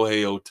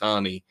Shohei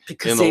Ohtani?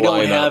 Because they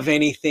don't have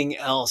anything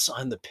else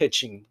on the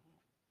pitching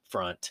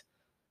front.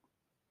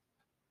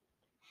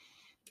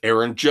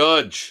 Aaron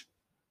Judge.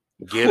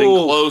 Getting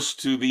close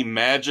to the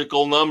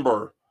magical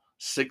number,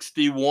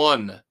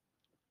 61,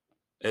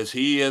 as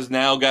he has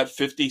now got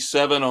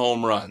 57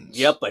 home runs.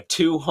 Yep, a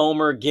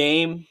 2-homer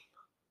game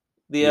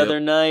the other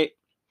night.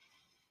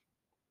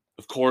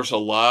 Of course, a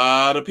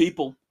lot of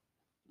people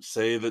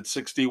say that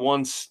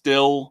 61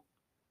 still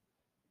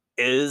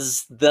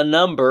is the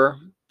number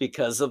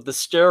because of the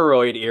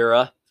steroid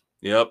era.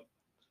 Yep.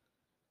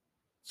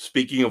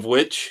 Speaking of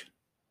which,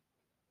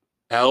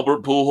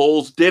 Albert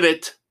Pujols did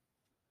it.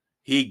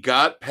 He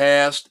got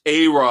past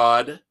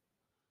A-Rod,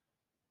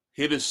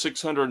 hit his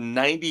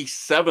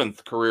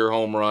 697th career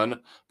home run,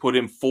 put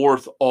him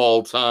 4th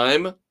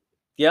all-time.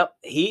 Yep,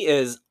 he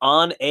is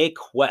on a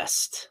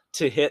quest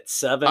to hit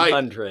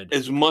 700.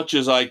 As much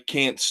as I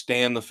can't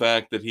stand the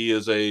fact that he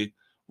is a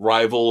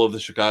rival of the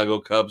Chicago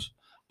Cubs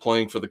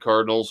playing for the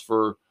Cardinals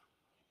for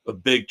a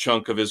big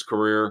chunk of his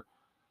career,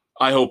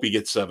 I hope he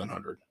gets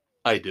 700.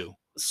 I do.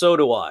 So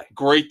do I.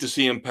 Great to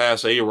see him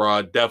pass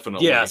A-Rod,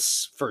 definitely.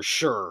 Yes, for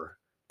sure.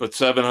 But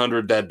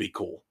 700, that'd be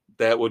cool.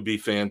 That would be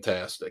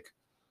fantastic.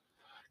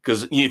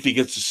 Because if he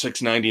gets to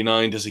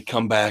 699, does he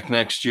come back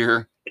next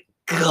year?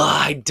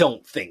 God, I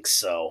don't think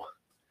so.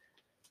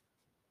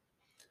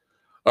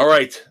 All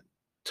right.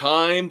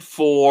 time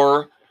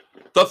for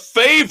the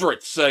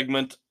favorite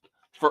segment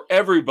for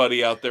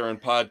everybody out there in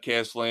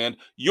podcast land.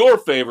 Your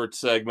favorite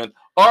segment,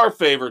 our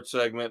favorite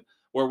segment,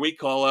 where we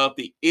call out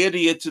the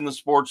idiots in the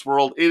sports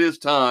world. It is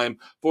time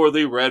for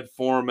the Red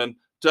Foreman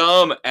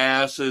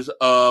Dumbasses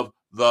of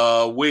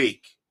the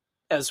Week.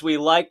 As we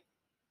like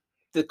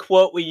the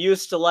quote we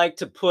used to like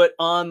to put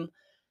on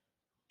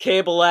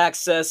cable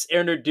access,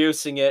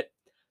 introducing it,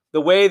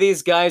 the way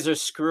these guys are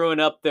screwing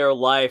up their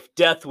life,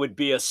 death would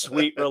be a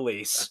sweet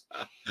release.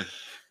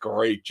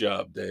 Great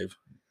job, Dave.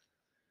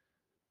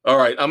 All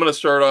right, I'm going to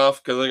start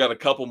off because I got a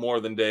couple more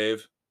than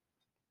Dave.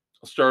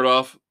 I'll start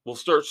off. We'll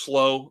start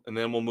slow, and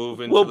then we'll move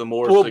into the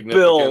more significant.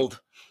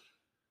 Build.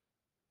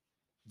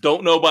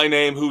 Don't know by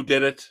name who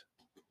did it,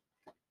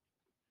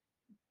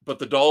 but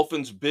the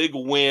Dolphins' big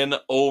win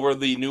over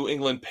the New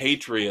England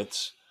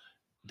Patriots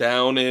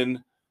down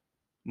in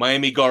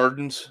Miami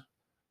Gardens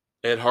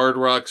at Hard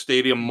Rock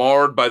Stadium,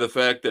 marred by the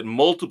fact that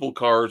multiple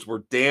cars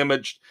were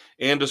damaged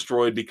and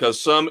destroyed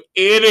because some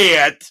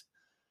idiot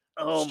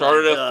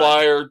started a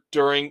fire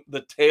during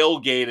the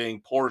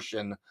tailgating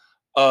portion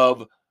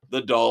of the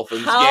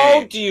Dolphins game.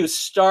 How do you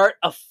start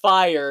a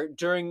fire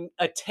during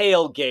a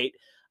tailgate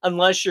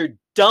unless you're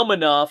dumb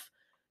enough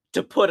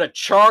to put a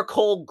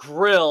charcoal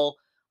grill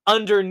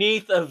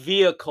underneath a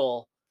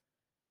vehicle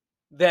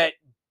that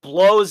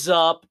blows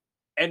up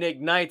and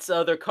ignites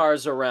other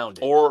cars around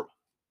it? Or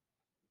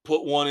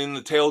put one in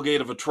the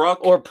tailgate of a truck.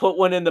 Or put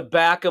one in the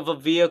back of a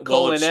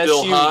vehicle, an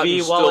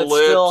SUV, while it's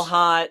lit. still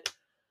hot.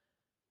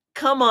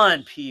 Come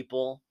on,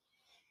 people.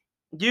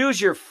 Use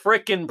your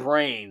frickin'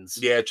 brains.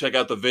 Yeah, check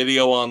out the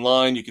video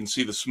online. You can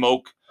see the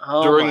smoke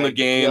during the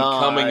game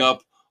coming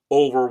up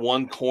over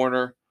one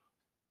corner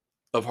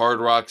of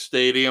Hard Rock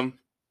Stadium.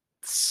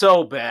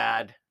 So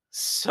bad.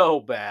 So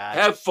bad.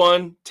 Have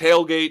fun,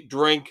 tailgate,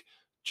 drink.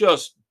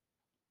 Just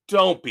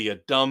don't be a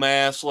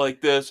dumbass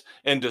like this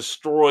and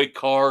destroy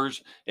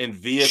cars and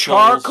vehicles.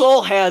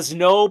 Charcoal has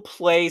no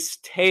place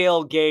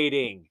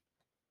tailgating.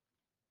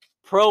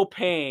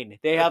 Propane.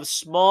 They have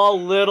small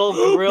little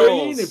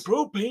grills. Propane and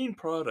propane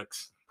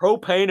products.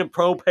 Propane and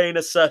propane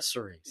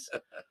accessories.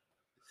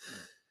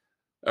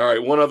 All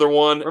right, one other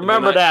one.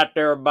 Remember that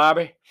there,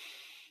 Bobby.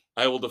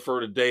 I will defer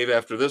to Dave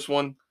after this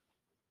one.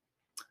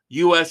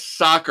 U.S.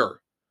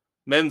 Soccer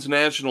men's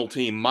national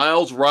team,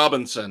 Miles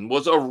Robinson,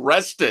 was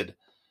arrested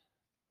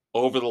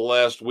over the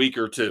last week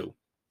or two.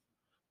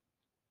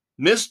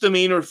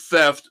 Misdemeanor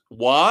theft.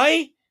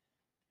 Why?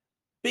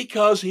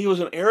 Because he was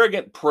an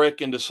arrogant prick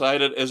and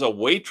decided as a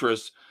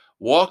waitress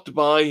walked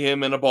by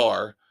him in a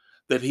bar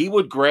that he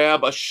would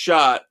grab a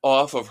shot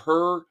off of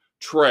her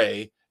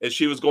tray as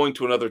she was going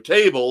to another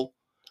table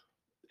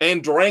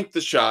and drank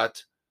the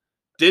shot,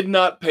 did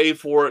not pay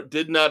for it,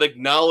 did not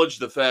acknowledge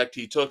the fact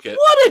he took it.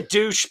 What a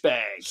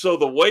douchebag. So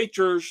the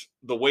waitress,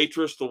 the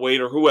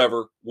waiter,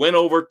 whoever, went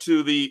over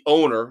to the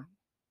owner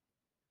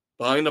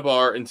behind the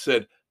bar and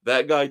said,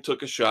 that guy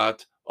took a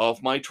shot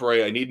off my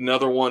tray. I need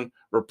another one,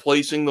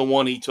 replacing the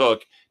one he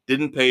took.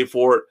 Didn't pay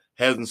for it,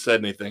 hasn't said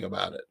anything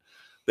about it.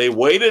 They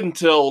waited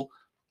until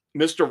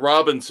Mr.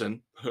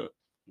 Robinson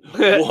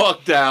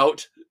walked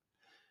out.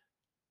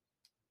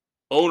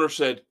 Owner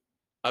said,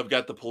 I've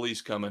got the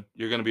police coming.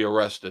 You're going to be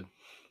arrested.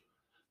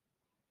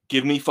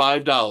 Give me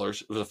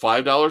 $5. It was a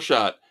 $5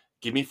 shot.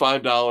 Give me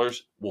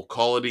 $5. We'll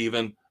call it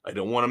even. I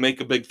don't want to make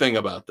a big thing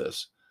about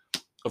this.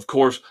 Of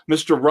course,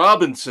 Mr.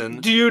 Robinson...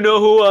 Do you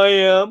know who I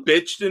am?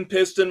 Bitched and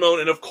pissed and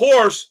moaned. And of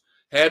course,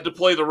 had to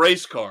play the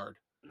race card.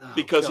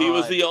 Because he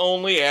was the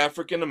only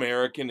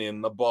African-American in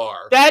the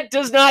bar. That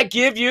does not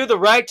give you the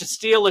right to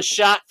steal a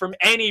shot from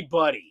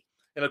anybody.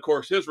 And of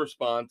course, his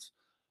response,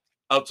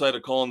 outside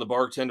of calling the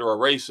bartender a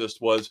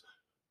racist, was,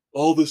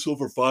 all this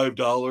over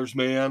 $5,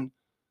 man.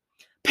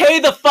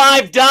 Pay the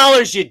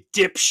 $5, you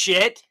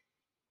dipshit.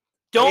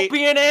 Don't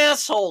be an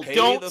asshole.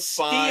 Don't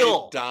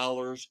steal.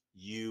 $5,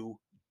 you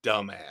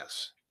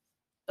dumbass.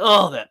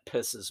 Oh, that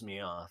pisses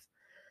me off.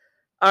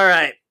 All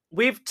right.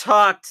 We've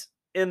talked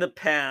in the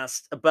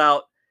past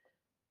about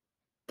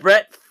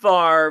Brett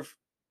Favre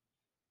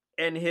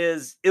and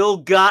his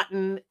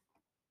ill-gotten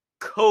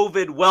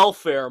COVID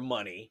welfare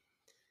money.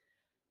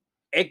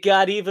 It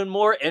got even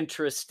more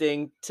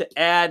interesting to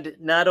add,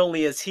 not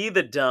only is he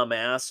the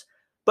dumbass,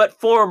 but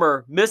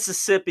former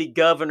Mississippi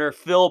Governor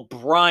Phil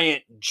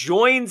Bryant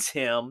joins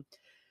him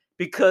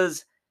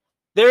because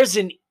there's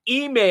an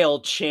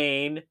email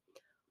chain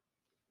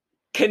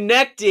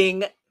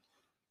connecting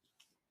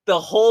the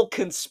whole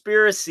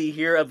conspiracy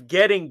here of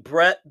getting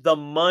Brett the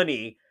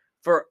money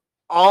for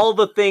all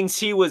the things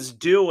he was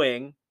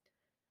doing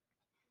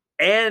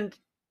and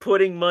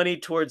putting money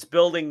towards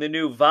building the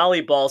new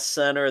volleyball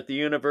center at the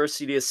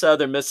University of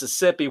Southern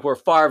Mississippi where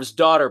Favre's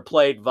daughter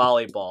played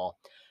volleyball.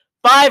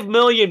 $5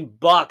 million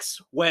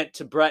went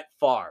to Brett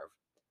Favre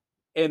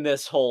in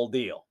this whole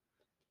deal.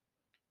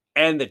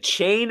 And the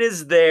chain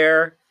is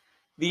there.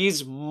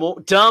 These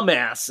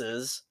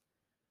dumbasses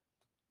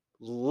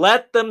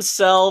let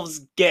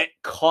themselves get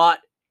caught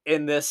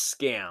in this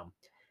scam.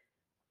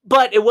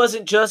 But it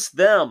wasn't just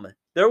them.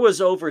 There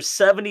was over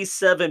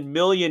 $77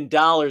 million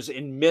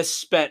in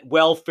misspent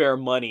welfare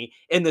money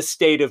in the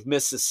state of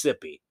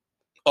Mississippi.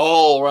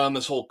 All around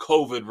this whole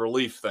COVID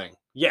relief thing.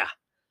 Yeah.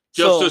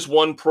 Just this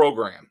one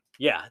program.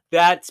 Yeah,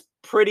 that's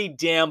pretty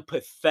damn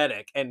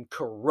pathetic and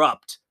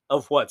corrupt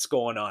of what's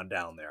going on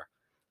down there.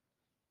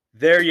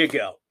 There you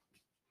go.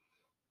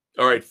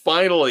 All right,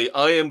 finally,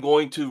 I am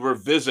going to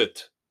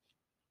revisit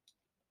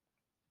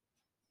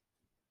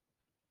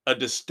a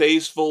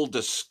distasteful,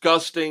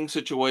 disgusting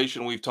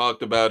situation we've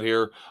talked about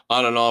here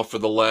on and off for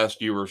the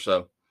last year or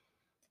so.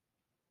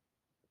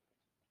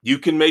 You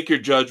can make your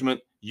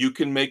judgment. You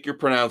can make your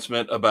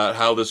pronouncement about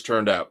how this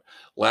turned out.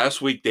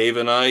 Last week, Dave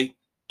and I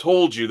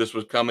told you this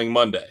was coming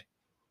Monday.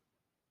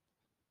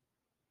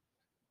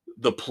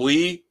 The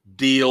plea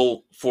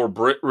deal for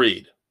Britt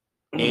Reid.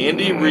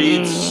 Andy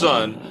Reid's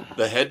son,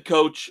 the head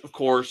coach, of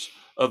course,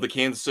 of the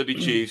Kansas City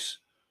Chiefs,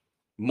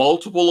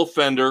 multiple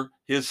offender,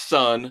 his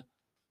son,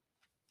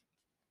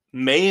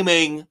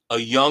 maiming a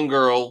young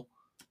girl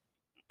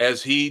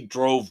as he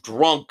drove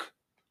drunk,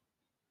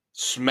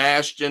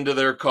 smashed into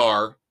their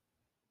car.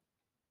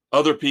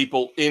 Other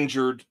people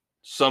injured,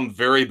 some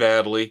very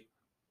badly.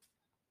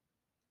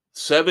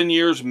 7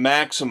 years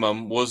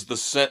maximum was the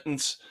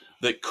sentence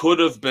that could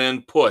have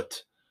been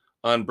put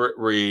on Britt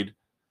Reid.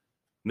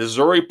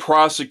 Missouri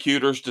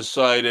prosecutors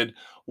decided,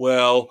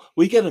 well,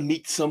 we got to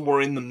meet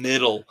somewhere in the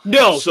middle.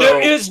 No, there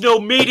is no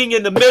meeting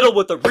in the middle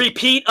with a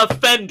repeat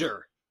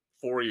offender.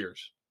 4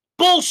 years.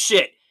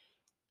 Bullshit.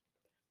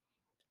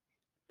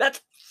 That's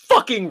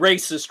fucking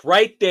racist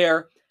right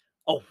there.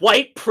 A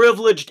white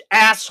privileged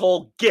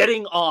asshole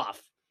getting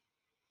off.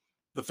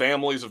 The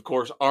families, of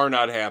course, are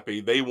not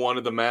happy. They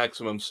wanted the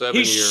maximum 7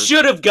 years. He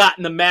should have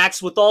gotten the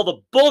max with all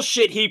the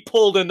bullshit he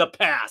pulled in the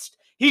past.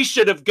 He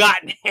should have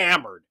gotten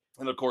hammered.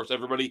 And of course,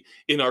 everybody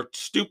in our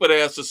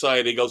stupid-ass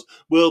society goes,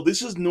 well,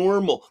 this is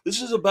normal.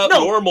 This is about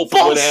normal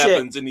for what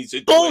happens in these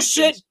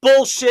situations.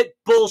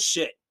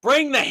 Bullshit.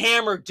 Bring the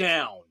hammer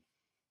down.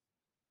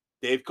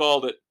 They've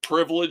called it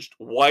privileged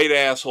white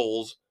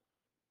assholes.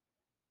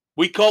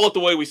 We call it the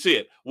way we see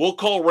it. We'll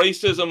call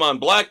racism on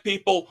black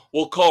people.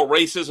 We'll call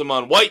racism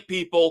on white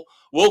people.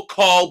 We'll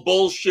call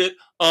bullshit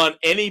on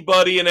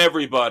anybody and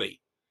everybody.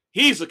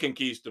 He's a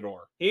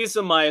conquistador. He's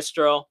a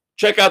maestro.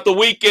 Check out the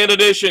weekend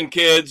edition,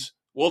 kids.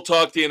 We'll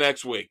talk to you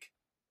next week.